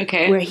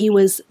 Okay. Where he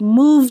was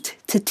moved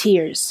to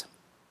tears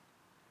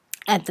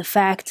at the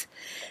fact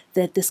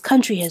that this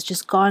country has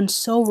just gone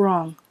so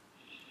wrong.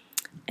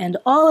 And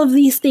all of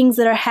these things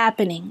that are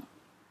happening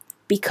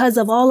because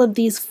of all of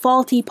these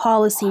faulty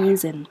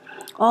policies and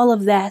all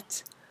of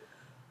that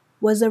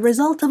was a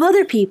result of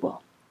other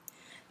people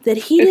that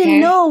he didn't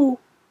know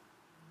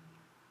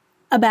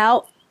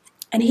about,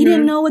 and he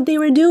didn't know what they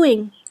were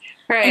doing.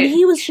 Right. And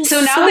he was just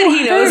so now that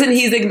he knows and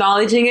he's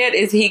acknowledging it,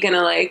 is he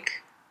gonna like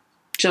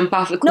jump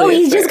off a cliff? No,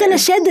 he's just gonna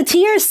shed the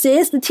tears,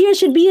 sis. The tears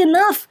should be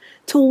enough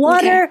to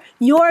water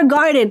your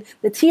garden.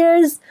 The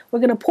tears, we're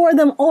gonna pour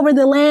them over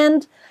the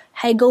land.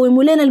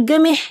 هيقوموا لنا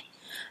القمح.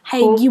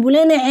 هيجيبوا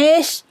لنا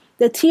عيش.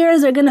 The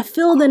tears are gonna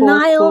fill the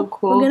Nile.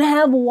 We're gonna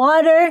have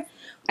water,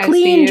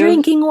 clean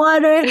drinking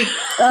water.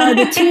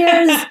 The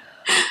tears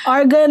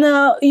are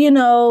gonna,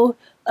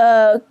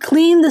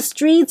 clean the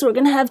streets. We're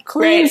gonna have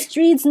clean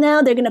streets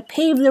now. They're gonna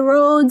pave the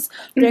roads.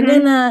 They're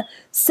gonna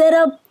set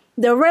up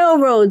the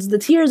railroads. The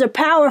tears are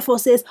powerful,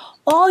 sis.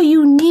 All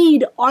you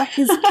need are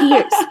his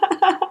tears.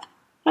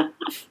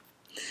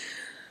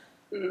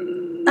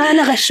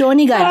 أنا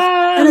غشوني قال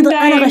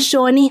أنا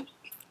غشوني.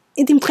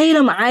 أنت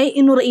متخيلة معاي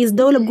إنه رئيس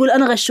دولة بقول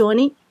أنا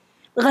غشوني؟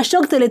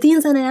 غشوك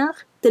 30 سنة يا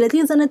أخ.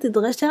 30 سنة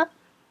تتغشى.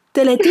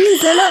 30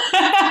 سنة.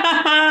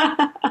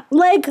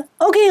 Like,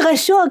 okay,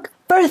 غشوك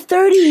for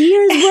 30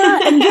 years, bro,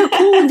 and you're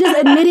cool with just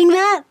admitting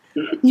that?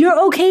 You're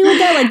okay with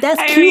that? Like,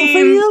 that's cute for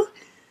you?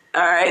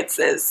 Alright,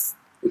 sis.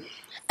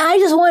 I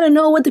just want to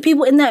know what the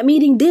people in that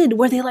meeting did.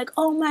 Were they like,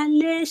 oh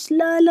معلش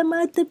لا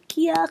ما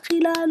تبكي يا أخي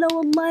لا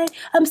والله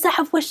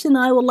امسحها في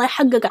وشنا والله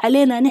حقق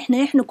علينا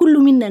نحن كله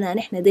مننا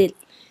نحن ديل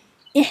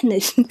إحنا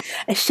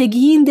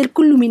الشقيين ديل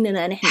كله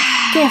مننا نحن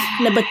كيف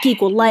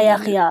نبكيك والله يا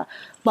أخي يا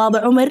بابا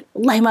عمر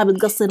والله ما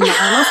بتقصر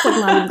معانا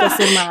أصلاً ما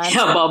بتقصر معانا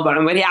يا بابا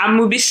عمر يا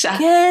عمو بشة.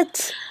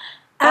 Get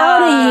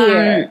out of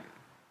here.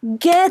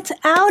 Get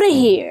out of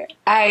here.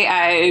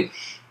 I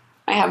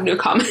have no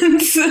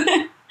comments.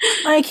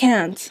 I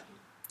can't.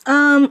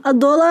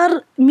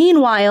 الدولار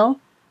meanwhile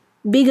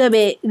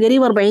بقى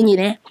بقريب 40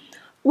 جنيه,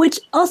 which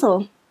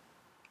also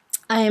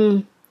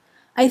I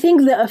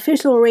think the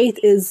official rate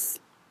is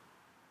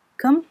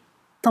كم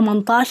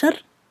 18.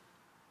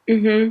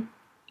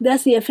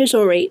 That's the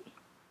official rate,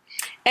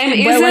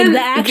 but like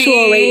the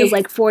actual rate is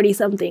like 40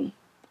 something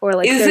or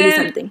like 30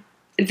 something.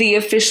 The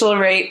official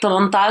rate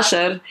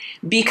 18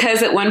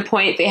 because at one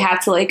point they had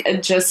to like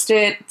adjust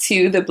it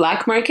to the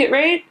black market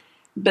rate.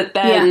 But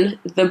then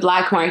the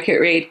black market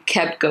rate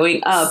kept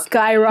going up.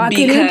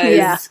 Skyrocketing.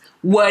 Because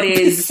what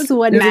is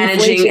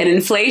managing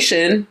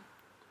inflation?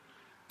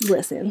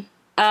 Listen.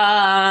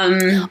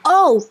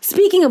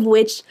 Speaking of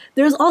which,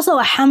 there's also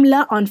a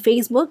hamla on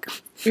Facebook.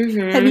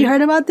 Have you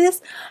heard about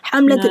this?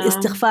 حملة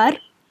الاستغفار.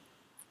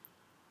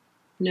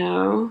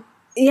 No.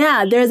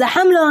 Yeah, there's a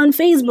hamla on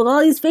Facebook.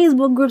 All these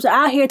Facebook groups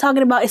are out here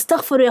talking about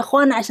استغفروا يا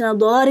اخوان عشان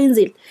الدولار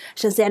ينزل.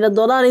 عشان سعر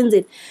الدولار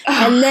ينزل.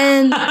 And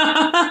then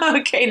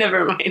okay,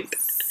 never mind.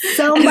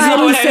 Somebody That's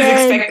not what said, I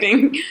was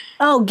expecting.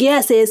 Oh,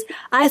 guesses.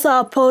 I saw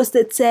a post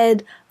that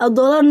said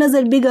الدولار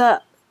نزل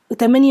بقى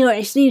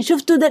 28.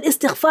 شفتوا ده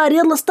الاستغفار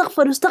يلا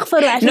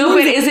استغفروا عشان No,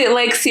 but is it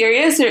like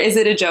serious or is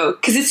it a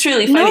joke? Because it's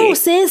really funny. No,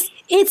 sis,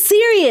 it's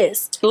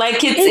serious.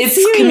 Like it's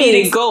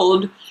comedic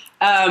gold.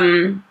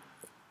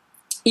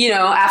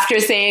 After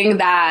saying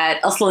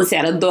that أصلاً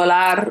سعر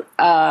الدولار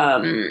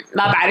ما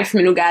بعرف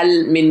منو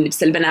قال من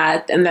لبس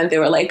البنات, and then they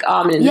were like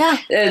من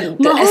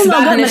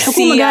أسباب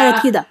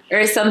نفسية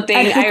or something.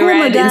 I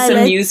read in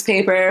some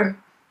newspaper.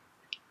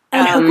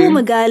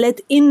 الحكومة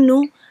قالت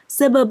إنه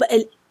سبب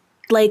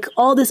like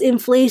all this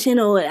inflation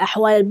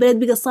وأحوال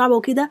البلد بقى صعبة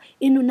وكده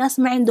إنه الناس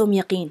ما عندهم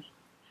يقين.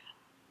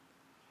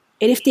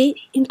 عرفتي؟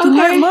 انتم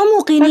ما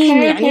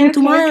موقنين يعني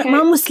انتم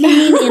ما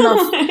مسلمين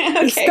enough.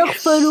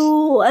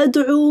 استغفروا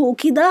وادعوا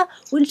وكذا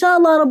وان شاء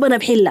الله ربنا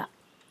بحلها.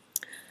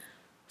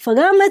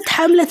 فقامت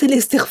حملة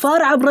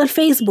الاستغفار عبر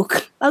الفيسبوك.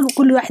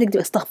 كل واحد يكتب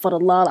استغفر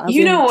الله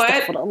العظيم.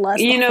 استغفر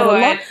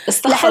الله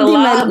استغفر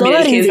الله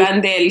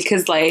بالكذبان ديل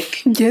because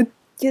like جد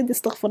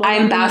استغفر الله.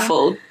 I'm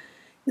baffled.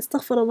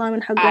 استغفر الله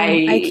من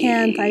حقهم. I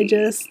can't. I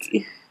just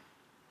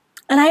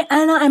and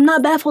I'm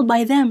not baffled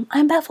by them.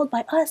 I'm baffled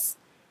by us.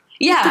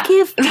 Yeah, that's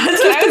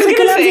what I was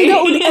going to say.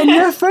 And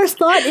your first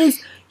thought is,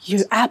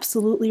 you're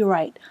absolutely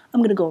right. I'm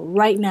going to go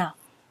right now.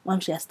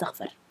 وامشي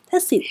استغفر.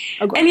 Let's see.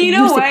 And you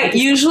know what?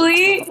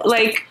 Usually,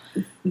 like,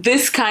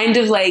 this kind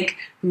of, like,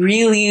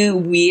 really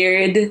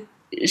weird,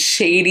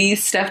 shady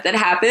stuff that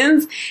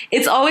happens,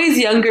 it's always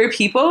younger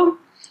people.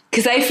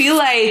 Because I feel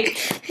like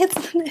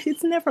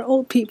it's never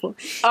old people.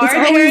 Our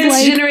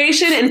parents'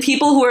 generation and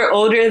people who are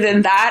older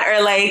than that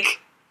are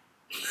like,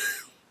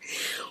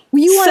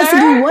 you want us to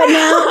do what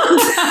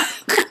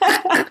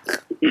now?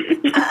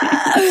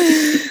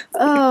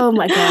 Oh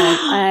my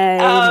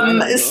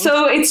God.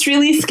 So it's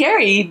really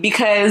scary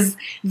because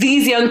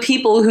these young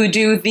people who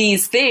do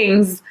these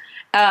things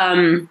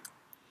are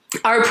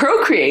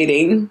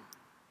procreating,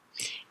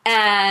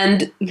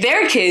 and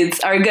their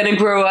kids are going to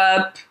grow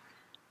up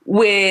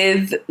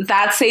with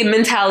that same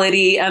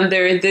mentality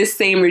under this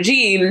same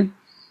regime.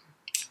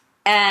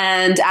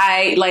 And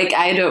I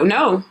don't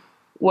know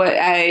what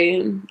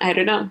I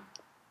don't know.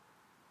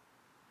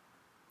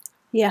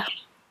 Yeah.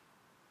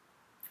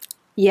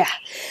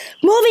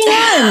 Moving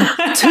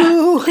on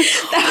to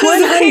that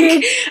was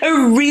like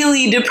a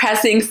really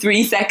depressing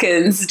 3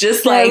 seconds.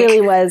 Just like, that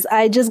really was.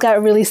 I just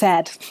got really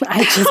sad.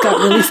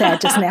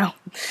 Just now.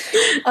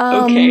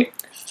 Okay.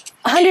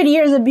 100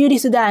 Years of Beauty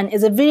Sudan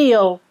is a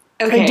video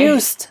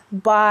produced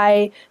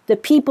by the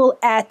people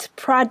at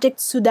Project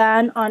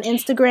Sudan on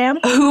Instagram,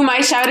 whom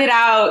I shouted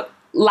out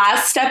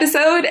last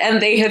episode,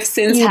 and they have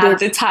since had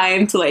the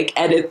time to like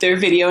edit their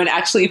video and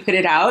actually put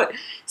it out.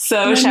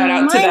 So shout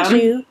out to them.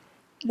 You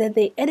that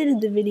they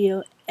edited the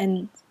video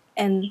and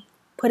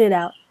put it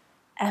out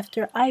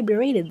after I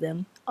berated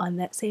them on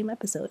that same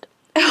episode.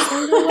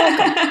 So you're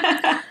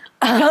welcome.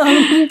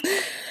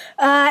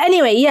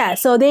 Anyway, yeah,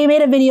 so they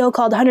made a video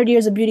called 100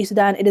 Years of Beauty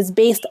Sudan. It is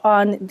based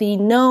on the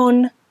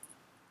known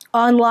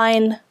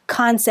online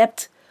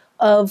concept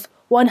of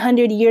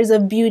 100 years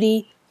of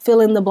beauty, fill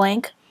in the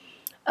blank.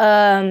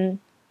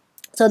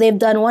 So they've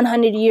done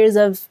 100 years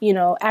of,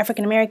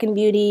 African American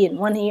beauty and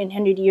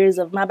 100 years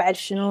of Mabad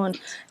Shino, and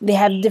they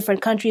have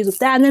different countries with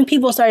that. And then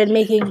people started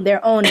making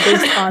their own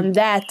based on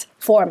that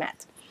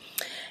format.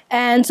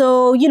 And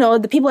so,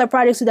 the people at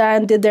Project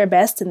Sudan did their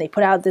best, and they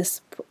put out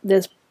this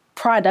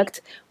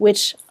product,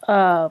 which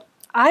I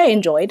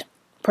enjoyed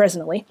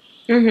personally.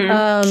 Mm-hmm.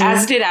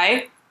 As did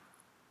I.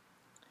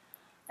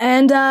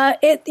 And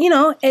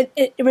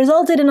it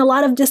resulted in a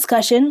lot of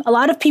discussion. A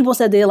lot of people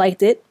said they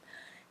liked it.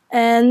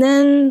 And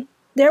then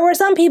there were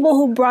some people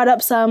who brought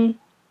up some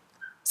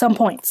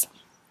points.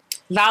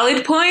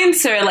 Valid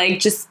points or like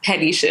just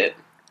petty shit?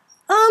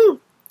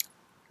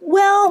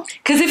 Well,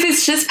 because if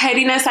it's just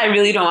pettiness, I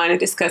really don't want to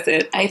discuss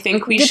it. I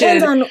think we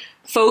should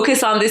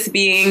focus on this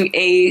being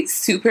a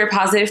super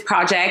positive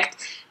project,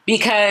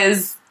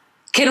 because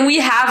can we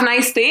have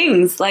nice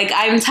things? Like,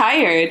 I'm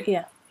tired.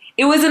 Yeah.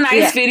 It was a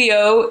nice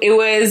video. It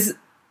was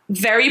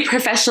very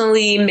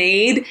professionally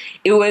made.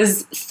 It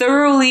was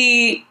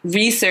thoroughly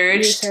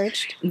researched.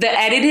 The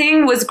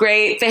editing was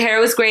great. The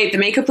hair was great. The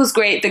makeup was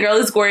great. The girl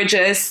is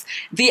gorgeous.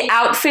 The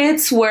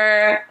outfits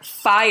were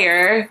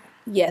fire.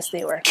 Yes,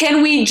 they were.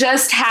 Can we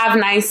just have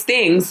nice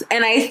things?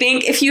 And I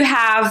think if you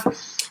have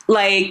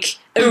like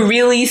a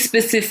really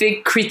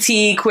specific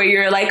critique where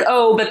you're like,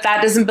 oh, but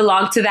that doesn't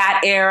belong to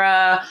that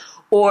era,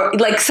 or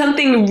like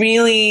something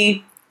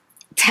really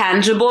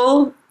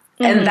tangible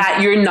and that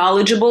you're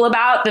knowledgeable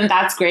about, then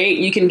that's great.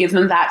 You can give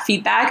them that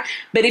feedback.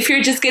 But if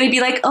you're just going to be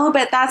like, oh,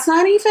 but that's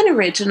not even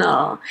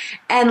original,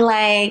 and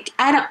like,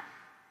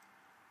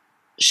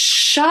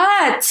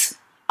 shut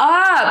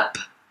up.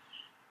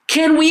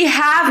 Can we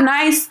have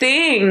nice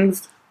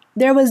things?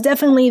 There was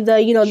definitely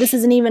this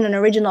isn't even an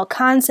original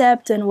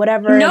concept and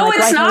whatever. No, like,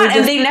 it's not.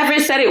 And they never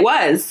said it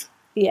was.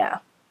 Yeah.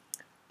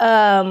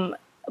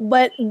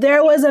 But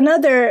there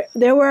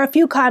were a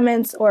few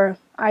comments, or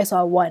I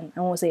saw one.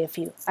 I won't say a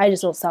few. I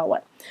just saw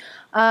one.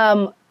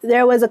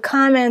 There was a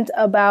comment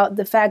about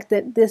the fact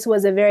that this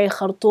was a very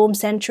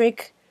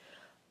Khartoum-centric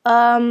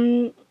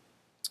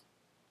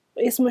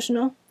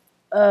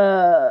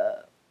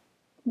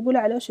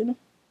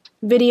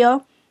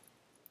video,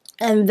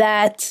 and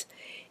that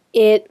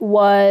it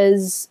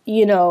was,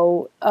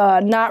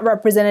 not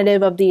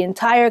representative of the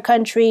entire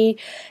country,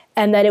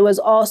 and that it was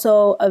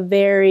also a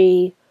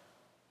very,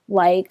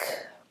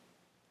 like,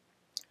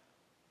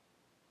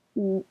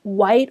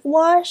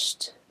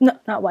 whitewashed? No,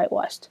 not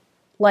whitewashed.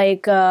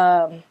 Like,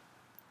 like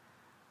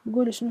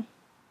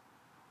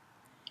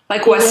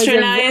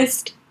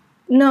westernized?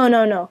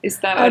 No. Is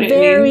that what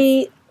it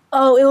means?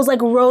 It was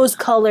like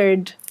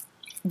rose-colored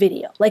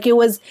video. Like, it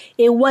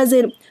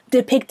wasn't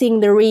depicting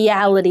the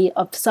reality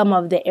of some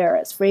of the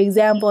eras. For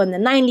example, in the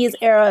 90s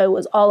era, it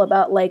was all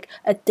about like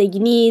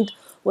at-tajneed,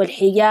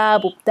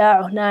 wal-hijab,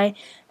 ubta'uhnai,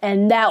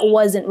 and that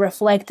wasn't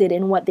reflected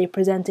in what they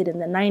presented in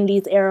the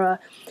 90s era.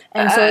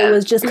 And so it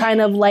was just kind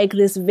of like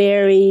this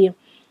very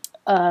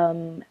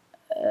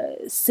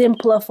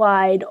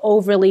simplified,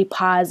 overly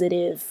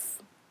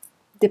positive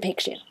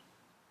depiction.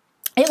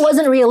 It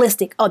wasn't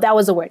realistic. Oh, that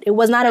was the word. It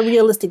was not a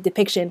realistic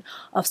depiction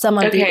of some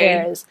of the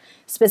eras,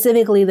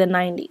 specifically the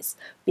 90s,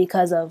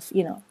 because of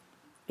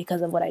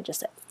what I just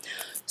said.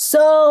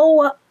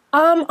 So,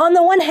 on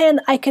the one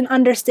hand, I can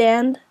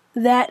understand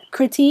that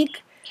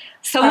critique.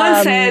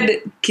 Someone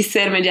said,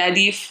 Kiser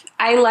Majadif,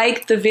 I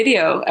like the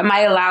video. Am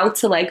I allowed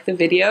to like the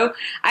video?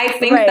 I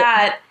think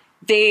that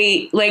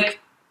they, like,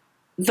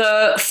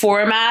 the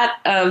format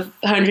of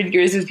 100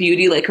 Years of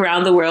Beauty, like,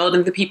 around the world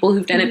and the people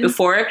who've done it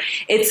before,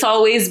 it's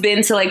always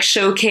been to, like,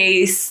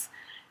 showcase,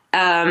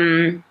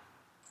 like,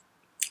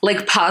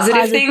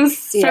 positive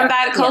things from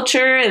that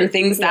culture and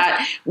things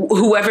that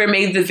whoever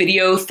made the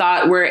video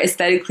thought were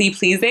aesthetically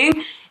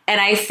pleasing.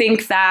 And I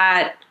think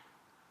that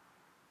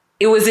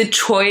it was a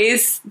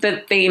choice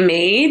that they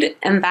made,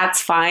 and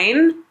that's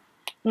fine.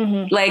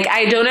 Like,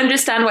 I don't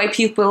understand why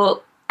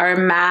people are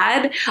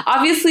mad.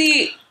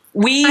 Obviously,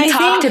 we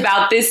talked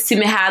about this to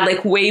Mihad,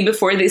 like, way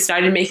before they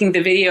started making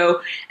the video.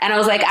 And I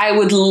was like, I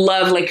would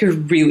love, like, a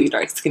really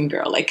dark-skinned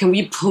girl. Like, can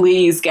we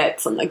please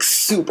get some, like,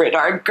 super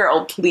dark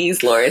girl,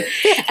 please, Lord?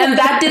 And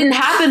that didn't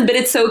happen, but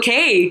it's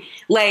okay.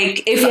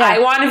 Like, if I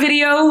want a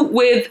video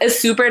with a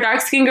super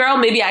dark-skinned girl,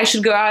 maybe I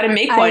should go out and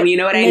make one. You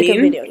know what I mean? Make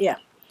a video, yeah.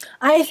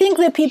 I think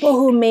the people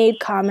who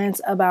made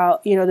comments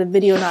about, you know, the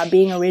video not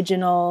being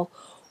original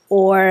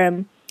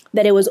or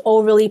that it was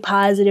overly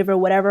positive or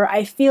whatever,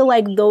 I feel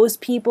like those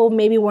people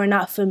maybe were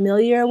not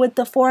familiar with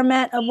the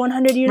format of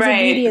 100 Years of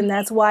Beauty, and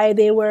that's why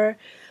they were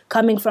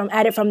coming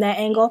at it from that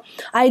angle.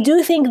 I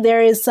do think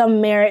there is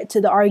some merit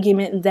to the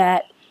argument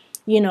that,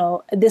 you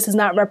know, this is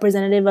not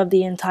representative of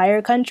the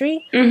entire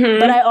country,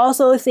 but I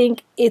also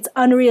think it's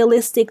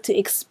unrealistic to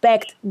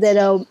expect that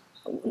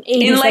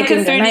in like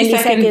a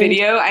 30-second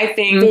video, I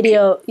think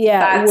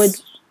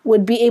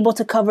would be able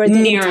to cover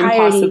the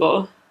entirety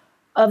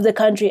of the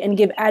country and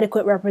give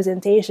adequate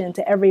representation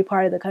to every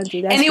part of the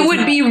country. And it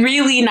would be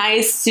really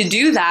nice to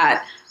do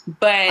that,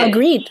 but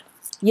agreed.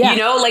 Yeah, you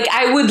know, like,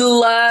 I would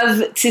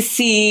love to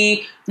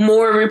see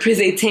more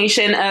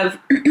representation of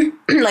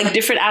like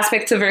different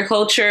aspects of our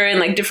culture and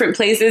like different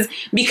places,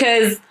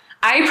 because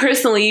I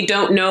personally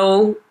don't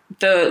know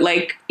the,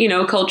 like, you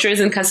know, cultures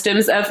and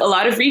customs of a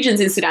lot of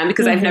regions in Sudan,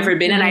 because I've never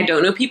been and I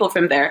don't know people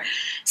from there.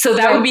 So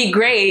that would be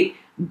great.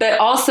 But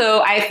also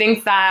I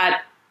think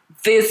that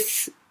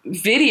this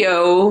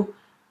video,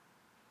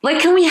 like,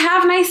 can we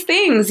have nice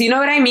things? You know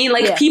what I mean?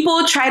 Like,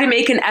 people try to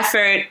make an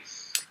effort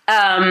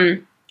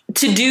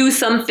to do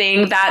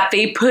something that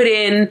they put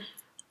in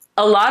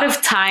a lot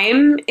of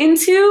time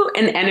into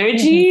and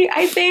energy,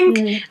 I think,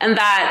 and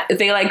that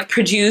they, like,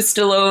 produced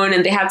alone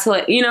and they had to,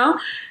 like, you know.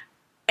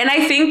 And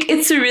I think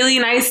it's a really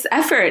nice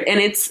effort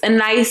and it's a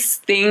nice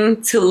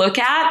thing to look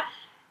at.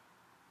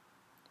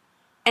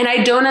 And I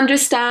don't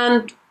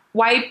understand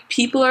why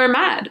people are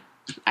mad.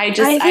 I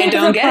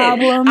don't get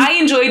it. I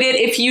enjoyed it.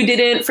 If you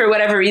didn't, for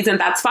whatever reason,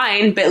 that's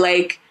fine. But,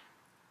 like,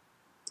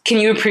 can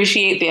you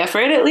appreciate the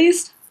effort at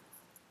least?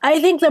 I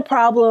think the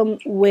problem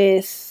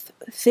with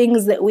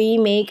things that we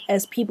make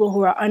as people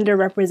who are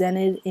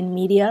underrepresented in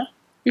media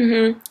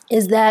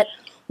is that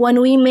when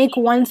we make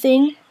one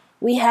thing,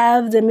 we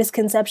have the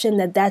misconception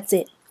that that's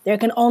it. There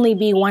can only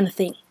be one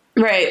thing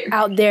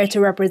out there to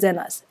represent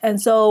us.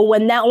 And so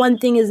when that one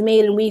thing is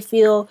made and we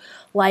feel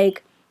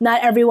like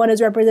not everyone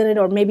is represented,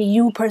 or maybe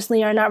you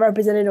personally are not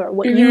represented, or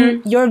what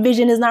your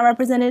vision is not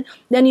represented,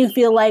 then you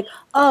feel like,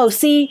 oh,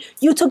 see,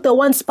 you took the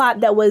one spot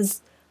that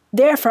was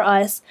there for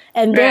us,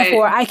 and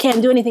therefore I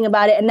can't do anything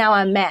about it, and now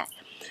I'm mad.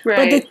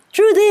 But the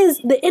truth is,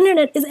 the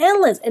internet is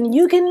endless, and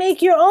you can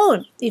make your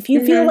own. If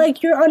you feel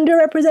like you're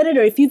underrepresented,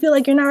 or if you feel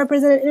like you're not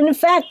represented, and in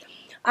fact,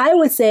 I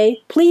would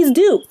say, please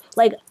do.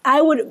 Like,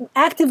 I would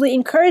actively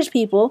encourage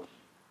people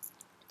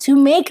to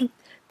make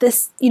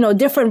this, you know,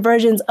 different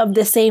versions of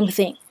the same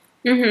thing.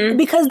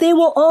 Because they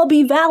will all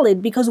be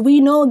valid, because we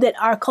know that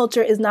our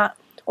culture is not,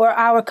 or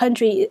our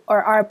country,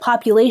 or our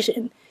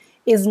population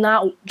is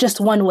not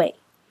just one way.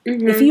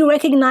 If you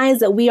recognize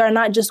that we are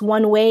not just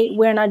one way,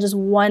 we're not just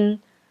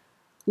one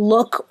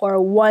look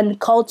or one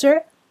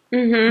culture,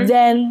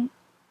 then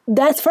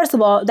that's, first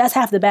of all, that's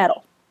half the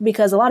battle,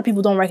 because a lot of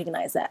people don't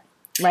recognize that.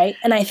 Right.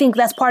 And I think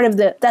that's part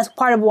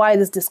of why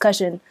this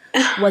discussion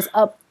was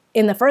up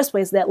in the first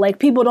place, that, like,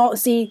 people don't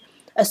see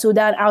a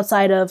Sudan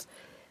outside of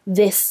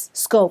this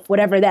scope,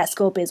 whatever that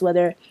scope is,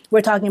 whether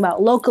we're talking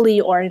about locally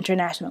or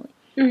internationally.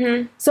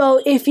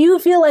 So if you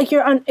feel like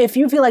if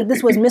you feel like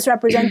this was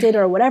misrepresented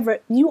or whatever,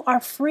 you are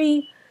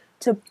free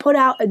to put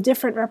out a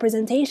different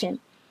representation,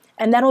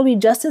 and that'll be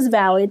just as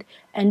valid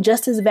and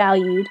just as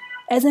valued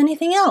as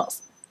anything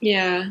else.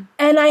 Yeah.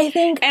 And I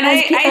think... And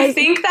I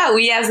think that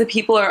we as a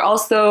people are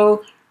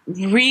also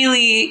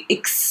really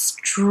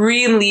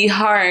extremely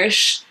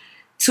harsh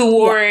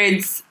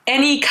towards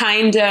any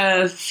kind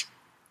of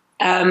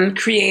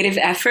creative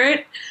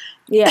effort.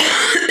 Yeah.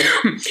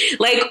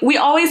 Like, we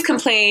always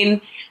complain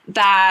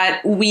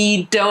that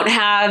we don't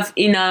have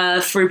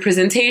enough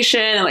representation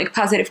and, like,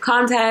 positive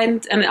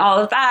content and all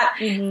of that.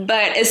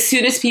 But as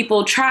soon as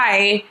people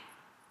try,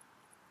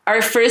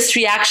 our first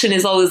reaction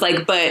is always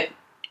like, but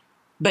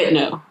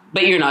no,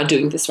 but you're not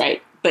doing this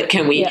right. But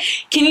can we? Yeah.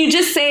 Can you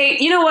just say,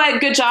 you know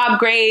what, good job,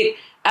 great.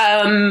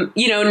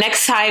 You know,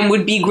 next time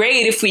would be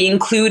great if we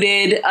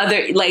included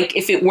other, like,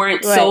 if it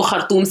weren't so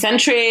Khartoum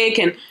centric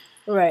and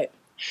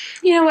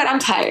you know what, I'm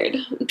tired.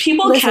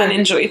 People can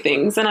enjoy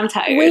things and I'm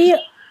tired. We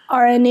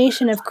are a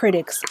nation of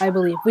critics, I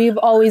believe. We've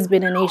always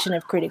been a nation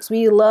of critics.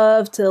 We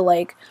love to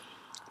like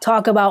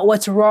talk about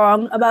what's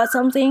wrong about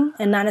something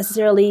and not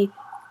necessarily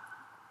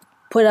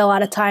put a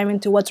lot of time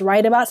into what's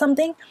right about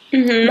something.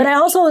 Mm-hmm. But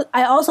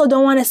I also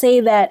don't want to say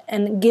that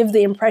and give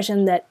the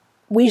impression that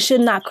we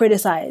should not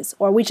criticize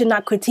or we should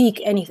not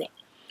critique anything.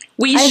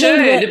 We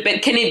should,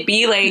 but can it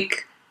be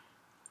like...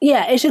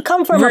 Yeah, it should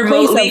come from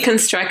remotely a place of...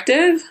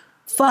 constructive?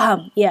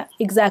 Faham. Yeah,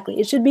 exactly.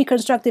 It should be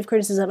constructive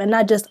criticism and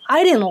not just,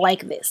 I didn't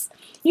like this.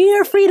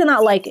 You're free to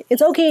not like it.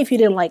 It's okay if you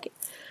didn't like it.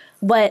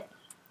 But,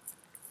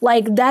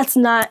 like,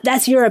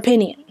 that's your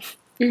opinion,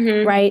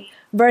 mm-hmm. right?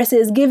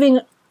 Versus giving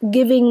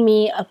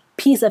me a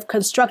piece of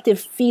constructive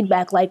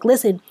feedback, like,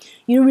 listen,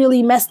 you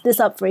really messed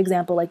this up, for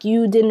example. Like,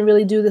 you didn't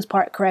really do this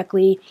part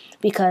correctly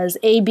because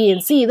A, B,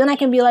 and C. Then I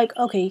can be like,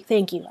 okay,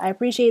 thank you. I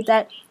appreciate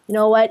that. You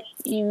know what?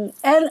 And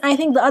I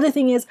think the other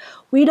thing is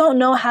we don't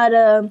know how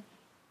to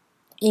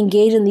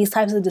engage in these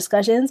types of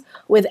discussions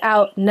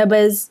without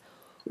nabaz,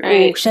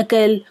 right.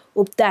 Shakal,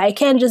 I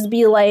can't just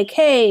be like,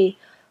 hey,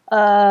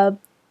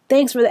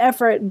 thanks for the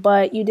effort,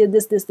 but you did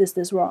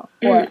this wrong.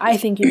 Or I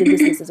think you did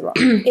this wrong.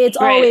 It's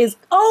right. always,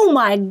 oh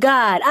my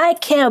God, I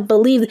can't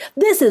believe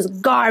this is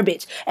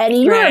garbage.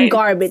 And you're right.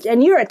 garbage.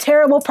 And you're a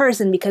terrible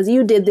person because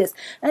you did this.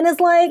 And it's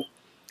like,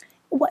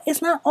 what?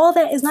 It's not all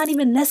that is not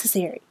even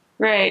necessary.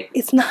 Right.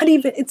 It's not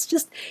even, it's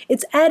just,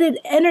 it's added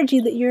energy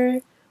that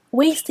you're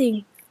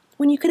wasting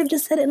when you could have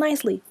just said it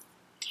nicely.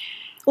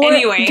 Or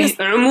anyway,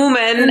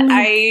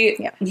 I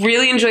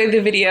really enjoyed the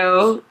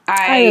video.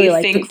 I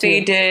really think they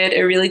did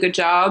a really good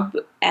job.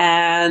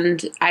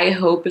 And I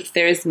hope if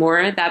there's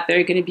more that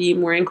they're going to be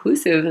more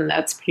inclusive. And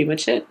that's pretty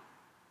much it.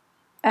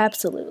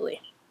 Absolutely.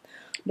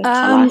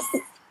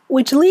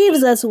 Which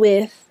leaves us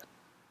with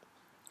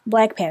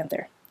Black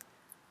Panther.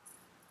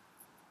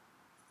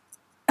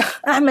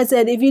 Ahmed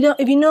said, if you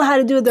know how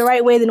to do it the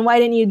right way, then why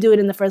didn't you do it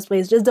in the first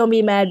place? Just don't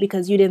be mad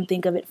because you didn't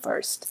think of it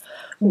first.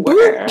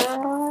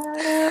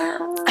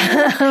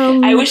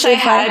 I wish I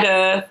had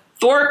a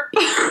Thorpe.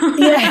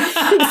 Yeah,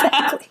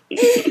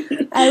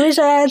 exactly. I wish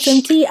I had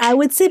some tea. I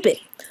would sip it.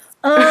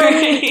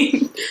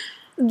 Right.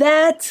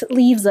 That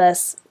leaves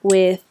us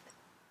with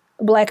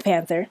Black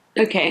Panther.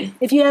 Okay.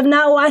 If you have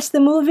not watched the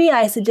movie,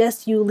 I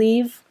suggest you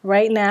leave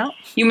right now.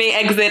 You may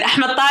exit.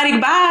 Ahmed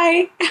Tariq,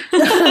 bye.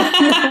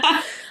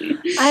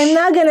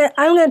 I'm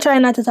gonna try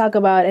not to talk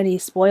about any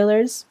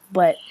spoilers,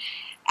 but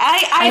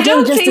I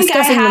don't think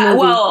I have.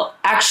 Well,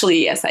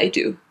 actually, yes, I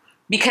do.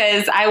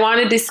 Because I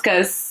want to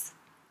discuss,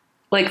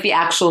 like, the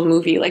actual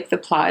movie, like, the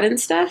plot and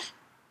stuff.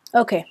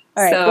 Okay.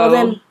 All right. So, well,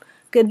 then,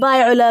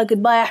 goodbye, Ula.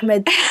 Goodbye,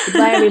 Ahmed.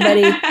 Goodbye,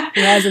 everybody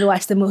who hasn't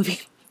watched the movie.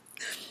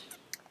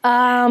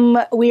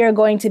 We are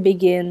going to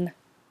begin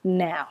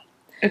now.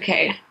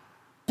 Okay.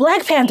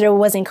 Black Panther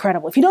was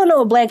incredible. If you don't know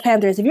what Black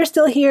Panther is, if you're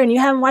still here and you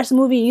haven't watched the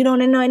movie, you don't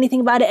know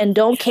anything about it and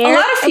don't care. A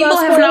lot of people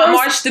have not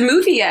watched the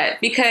movie yet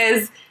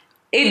because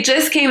it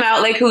just came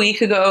out like a week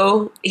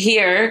ago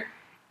here.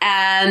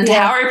 And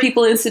how are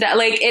people into that?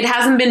 Like, it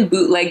hasn't been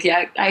bootlegged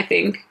yet, I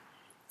think.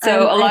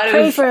 So I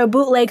pray for a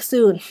bootleg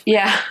soon.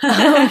 Yeah.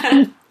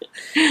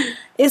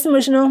 It's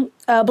emotional.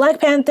 Black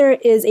Panther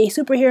is a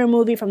superhero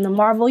movie from the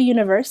Marvel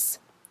Universe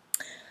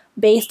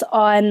based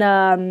on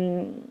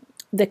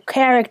the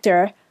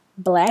character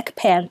Black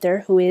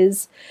Panther, who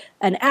is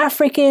an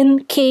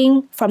African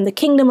king from the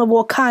kingdom of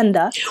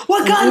Wakanda.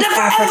 Wakanda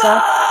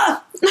Africa.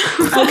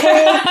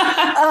 Okay.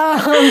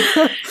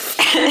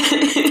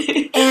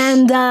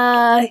 And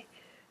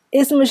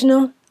it's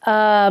emotional.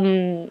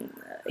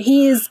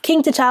 He is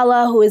King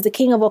T'Challa, who is the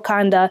king of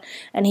Wakanda,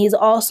 and he's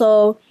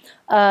also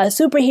a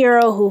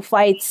superhero who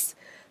fights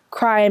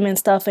crime and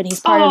stuff, and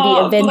he's part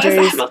of the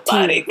Avengers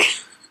team.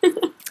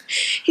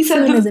 He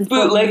said the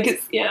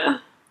bootleg, yeah.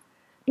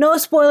 No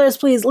spoilers,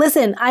 please.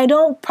 Listen, I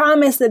don't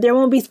promise that there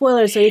won't be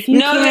spoilers. So if you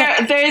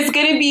there's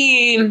going to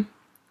be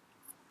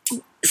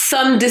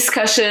some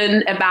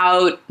discussion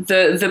about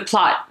the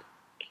plot.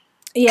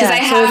 Yeah, because I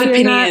have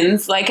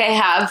opinions, I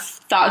have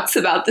thoughts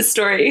about the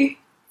story.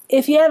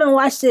 If you haven't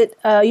watched it,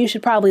 you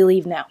should probably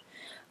leave now.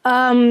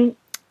 And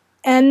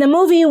the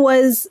movie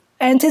was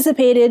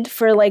anticipated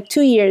for like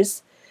 2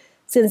 years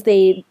since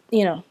they,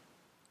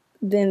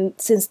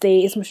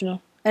 it's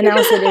emotional.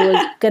 Announced that it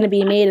was going to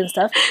be made and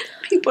stuff.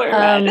 People are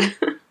mad.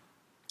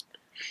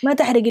 ما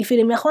تحرق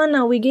الفيلم يا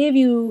اخوانا. We gave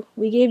you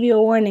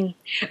a warning.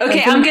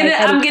 Okay, I'm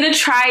gonna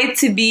try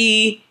to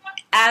be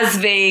as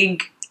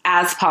vague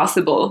as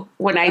possible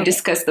when I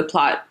discuss the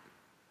plot.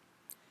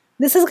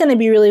 This is going to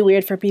be really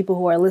weird for people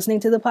who are listening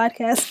to the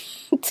podcast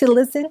to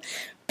listen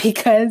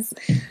because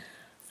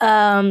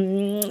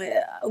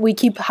we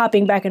keep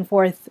hopping back and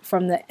forth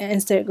from the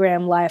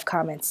Instagram live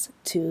comments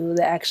to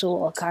the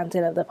actual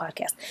content of the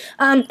podcast.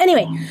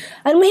 Anyway,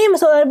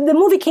 so the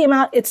movie came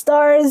out. It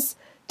stars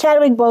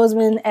Chadwick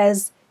Boseman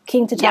as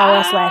King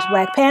T'Challa /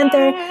 Black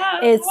Panther.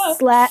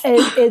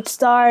 It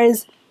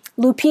stars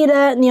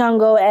Lupita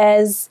Nyong'o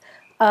as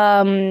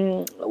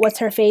what's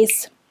her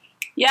face?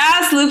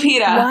 Yes,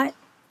 Lupita.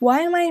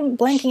 Why am I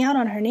blanking out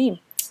on her name?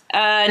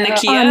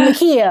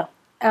 Nakia.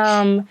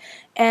 Nakia.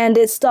 And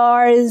it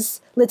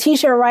stars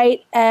Letitia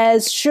Wright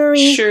as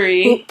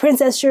Shuri.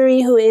 Princess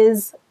Shuri, who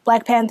is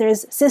Black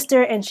Panther's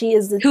sister, and she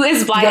is who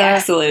is Black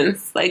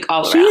excellence, like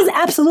all around. She is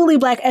absolutely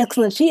Black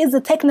excellence. She is the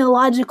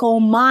technological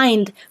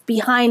mind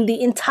behind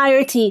the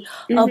entirety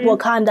of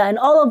Wakanda and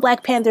all of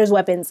Black Panther's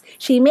weapons.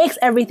 She makes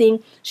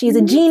everything. She's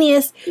a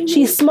genius.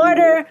 She's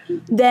smarter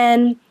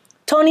than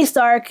Tony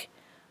Stark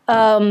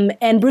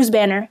and Bruce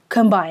Banner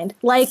combined.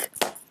 Like,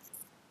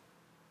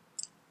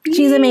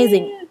 she's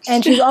amazing.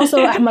 And she's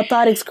also Ahmad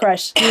Tariq's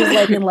crush. He's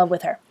like in love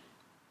with her.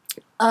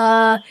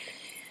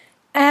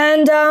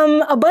 And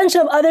a bunch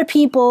of other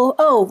people.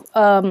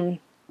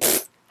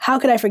 How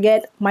could I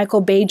forget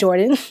Michael B.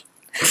 Jordan?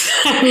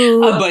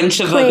 A bunch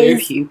of other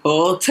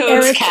people.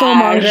 Eric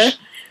Killmonger.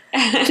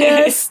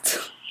 Just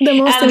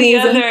the most amazing. And the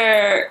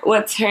other,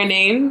 what's her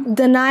name?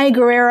 Danai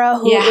Gurira,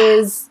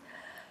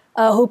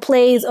 who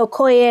plays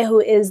Okoye, who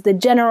is the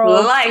general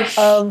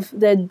of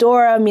the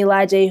Dora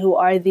Milaje, who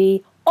are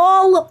the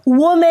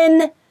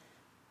all-woman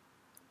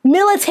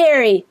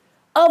military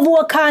of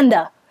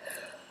Wakanda.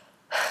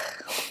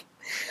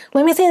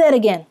 Let me say that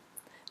again.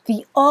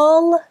 The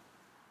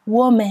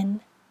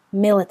all-woman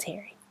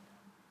military.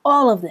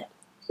 All of them.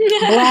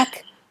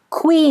 Black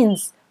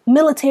queens,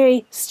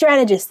 military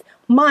strategists,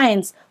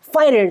 minds,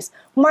 fighters,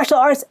 martial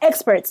arts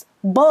experts,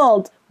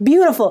 bald,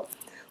 beautiful.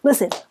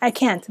 Listen, I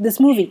can't. This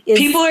movie is...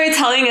 People are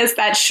telling us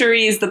that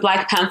Shuri is the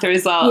Black Panther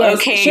as well. Yes,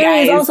 okay, Shuri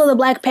guys. is also the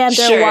Black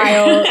Panther. Sure.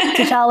 While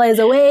T'Challa is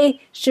away,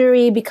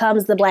 Shuri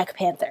becomes the Black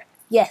Panther.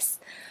 Yes.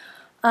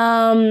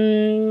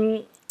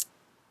 I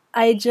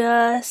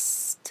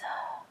just...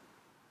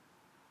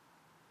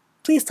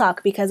 Please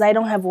talk, because I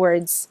don't have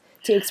words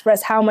to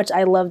express how much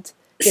I loved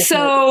this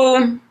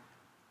movie.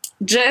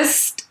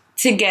 Just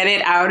to get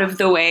it out of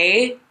the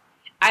way,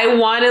 I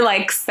want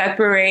to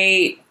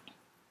separate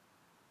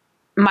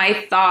my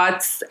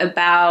thoughts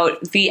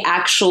about the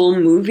actual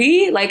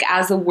movie,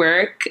 as a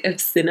work of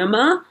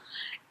cinema,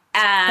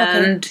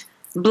 and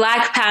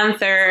Black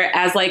Panther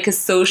as a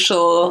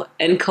social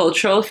and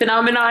cultural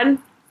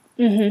phenomenon.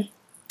 Mm-hmm.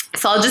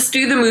 So I'll just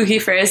do the movie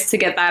first to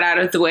get that out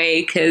of the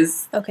way,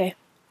 because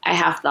I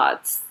have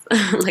thoughts.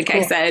 Cool.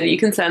 I said, you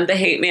can send the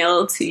hate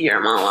mail to your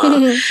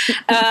mama.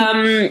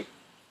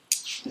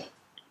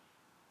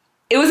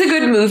 It was a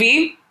good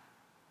movie.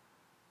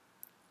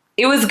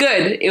 It was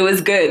good. It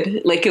was good.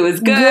 It was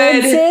good.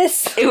 Good,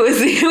 sis? It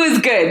was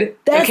good.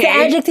 That's the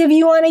adjective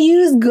you want to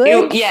use?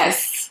 Good?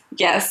 Yes.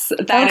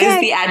 That is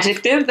the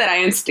adjective that I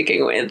am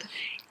sticking with.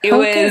 It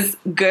was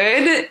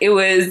good. It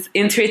was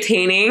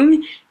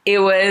entertaining. It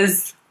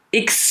was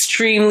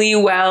extremely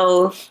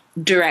well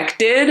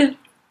directed.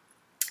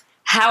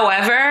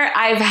 However,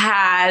 I've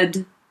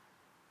had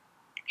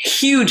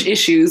huge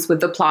issues with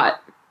the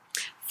plot.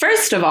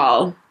 First of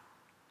all,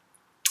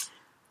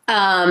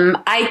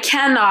 I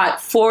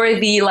cannot, for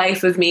the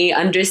life of me,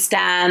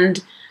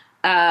 understand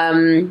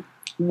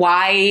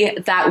why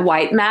that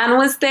white man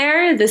was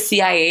there, the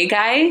CIA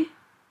guy.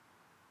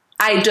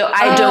 I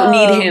don't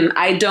need him.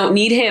 I don't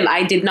need him.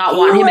 I did not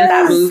want him in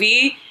that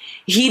movie.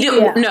 He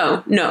did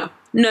no.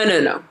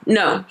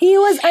 He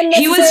was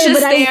unnecessary. He was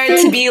just there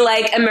to be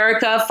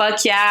America,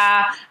 fuck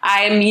yeah,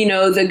 I'm,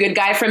 the good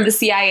guy from the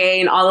CIA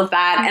and all of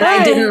that. And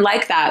I didn't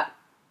like that.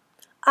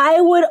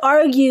 I would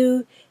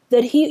argue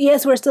that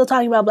yes, we're still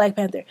talking about Black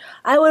Panther.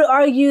 I would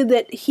argue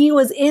that he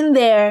was in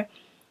there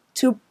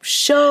to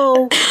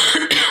show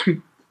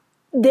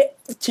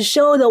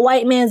the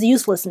white man's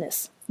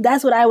uselessness.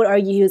 That's what I would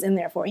argue he was in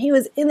there for. He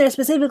was in there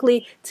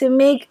specifically to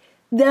make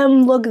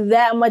them look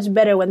that much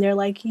better when they're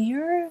like,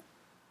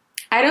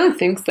 I don't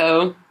think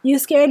so. You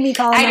scared me,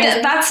 Colin.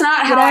 That's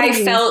not how I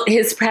felt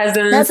his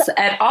presence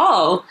at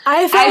all.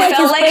 I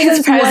felt like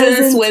his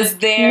presence was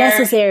there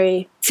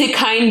necessary to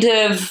kind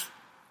of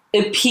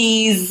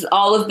appease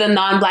all of the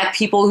non-Black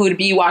people who would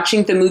be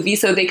watching the movie,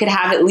 so they could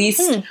have at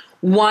least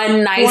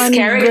one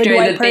character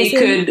that they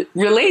could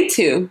relate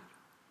to.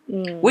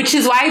 Which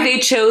is why they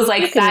chose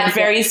that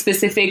very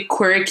specific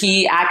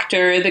quirky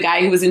actor, the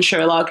guy who was in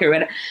Sherlock or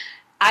whatever.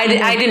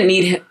 I didn't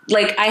need him.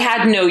 I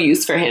had no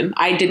use for him.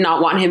 I did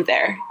not want him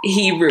there.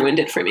 He ruined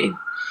it for me.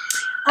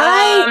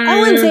 I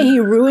wouldn't say he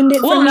ruined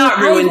it for me. Well, not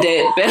ruined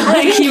it, but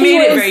he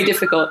made it very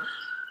difficult.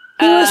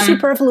 He was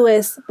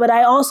superfluous, but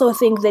I also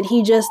think that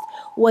he just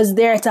was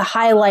there to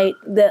highlight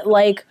that,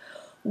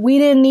 we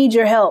didn't need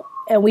your help,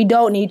 and we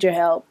don't need your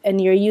help, and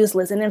you're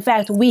useless. And in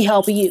fact, we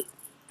help you.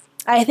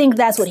 I think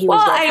that's what he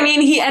was doing. Well, I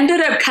mean, he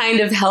ended up kind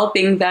of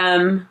helping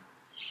them.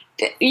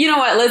 You know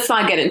what? Let's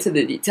not get into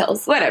the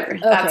details. Whatever. Okay.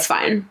 That's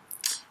fine.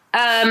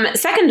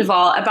 Second of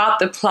all, about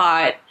the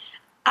plot,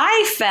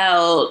 I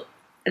felt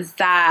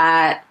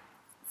that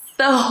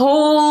the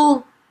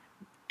whole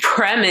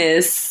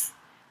premise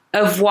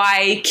of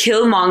why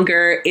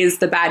Killmonger is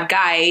the bad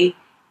guy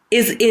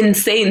is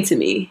insane to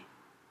me.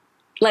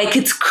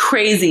 It's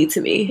crazy to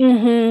me.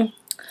 Mm-hmm.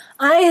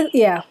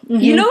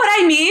 You know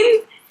what I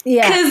mean?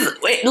 Yeah. Because,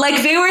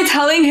 they were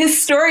telling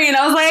his story, and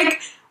I was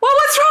like, well,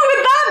 what's wrong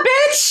with that,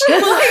 bitch?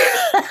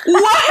 Like,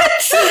 what?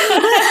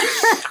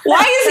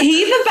 Why is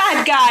he the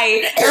bad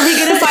guy? Are we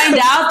going to find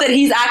out that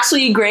he's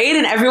actually great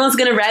and everyone's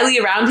going to rally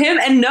around him?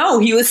 And no,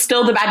 he was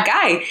still the bad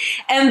guy.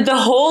 And the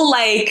whole,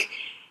 like,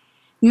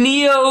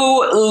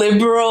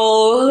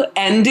 neoliberal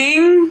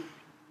ending,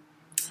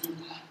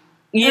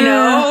 you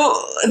know,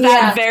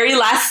 that very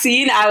last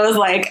scene, I was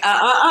like,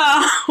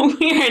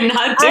 we are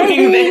not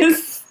doing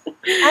this.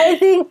 I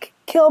think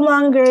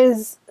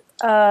Killmonger's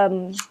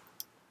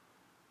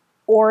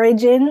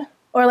origin,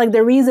 or like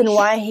the reason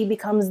why he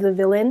becomes the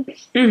villain,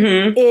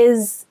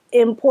 is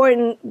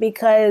important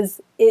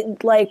because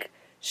it like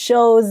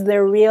shows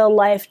the real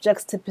life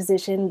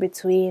juxtaposition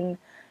between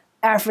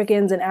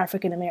Africans and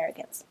African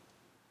Americans.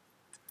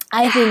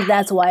 I think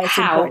that's why it's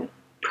important.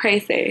 Pray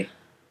say.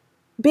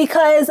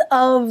 Because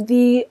of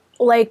the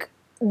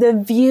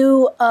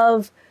view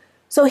of,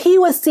 so he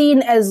was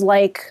seen as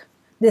like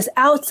this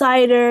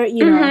outsider,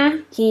 you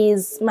know,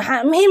 he's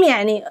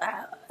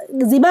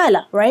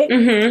zibala, right?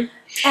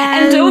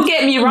 And don't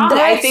get me wrong,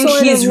 I think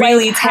he's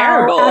really like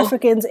terrible. How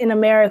Africans in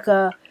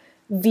America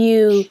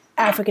view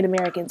African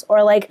Americans,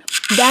 or like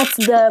that's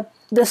the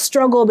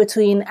struggle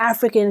between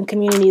African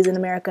communities in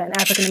America and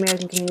African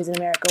American communities in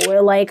America,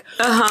 where like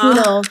you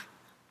know,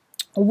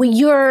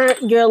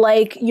 you're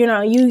like, you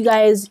know, you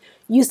guys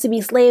used to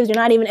be slaves, you're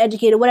not even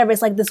educated, whatever.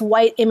 It's like this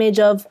white image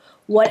of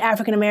what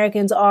African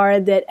Americans are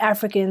that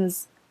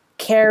Africans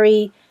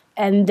carry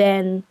and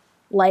then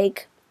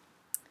like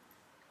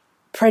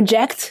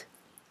project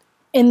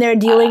in their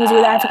dealings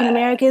with African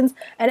Americans,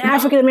 and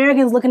African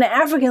Americans looking at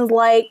Africans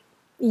like,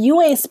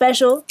 you ain't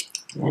special,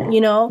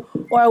 you know,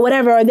 or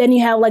whatever. Or then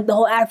you have like the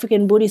whole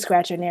African booty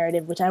scratcher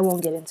narrative, which I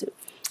won't get into.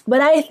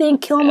 But I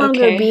think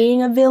Killmonger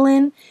being a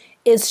villain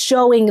is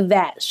showing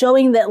that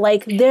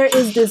like there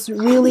is this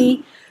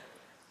really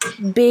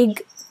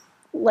big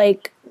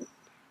like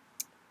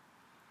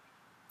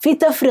في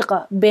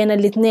تفرقة بين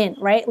الاثنين,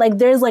 right? Like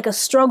there's like a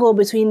struggle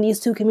between these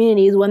two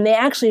communities when they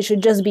actually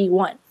should just be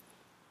one.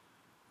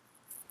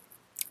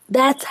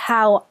 That's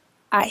how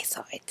I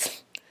saw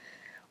it.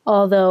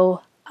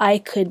 Although I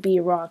could be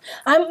wrong.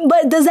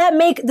 But does that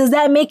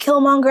make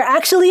Killmonger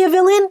actually a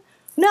villain?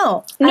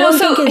 No.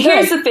 So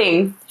here's the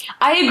thing.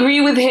 I agree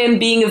with him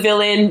being a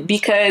villain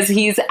because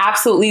he's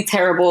absolutely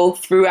terrible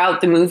throughout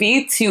the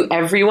movie to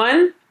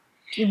everyone.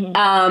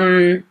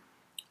 In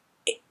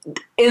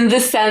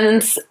the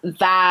sense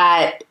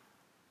that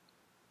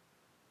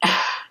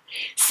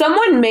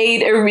someone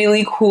made a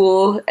really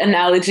cool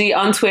analogy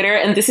on Twitter,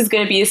 and this is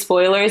going to be a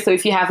spoiler, so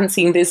if you haven't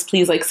seen this,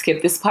 please like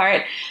skip this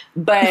part.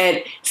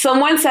 But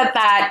someone said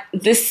that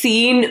the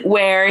scene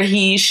where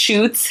he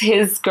shoots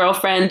his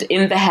girlfriend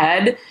in the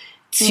head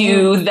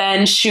to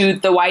then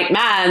shoot the white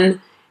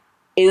man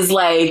is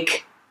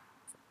like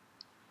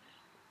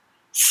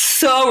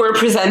so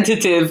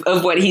representative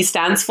of what he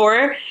stands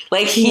for.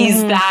 Like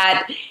he's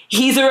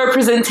a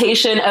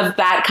representation of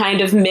that kind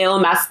of male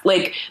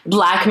like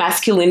black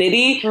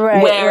masculinity,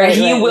 where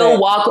he will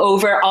walk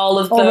over all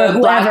of the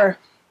black.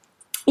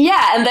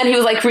 Yeah, and then he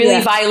was like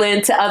really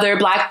violent to other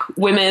black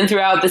women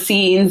throughout the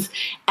scenes,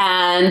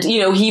 and you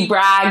know, he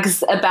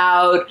brags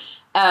about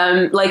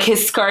like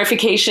his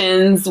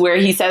scarifications, where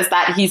he says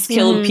that he's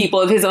killed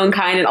people of his own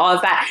kind and all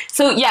of that.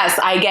 So yes,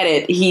 I get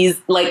it. He's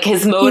like,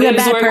 his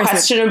motives were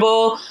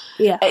questionable.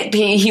 Yeah,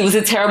 he was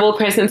a terrible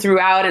person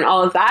throughout and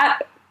all of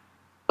that.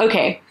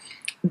 Okay,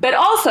 but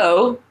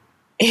also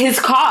his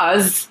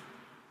cause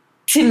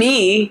to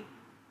me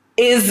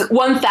is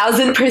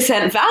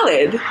 1000%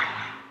 valid.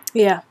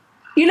 Yeah,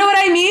 you know what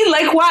I mean?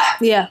 Like,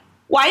 what? Yeah.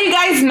 Why are you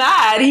guys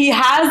mad? He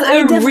has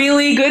a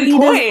really good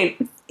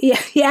point. Yeah,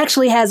 he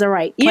actually has a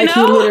right. He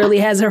literally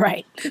has a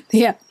right.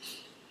 Yeah.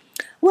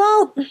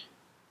 Well,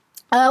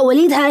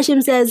 Walid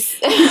Hashim says,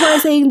 people are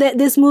saying that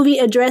this movie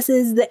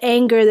addresses the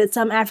anger that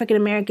some African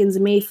Americans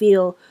may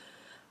feel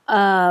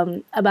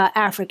about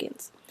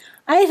Africans.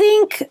 I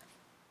think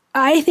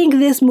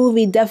this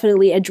movie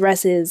definitely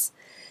addresses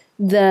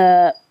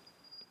the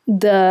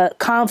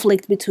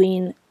conflict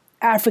between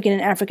African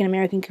and African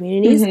American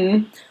communities.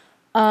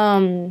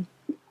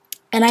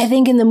 And I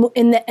think in the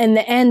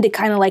end, it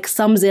kind of like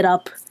sums it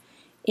up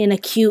in a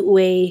cute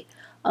way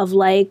of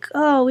like,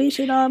 oh, we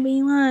should all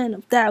be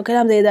one. Yeah.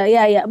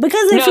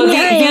 Because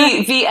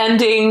the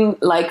ending,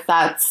 like,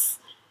 that's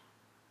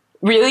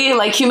really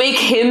like, you make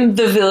him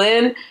the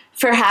villain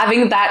for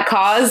having that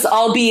cause,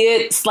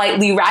 albeit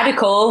slightly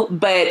radical,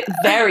 but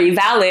very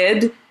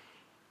valid.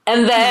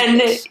 And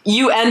then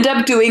you end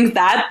up doing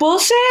that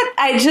bullshit.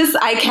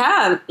 I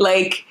can't.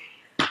 Like,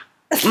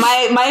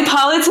 my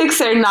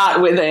politics are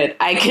not with it.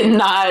 I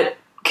cannot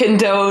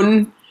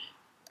condone.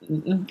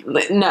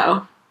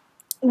 No.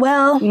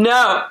 Well,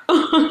 no.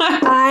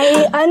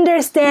 I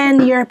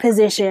understand your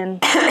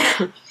position.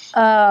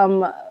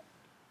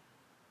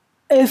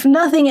 If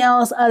nothing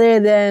else, other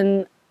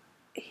than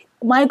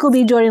Michael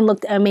B. Jordan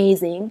looked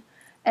amazing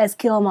as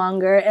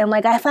Killmonger, and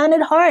like I found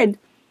it hard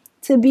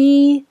to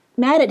be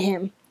mad at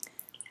him.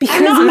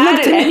 I'm not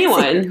mad at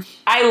anyone.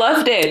 I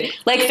loved it.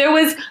 Like, there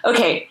was,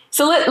 okay,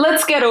 So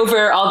let's get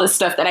over all the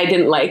stuff that I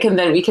didn't like, and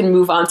then we can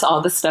move on to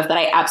all the stuff that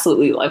I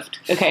absolutely loved.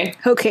 Okay.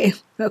 Okay.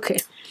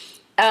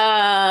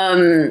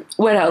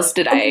 What else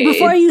did I?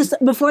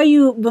 Before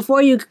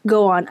you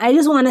go on, I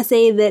just want to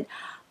say that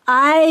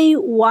I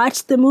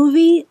watched the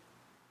movie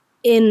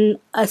in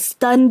a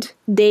stunned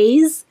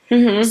daze.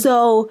 Mm-hmm.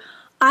 So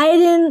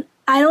I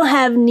don't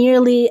have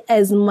nearly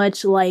as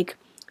much like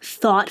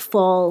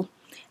thoughtful,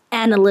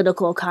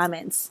 analytical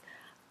comments.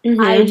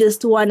 Mm-hmm. I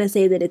just want to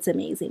say that it's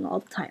amazing all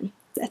the time.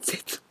 That's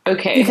it.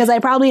 Okay. Because I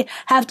probably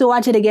have to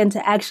watch it again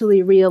to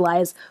actually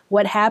realize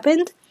what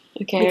happened.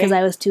 Okay. Because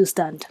I was too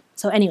stunned.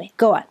 So anyway,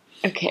 go on.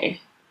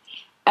 Okay.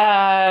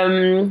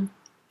 The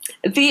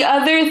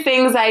other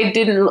things I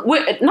didn't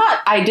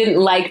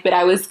like, but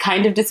I was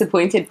kind of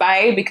disappointed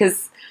by,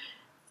 because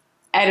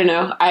I don't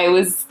know, I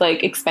was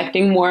like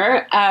expecting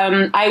more.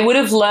 I would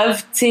have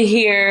loved to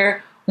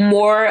hear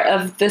more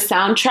of the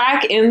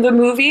soundtrack in the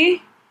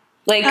movie.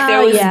 Like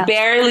there was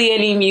barely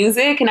any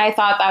music, and I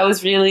thought that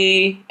was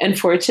really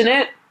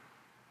unfortunate.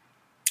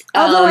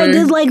 Although I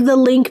did like the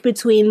link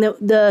between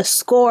the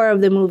score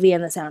of the movie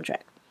and the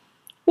soundtrack.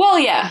 Well,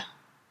 yeah.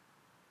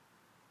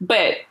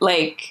 But,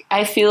 like,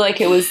 I feel like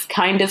it was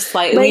kind of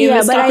slightly a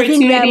missed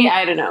opportunity.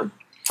 I don't know.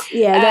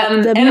 Yeah, the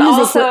music. And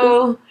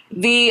also,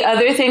 the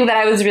other thing that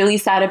I was really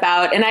sad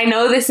about, and I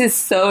know this is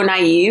so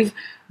naive,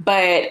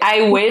 but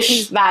I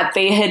wish that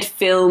they had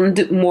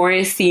filmed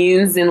more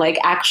scenes in, like,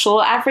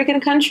 actual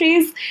African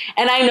countries.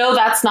 And I know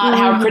that's not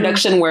how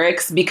production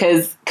works,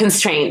 because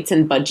constraints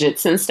and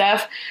budgets and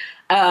stuff.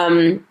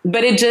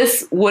 But it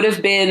just would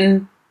have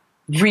been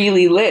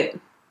really lit.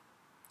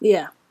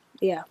 Yeah.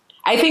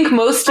 I think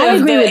most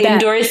of the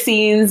indoor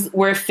scenes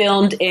were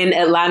filmed in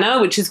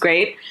Atlanta, which is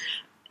great.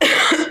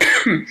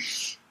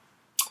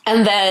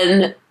 And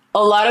then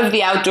a lot of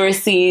the outdoor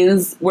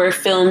scenes were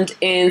filmed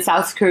in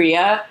South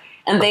Korea,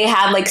 and they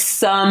had like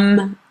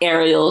some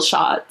aerial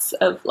shots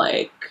of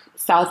like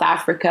South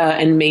Africa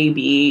and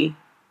maybe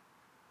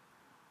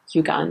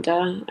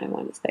Uganda, I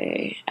want to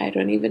say. I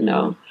don't even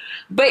know.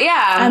 But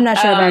yeah. I'm not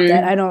sure about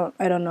that. I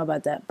don't know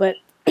about that. But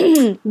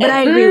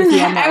I agree with you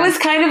on that. I was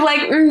kind of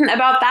like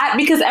about that,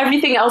 because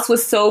everything else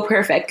was so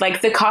perfect. Like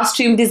the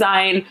costume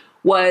design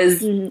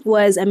was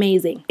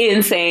amazing.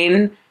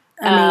 Insane.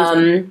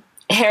 Amazing.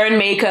 Hair and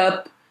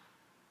makeup,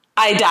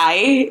 I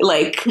die,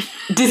 like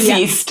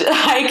deceased.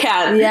 I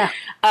can't. Yeah.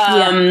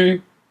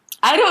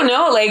 I don't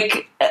know,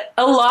 like,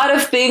 a lot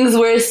of things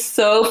were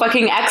so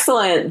fucking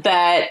excellent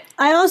that...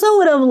 I also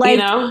would have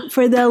liked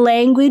for the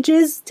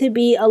languages to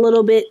be a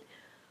little bit...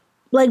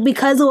 Like,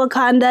 because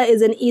Wakanda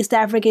is an East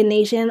African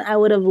nation, I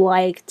would have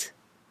liked...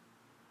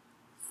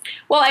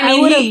 Well, I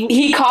mean,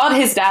 he called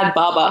his dad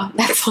Baba.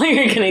 That's all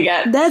you're gonna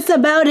get. That's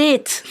about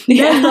it. That's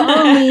the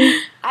only...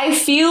 I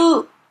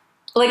feel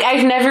like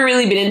I've never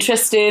really been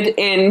interested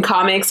in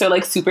comics or,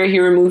 like,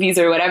 superhero movies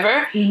or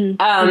whatever.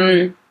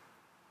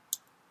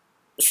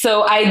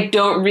 So I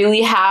don't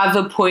really have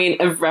a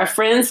point of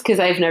reference, because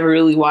I've never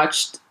really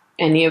watched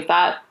any of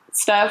that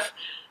stuff.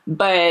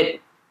 But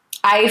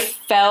I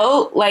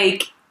felt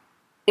like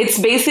it's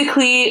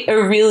basically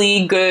a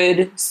really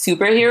good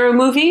superhero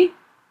movie,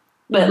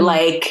 but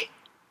like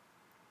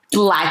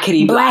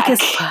blackety black. Black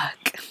as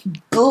fuck.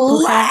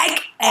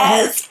 Black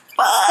as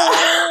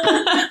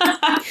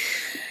fuck.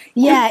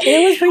 Yeah,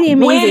 it was pretty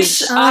amazing.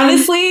 Which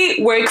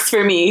honestly works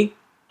for me.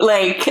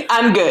 Like,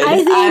 I'm good.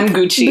 I'm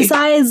Gucci.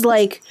 Besides,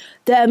 like,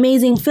 the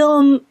amazing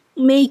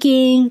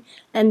filmmaking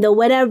and the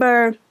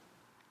whatever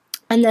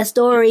and the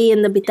story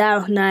and the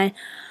bitarhnai,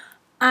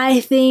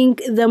 I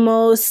think the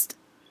most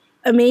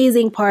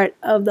amazing part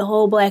of the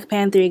whole Black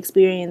Panther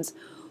experience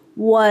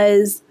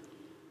was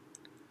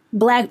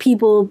Black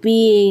people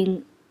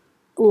being,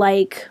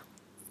 like,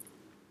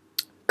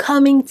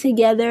 coming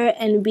together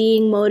and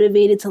being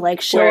motivated to,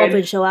 like, show up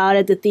and show out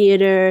at the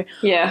theater.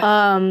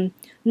 Yeah.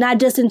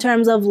 Not just in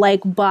terms of, like,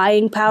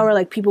 buying power,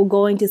 like, people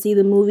going to see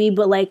the movie,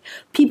 but, like,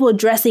 people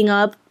dressing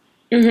up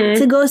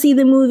to go see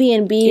the movie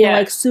and being,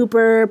 like,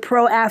 super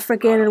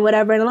pro-African and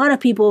whatever. And a lot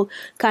of people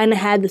kind of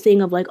had the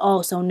thing of, like,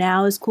 oh, so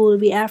now it's cool to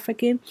be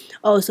African?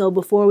 Oh, so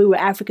before we were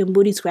African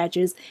booty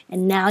scratchers,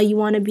 and now you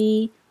want to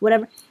be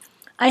whatever?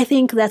 I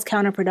think that's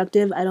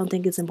counterproductive. I don't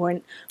think it's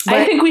important. But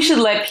I think we should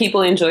let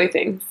people enjoy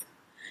things.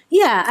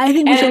 Yeah, I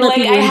think we should let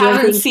people enjoy things. I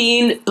haven't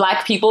seen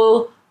Black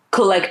people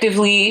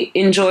collectively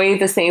enjoy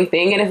the same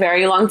thing in a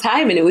very long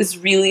time, and it was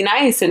really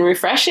nice and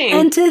refreshing.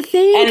 And to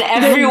think and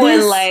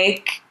everyone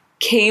like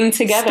came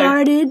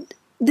together.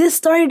 This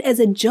started as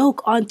a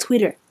joke on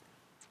Twitter.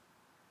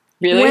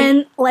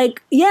 Really?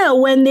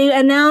 When they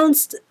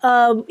announced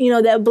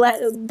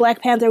that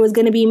Black Panther was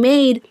going to be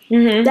made,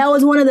 that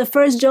was one of the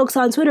first jokes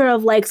on Twitter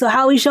of like, so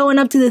how are we showing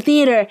up to the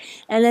theater?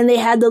 And then they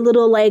had the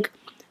little like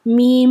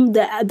meme,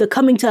 the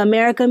Coming to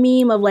America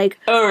meme of like,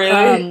 oh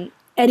really?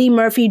 Eddie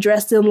Murphy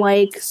dressed in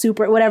like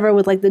super whatever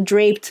with like the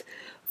draped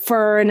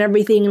fur and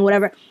everything and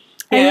whatever.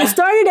 And it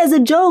started as a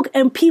joke,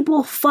 and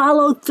people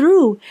followed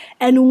through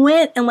and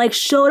went and like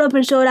showed up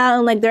and showed out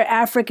in like their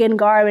African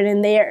garb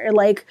and their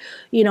like,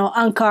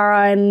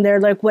 Ankara and their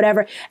like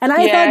whatever. And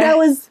I thought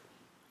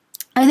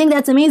I think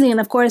that's amazing. And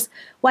of course,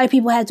 white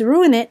people had to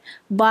ruin it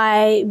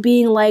by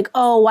being like,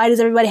 oh, why does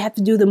everybody have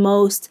to do the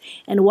most?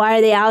 And why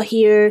are they out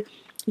here,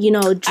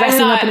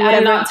 dressing up and whatever?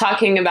 I'm not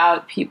talking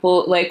about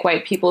people, like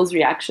white people's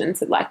reaction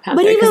to Black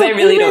Panther, because I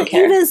really don't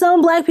care. Even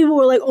some black people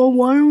were like, oh,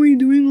 why are we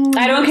doing all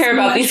this? I don't care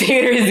about these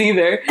haters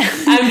either.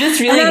 I'm just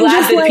really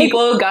glad that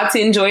people got to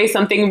enjoy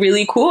something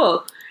really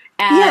cool.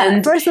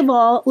 And first of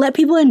all, let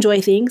people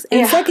enjoy things.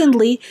 And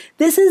secondly,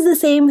 this is the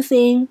same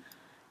thing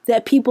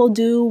that people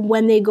do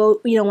when they go,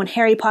 when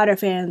Harry Potter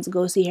fans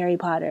go see Harry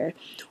Potter,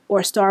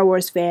 or Star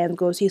Wars fans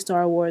go see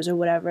Star Wars or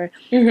whatever.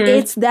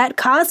 It's that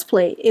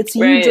cosplay. It's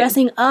you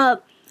dressing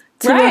up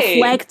to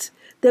reflect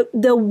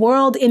the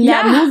world in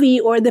that movie,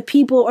 or the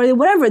people, or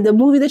whatever, the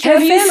movie that you're a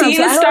fan of. Have you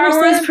seen the Star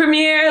Wars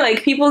premiere?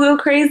 Like, people go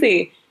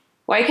crazy.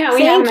 Why can't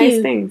we have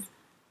nice things?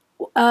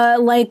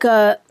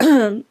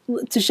 To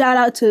shout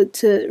out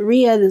to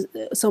Ria,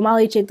 the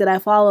Somali chick that I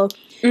follow.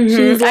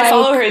 I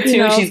follow her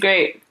too. She's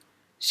great.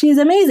 She's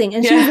amazing.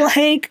 And she's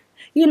like,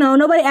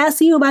 nobody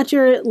asks you about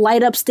your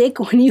light up stick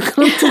when you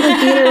come to the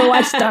theater to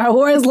watch Star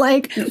Wars.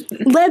 Like,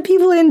 let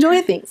people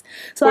enjoy things.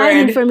 So I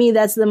think for me,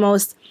 that's the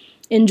most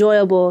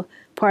enjoyable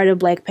part of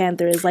Black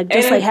Panther, is like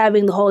just like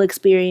having the whole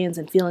experience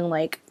and feeling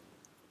like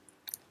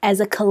as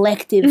a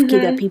collective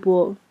that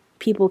people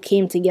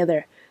came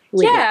together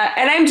with it.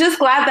 And I'm just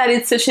glad that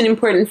it's such an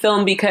important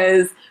film,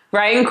 because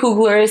Ryan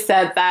Coogler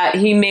said that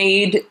he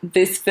made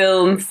this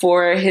film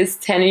for his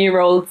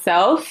 10-year-old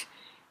self.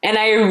 And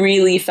I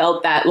really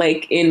felt that,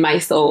 like, in my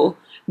soul,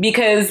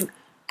 because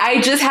I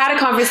just had a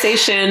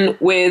conversation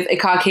with a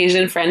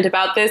Caucasian friend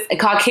about this, a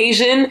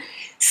Caucasian,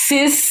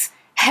 cis,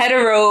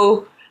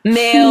 hetero,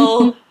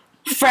 male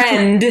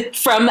friend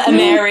from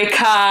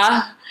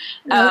America.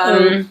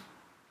 And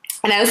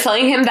I was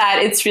telling him that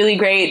it's really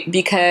great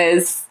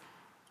because,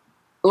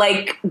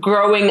 like,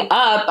 growing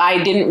up,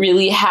 I didn't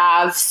really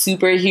have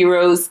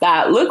superheroes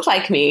that looked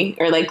like me,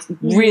 or like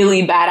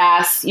really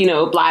badass,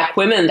 Black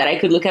women that I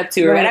could look up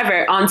to, or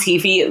whatever, on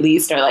TV at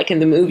least, or like in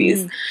the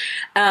movies.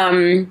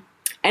 And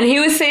he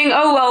was saying,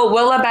 oh, well,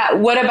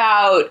 what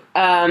about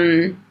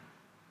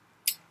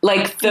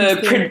like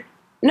the...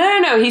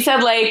 No. He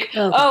said, like,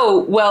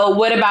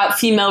 what about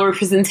female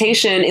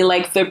representation in,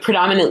 like, the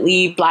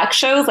predominantly Black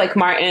shows, like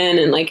Martin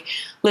and, like,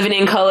 Living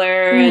in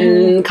Color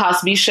and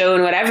Cosby Show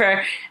and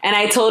whatever. And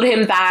I told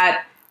him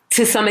that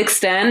to some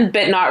extent,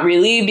 but not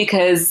really,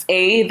 because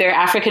A, they're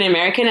African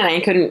American and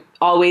I couldn't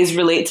always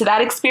relate to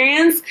that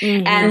experience.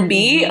 And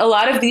B, a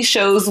lot of these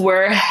shows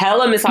were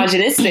hella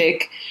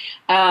misogynistic.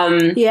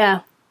 And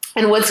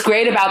what's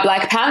great about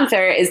Black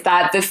Panther is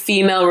that the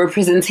female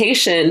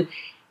representation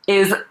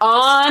is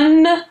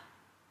on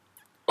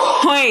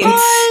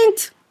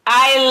point.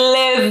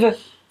 I live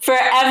for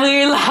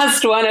every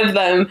last one of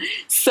them.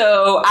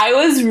 So I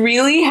was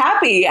really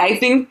happy. I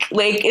think,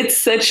 like, it's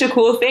such a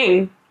cool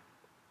thing.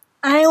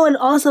 I would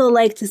also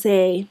like to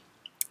say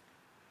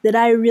that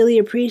I really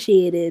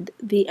appreciated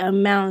the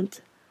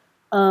amount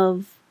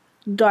of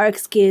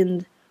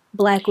dark-skinned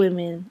Black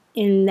women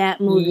in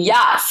that movie.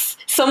 Yes.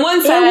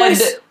 Someone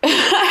said,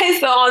 I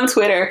saw on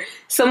Twitter,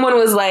 someone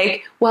was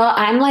like, well,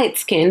 I'm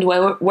light-skinned.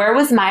 Where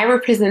was my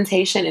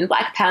representation in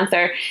Black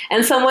Panther?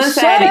 And someone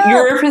said,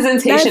 your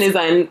representation is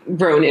on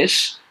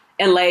Brownish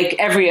and, like,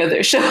 every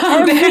other show.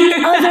 Every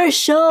other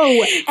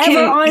show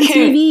ever on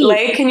TV.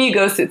 Like, can you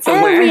go sit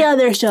somewhere? Every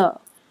other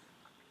show.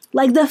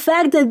 Like, the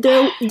fact that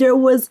there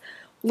was,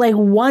 like,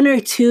 one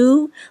or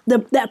two,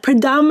 that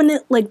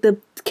predominant, like, the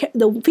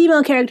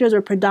female characters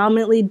were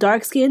predominantly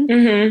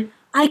dark-skinned.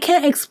 I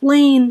can't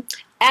explain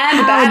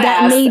how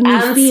that made me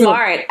and feel.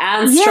 Smart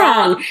and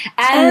strong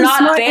and not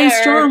smart there and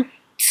strong.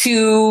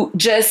 To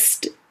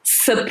just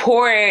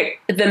support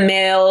the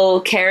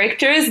male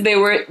characters. They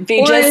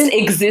just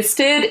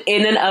existed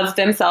in and of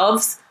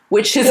themselves,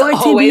 which is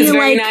always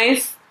very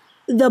nice.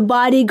 The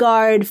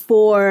bodyguard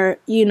for,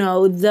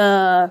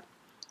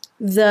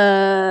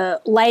 the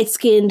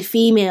light-skinned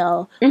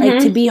female,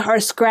 like, to be her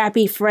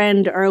scrappy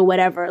friend or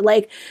whatever.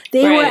 Like,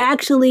 they were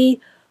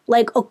actually,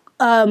 like,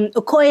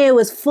 Okoye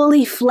was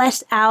fully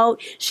fleshed out.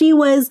 She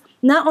was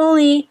not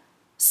only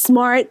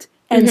smart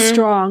and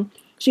strong,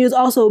 she was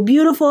also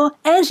beautiful,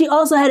 and she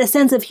also had a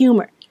sense of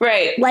humor.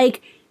 Right.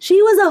 Like,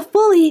 she was a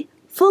fully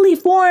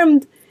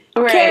formed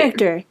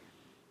character.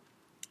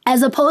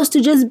 As opposed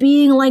to just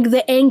being, like,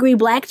 the angry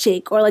Black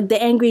chick, or, like,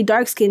 the angry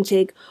dark-skinned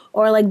chick,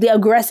 or, like, the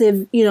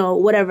aggressive,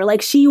 whatever.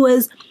 Like, she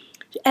was...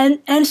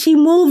 And she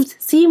moved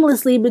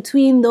seamlessly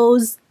between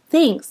those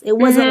things. It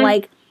wasn't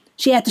like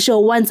she had to show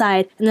one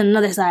side and then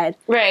another side.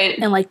 Right.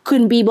 And, like,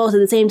 couldn't be both at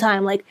the same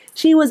time. Like,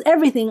 she was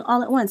everything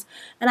all at once.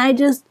 And I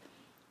just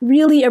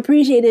really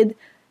appreciated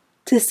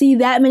to see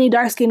that many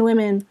dark-skinned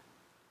women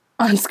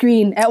on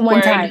screen at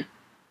one time.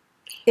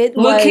 It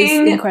was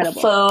incredible.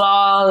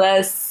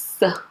 Flawless.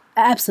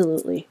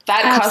 Absolutely.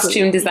 That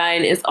costume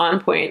design is on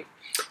point.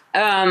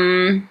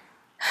 Have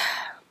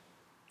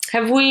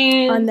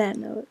we... On that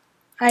note,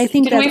 I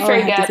think that's all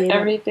I had to say. Did we forget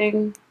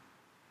everything?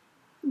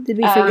 Did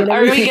we forget everything?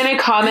 Are we going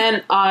to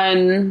comment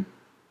on...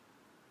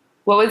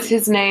 What was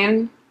his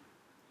name?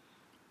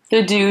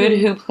 The dude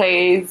who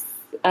plays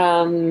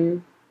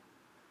I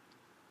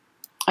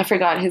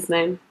forgot his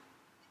name.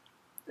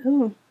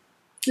 Oh,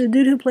 the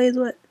dude who plays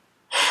what?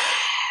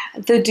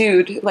 The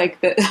dude,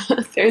 like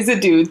there's a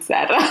dude,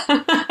 Sarah.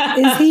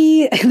 Is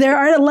he? There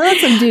are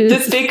lots of dudes. The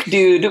thick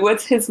dude.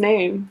 What's his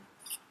name?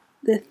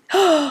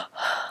 I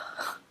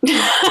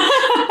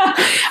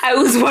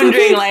was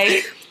wondering,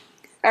 like,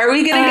 are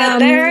we gonna get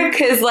there?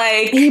 Because,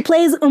 like, he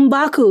plays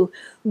M'Baku,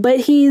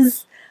 but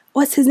he's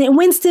what's his name?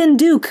 Winston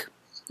Duke.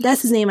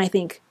 That's his name, I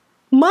think.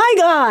 My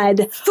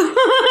God,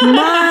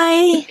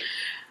 my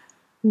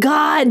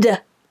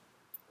God,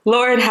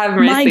 Lord have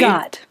mercy. My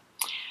God.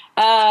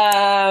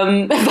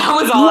 That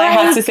was all I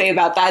had to say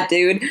about that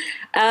dude.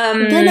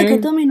 Dala ka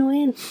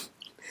dominoin.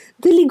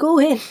 Dili go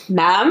in.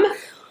 Ma'am?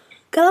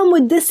 Come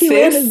with this I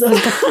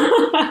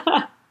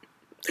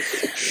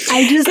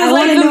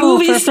want to the know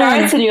movie for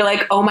starts fun. and you're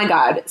like, oh my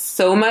God,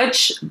 so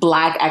much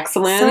Black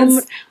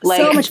excellence.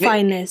 So much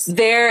fineness.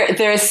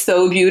 They're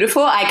so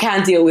beautiful. I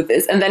can't deal with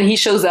this. And then he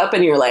shows up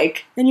and you're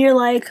like,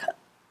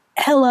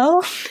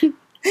 hello?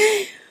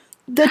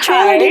 The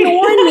trailer didn't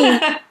warn me.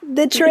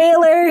 The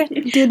trailer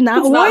did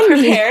not warn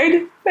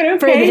prepared, but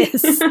okay. For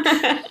this.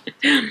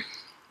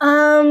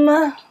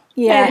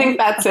 Yeah. I think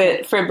that's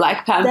it for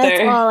Black Panther.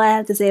 That's all I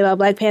have to say about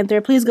Black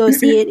Panther. Please go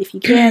see it if you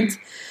can't.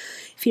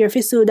 If you're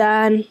fi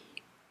Sudan,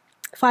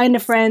 find a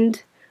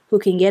friend who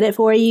can get it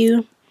for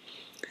you.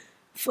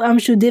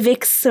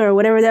 Shudivix or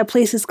whatever that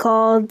place is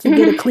called. To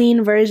get a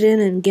clean version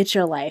and get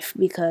your life,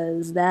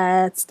 because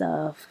that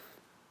stuff.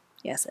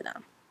 Yes, it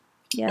am.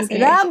 Yes,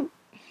 it am.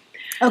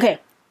 Okay.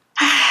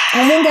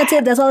 I think that's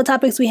it. That's all the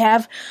topics we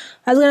have.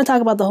 I was going to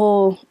talk about the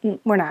whole...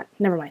 We're not.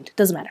 Never mind.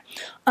 Doesn't matter.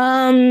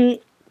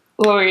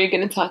 What were you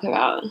going to talk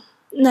about?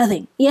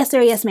 Nothing. Yes,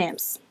 sir. Yes,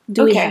 ma'ams.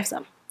 Do we have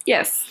some?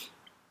 Yes.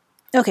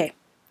 Okay.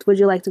 Would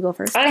you like to go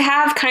first? I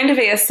have kind of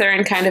a yes, sir,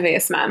 and kind of a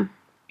yes, ma'am.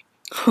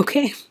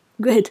 Okay.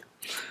 Good.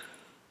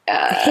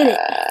 Hit it.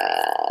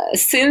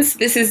 Since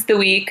this is the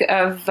week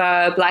of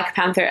Black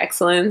Panther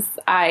excellence,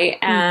 I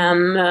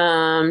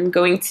am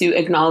going to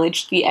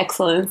acknowledge the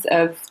excellence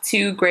of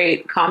two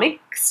great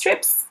comic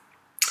strips.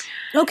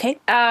 Okay.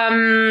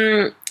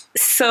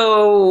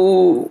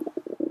 So,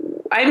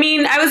 I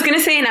mean, I was going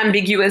to say an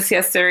ambiguous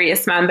yes, sir,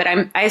 yes, ma'am, but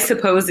I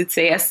suppose it's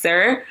a yes,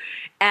 sir.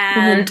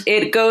 And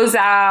it goes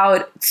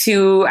out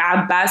to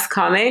Abbas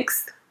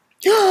Comics.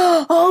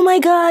 Oh my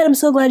God, I'm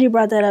so glad you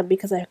brought that up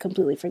because I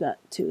completely forgot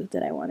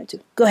that I wanted to.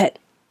 Go ahead.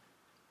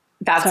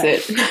 That's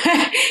it.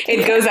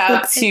 It goes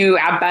out to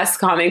Abbas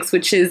Comics,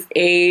 which is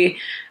a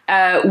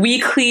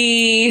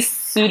weekly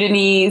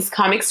Sudanese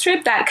comic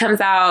strip that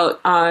comes out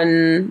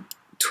on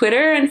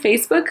Twitter and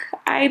Facebook,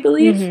 I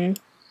believe.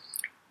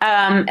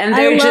 And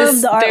they're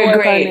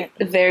great.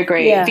 They're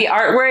great. Yeah. The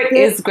artwork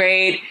is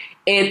great.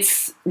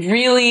 It's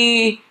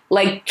really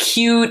like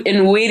cute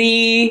and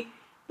witty.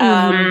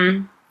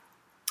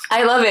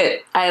 I love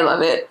it. I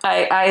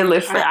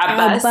live for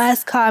Abbas.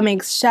 Abbas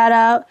Comics. Shout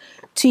out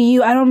to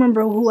you. I don't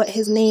remember what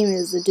his name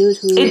is. The dude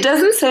who... It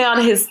doesn't say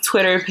on his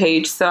Twitter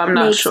page, so I'm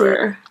not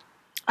sure.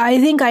 I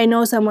think I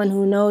know someone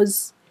who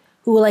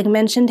like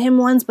mentioned him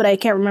once, but I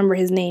can't remember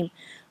his name.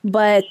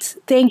 But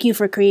thank you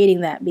for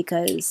creating that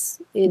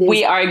because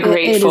we are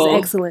grateful. It is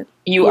excellent.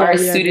 You are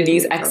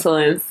Sudanese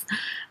excellence.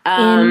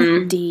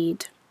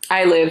 Indeed.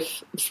 I live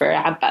for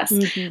Abbas.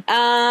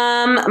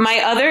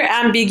 My other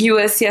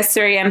ambiguous yes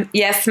sir,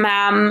 yes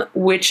ma'am,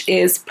 which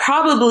is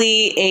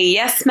probably a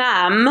yes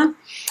ma'am,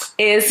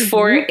 is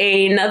for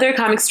another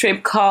comic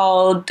strip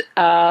called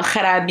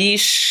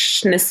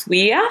Kharabish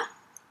Neswiya,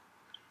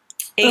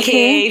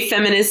 aka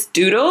Feminist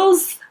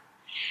Doodles.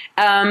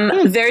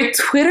 Their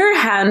Twitter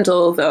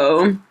handle,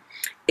 though,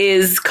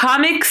 is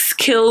Comics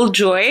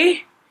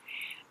Killjoy.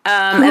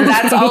 And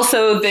that's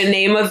also the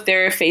name of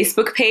their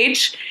Facebook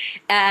page.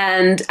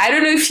 And I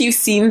don't know if you've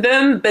seen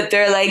them, but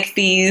they're like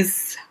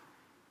these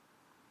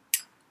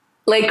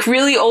like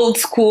really old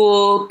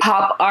school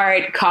pop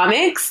art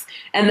comics.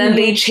 And then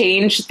they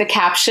change the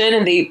caption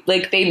and they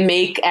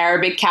make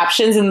Arabic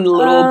captions in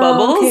little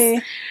bubbles.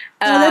 Okay.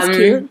 That's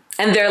cute.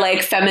 And they're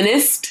like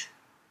feminist,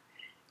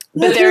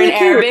 but they're in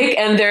Arabic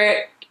and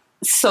they're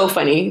so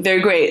funny.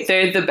 They're great.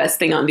 They're the best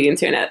thing on the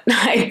internet.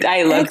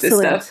 I love this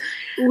stuff.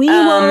 We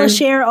will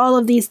share all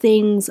of these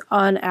things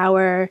on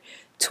our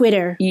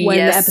Twitter when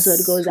the episode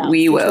goes out.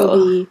 We will. Which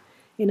will be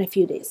in a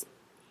few days.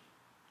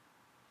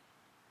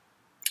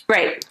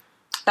 Right.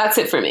 That's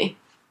it for me.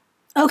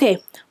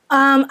 Okay.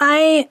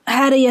 I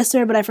had a yes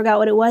sir, but I forgot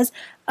what it was.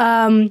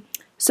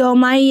 So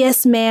my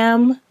yes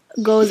ma'am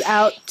goes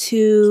out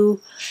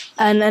to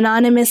an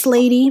anonymous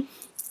lady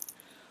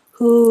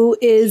who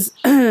is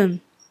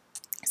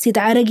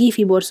Sitaragi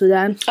fi Bor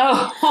Sudan.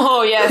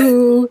 Oh, yes.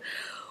 Who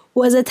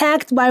was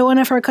attacked by one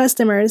of her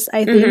customers,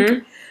 I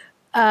think,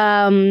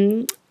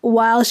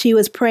 while she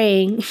was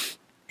praying.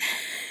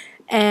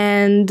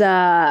 And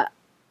I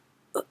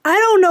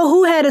don't know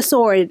who had a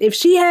sword, if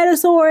she had a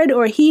sword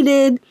or he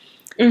did,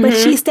 but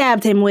she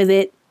stabbed him with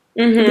it.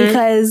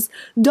 Because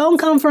don't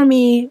come for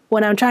me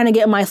when I'm trying to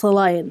get my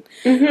salayan.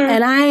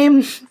 And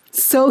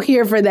so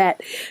here for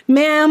that.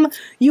 Ma'am,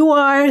 you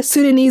are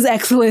Sudanese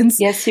excellence.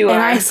 Yes, you are.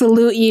 And I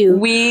salute you.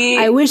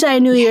 I wish I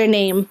knew your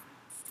name.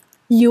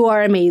 You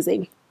are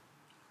amazing.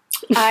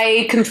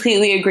 I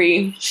completely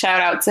agree. Shout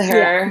out to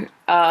her.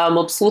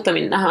 مبسوطة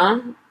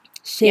منها.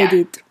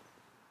 Shadid.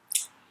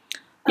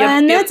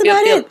 And that's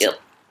about it.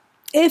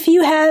 If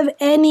you have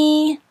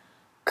any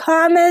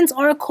comments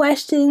or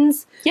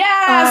questions,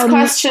 ask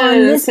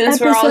questions since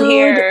we're all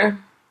here,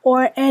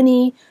 or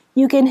any,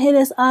 you can hit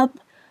us up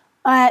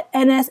at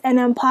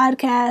NSNM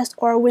Podcast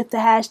or with the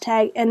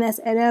hashtag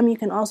NSNM. You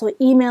can also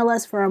email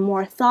us for a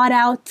more thought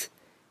out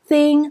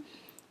thing,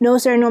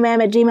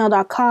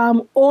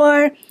 nosirnomam@gmail.com,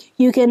 or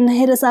you can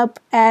hit us up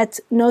at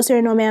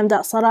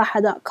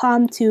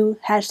nosirnomam.saraha.com to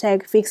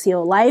hashtag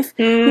FixYourLife.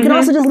 You can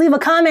also just leave a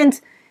comment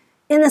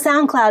in the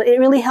SoundCloud. It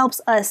really helps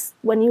us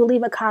when you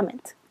leave a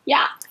comment.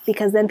 Yeah.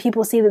 Because then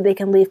people see that they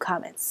can leave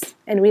comments.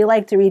 And we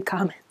like to read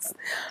comments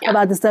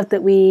about the stuff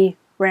that we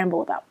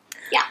ramble about.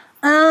 Yeah.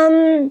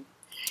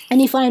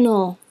 Any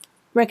final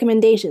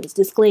recommendations,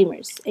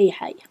 disclaimers?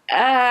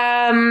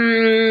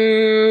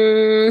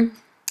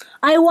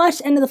 I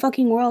watched End of the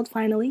Fucking World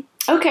finally.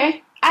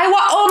 Okay.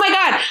 Oh my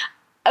god.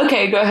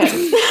 Okay, go ahead.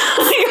 I'm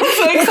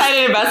so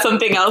excited about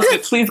something else,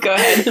 but please go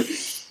ahead.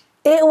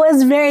 It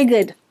was very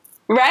good.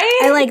 Right?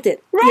 I liked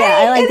it. Right?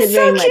 Yeah, I liked it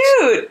very much. It's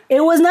so cute.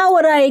 It was not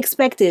what I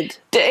expected.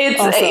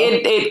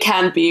 It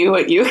can't be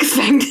what you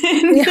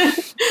expected. Yeah.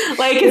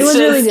 Like, it's just,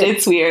 really good.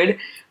 It's weird.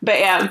 But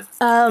yeah.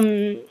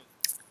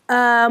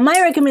 My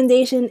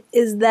recommendation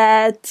is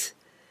that,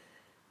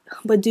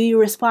 but do you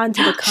respond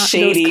to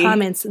those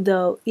comments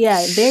though?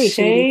 Yeah, very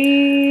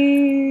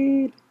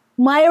shady.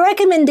 My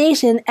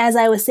recommendation, as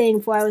I was saying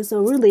before I was so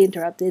rudely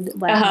interrupted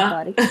by my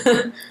body,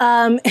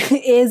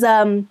 is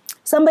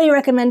somebody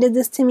recommended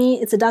this to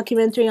me. It's a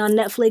documentary on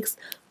Netflix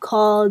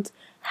called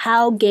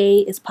How Gay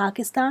is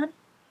Pakistan?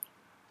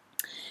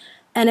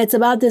 And it's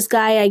about this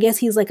guy, I guess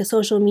he's like a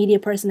social media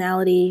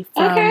personality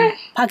from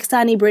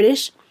Pakistani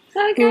British,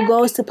 who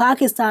goes to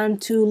Pakistan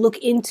to look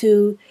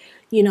into,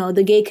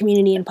 the gay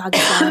community in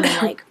Pakistan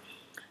and like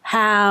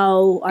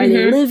how are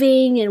they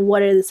living and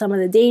what are some of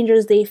the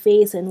dangers they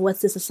face and what's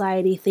the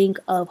society think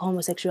of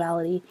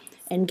homosexuality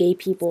and gay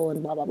people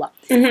and blah, blah, blah.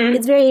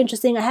 It's very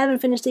interesting. I haven't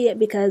finished it yet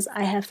because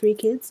I have 3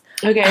 kids.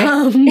 Okay.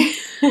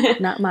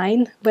 Not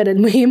mine, but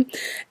anyway.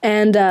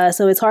 And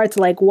so it's hard to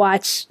like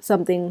watch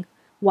something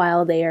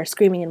while they are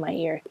screaming in my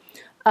ear.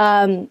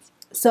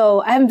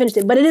 So I haven't finished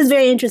it, but it is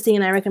very interesting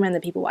and I recommend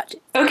that people watch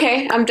it.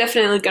 Okay, I'm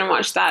definitely going to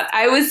watch that.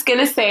 I was going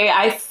to say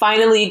I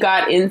finally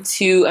got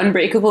into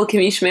Unbreakable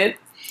Kimmy Schmidt.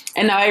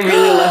 And now I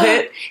really love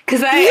it.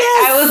 Because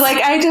I was like,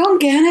 I don't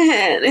get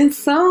it. It's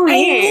so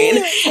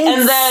weird.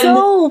 It's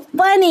so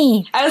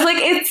funny. I was like,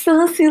 it's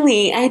so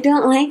silly. I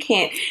don't like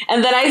it.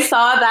 And then I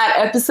saw that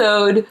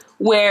episode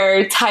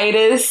where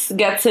Titus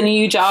gets a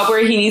new job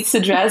where he needs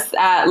to dress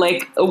at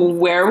like a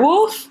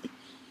werewolf.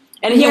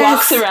 And he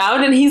walks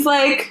around and he's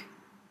like,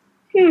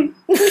 people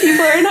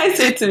are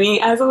nicer to me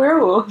as a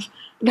werewolf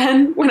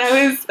than when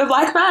I was a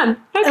black man.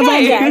 Okay. A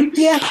black guy.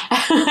 Yeah.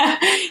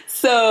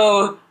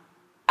 So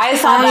I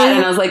saw that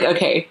and I was like,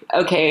 okay,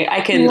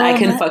 I can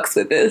fucks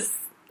with this.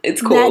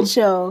 It's cool. That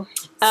show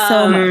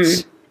so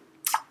much.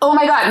 Oh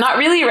my god, not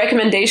really a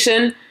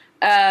recommendation,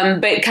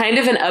 but kind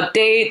of an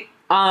update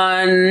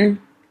on.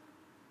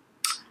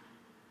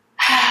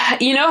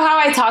 You know how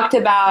I talked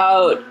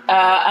about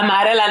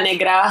Amara La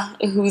Negra,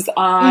 who's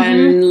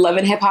on Love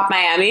and Hip Hop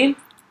Miami?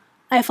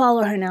 I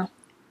follow her now.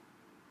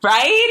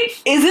 Right?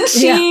 Isn't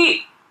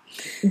she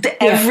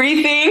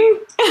everything?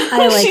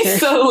 I like her. She's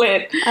so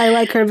lit. I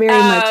like her very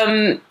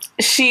much.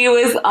 She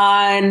was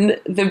on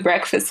The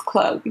Breakfast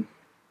Club.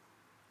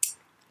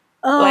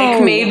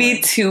 Like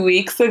maybe 2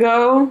 weeks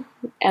ago,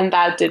 and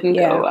that didn't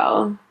go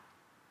well.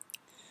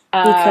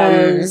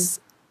 Because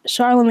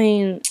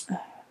Charlemagne...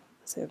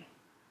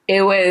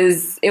 It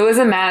was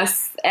a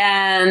mess,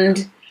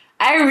 and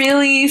I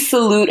really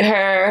salute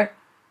her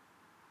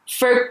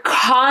for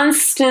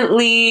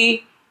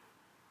constantly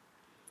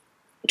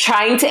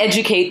trying to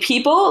educate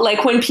people.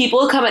 Like when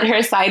people come at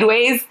her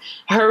sideways,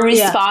 her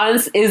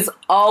response is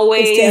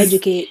always to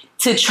educate,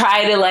 to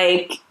try to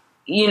like,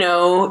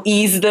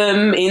 ease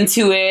them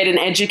into it and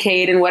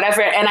educate and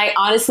whatever. And I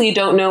honestly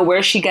don't know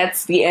where she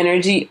gets the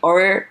energy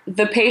or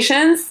the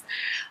patience.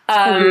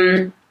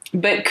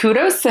 But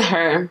kudos to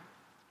her.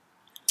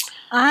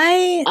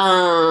 I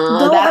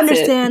don't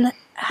understand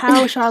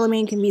how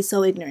Charlemagne can be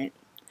so ignorant.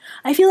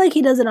 I feel like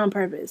he does it on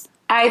purpose.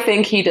 I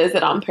think he does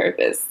it on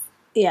purpose.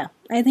 Yeah,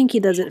 I think he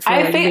does it for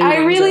I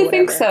really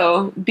think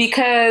so,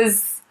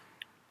 because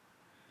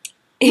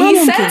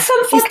he said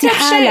some fucked up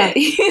shit.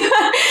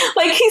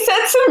 Like, he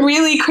said some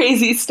really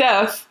crazy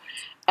stuff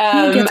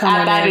at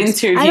that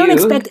interview. I don't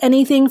expect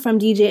anything from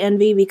DJ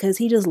Envy because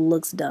he just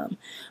looks dumb.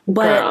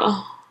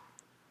 But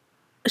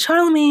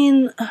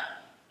Charlemagne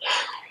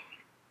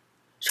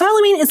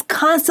is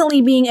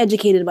constantly being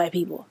educated by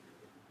people.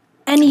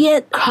 And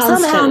yet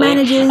somehow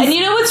manages... And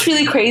you know what's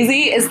really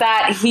crazy is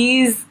that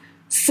he's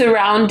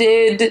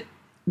surrounded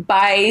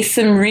by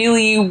some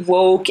really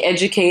woke,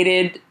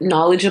 educated,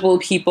 knowledgeable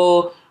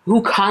people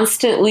who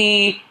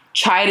constantly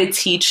try to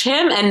teach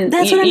him and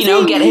That's what I'm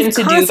saying. get He's him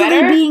to do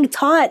constantly better. being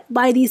taught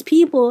by these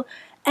people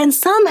and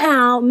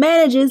somehow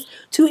manages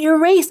to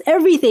erase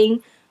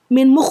everything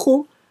min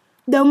mukhu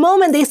the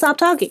moment they stop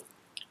talking.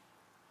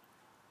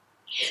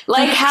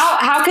 Like,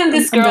 how can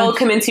this girl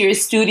come into your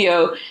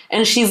studio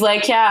and she's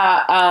like,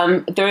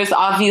 there's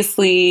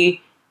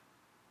obviously,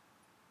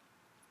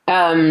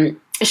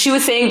 she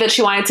was saying that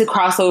she wanted to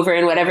cross over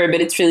and whatever, but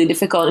it's really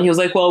difficult. And he was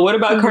like, well, what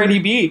about Cardi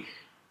B?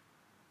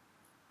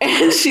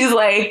 And she's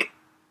like,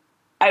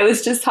 I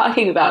was just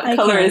talking about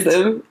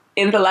colorism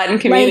in the Latin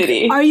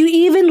community. Like, are you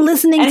even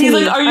listening to me? And he's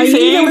like, are you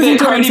saying that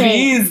Cardi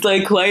B is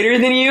like lighter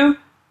than you?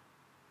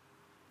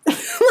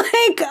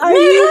 Like, are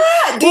you?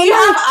 Do you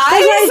have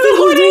eyes?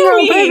 What do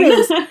you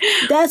mean?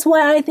 That's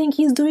why I think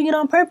he's doing it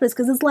on purpose.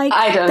 Because it's like,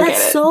 I don't that's get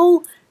it.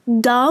 so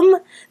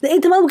dumb.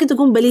 انت ما ممكن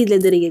تكون بليد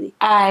للدرجة دي.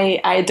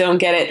 I don't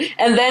get it.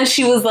 And then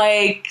she was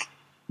like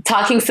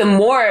talking some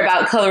more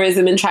about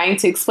colorism and trying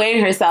to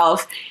explain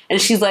herself. And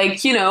she's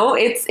like,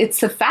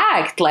 it's a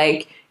fact.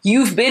 Like,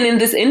 you've been in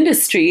this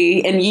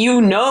industry and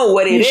you know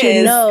what it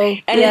is. Know.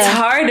 And it's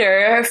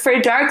harder for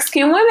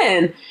dark-skinned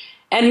women.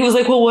 And he was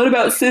like, well, what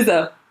about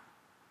SZA?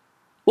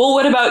 Well,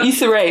 what about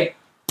Issa Rae?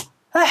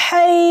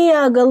 Hey,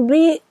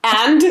 قلبي.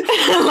 And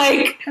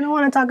like, I don't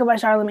want to talk about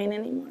Charlemagne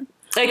anymore.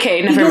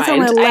 Okay, never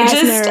mind.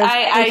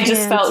 I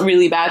just felt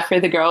really bad for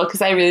the girl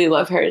because I really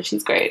love her and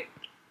she's great.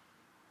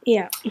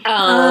 Yeah.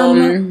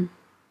 I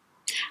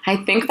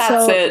think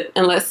that's it,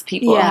 unless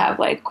people have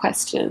like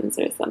questions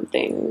or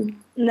something.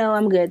 No,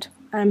 I'm good.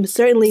 I'm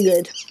certainly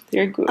good.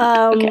 You're good.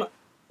 Okay.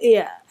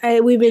 Yeah,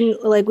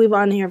 we've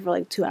on here for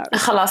like 2 hours.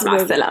 خلاص مع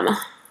السلامة.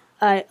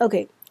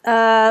 Okay.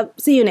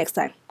 See you next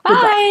time.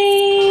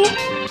 Bye.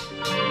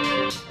 Goodbye.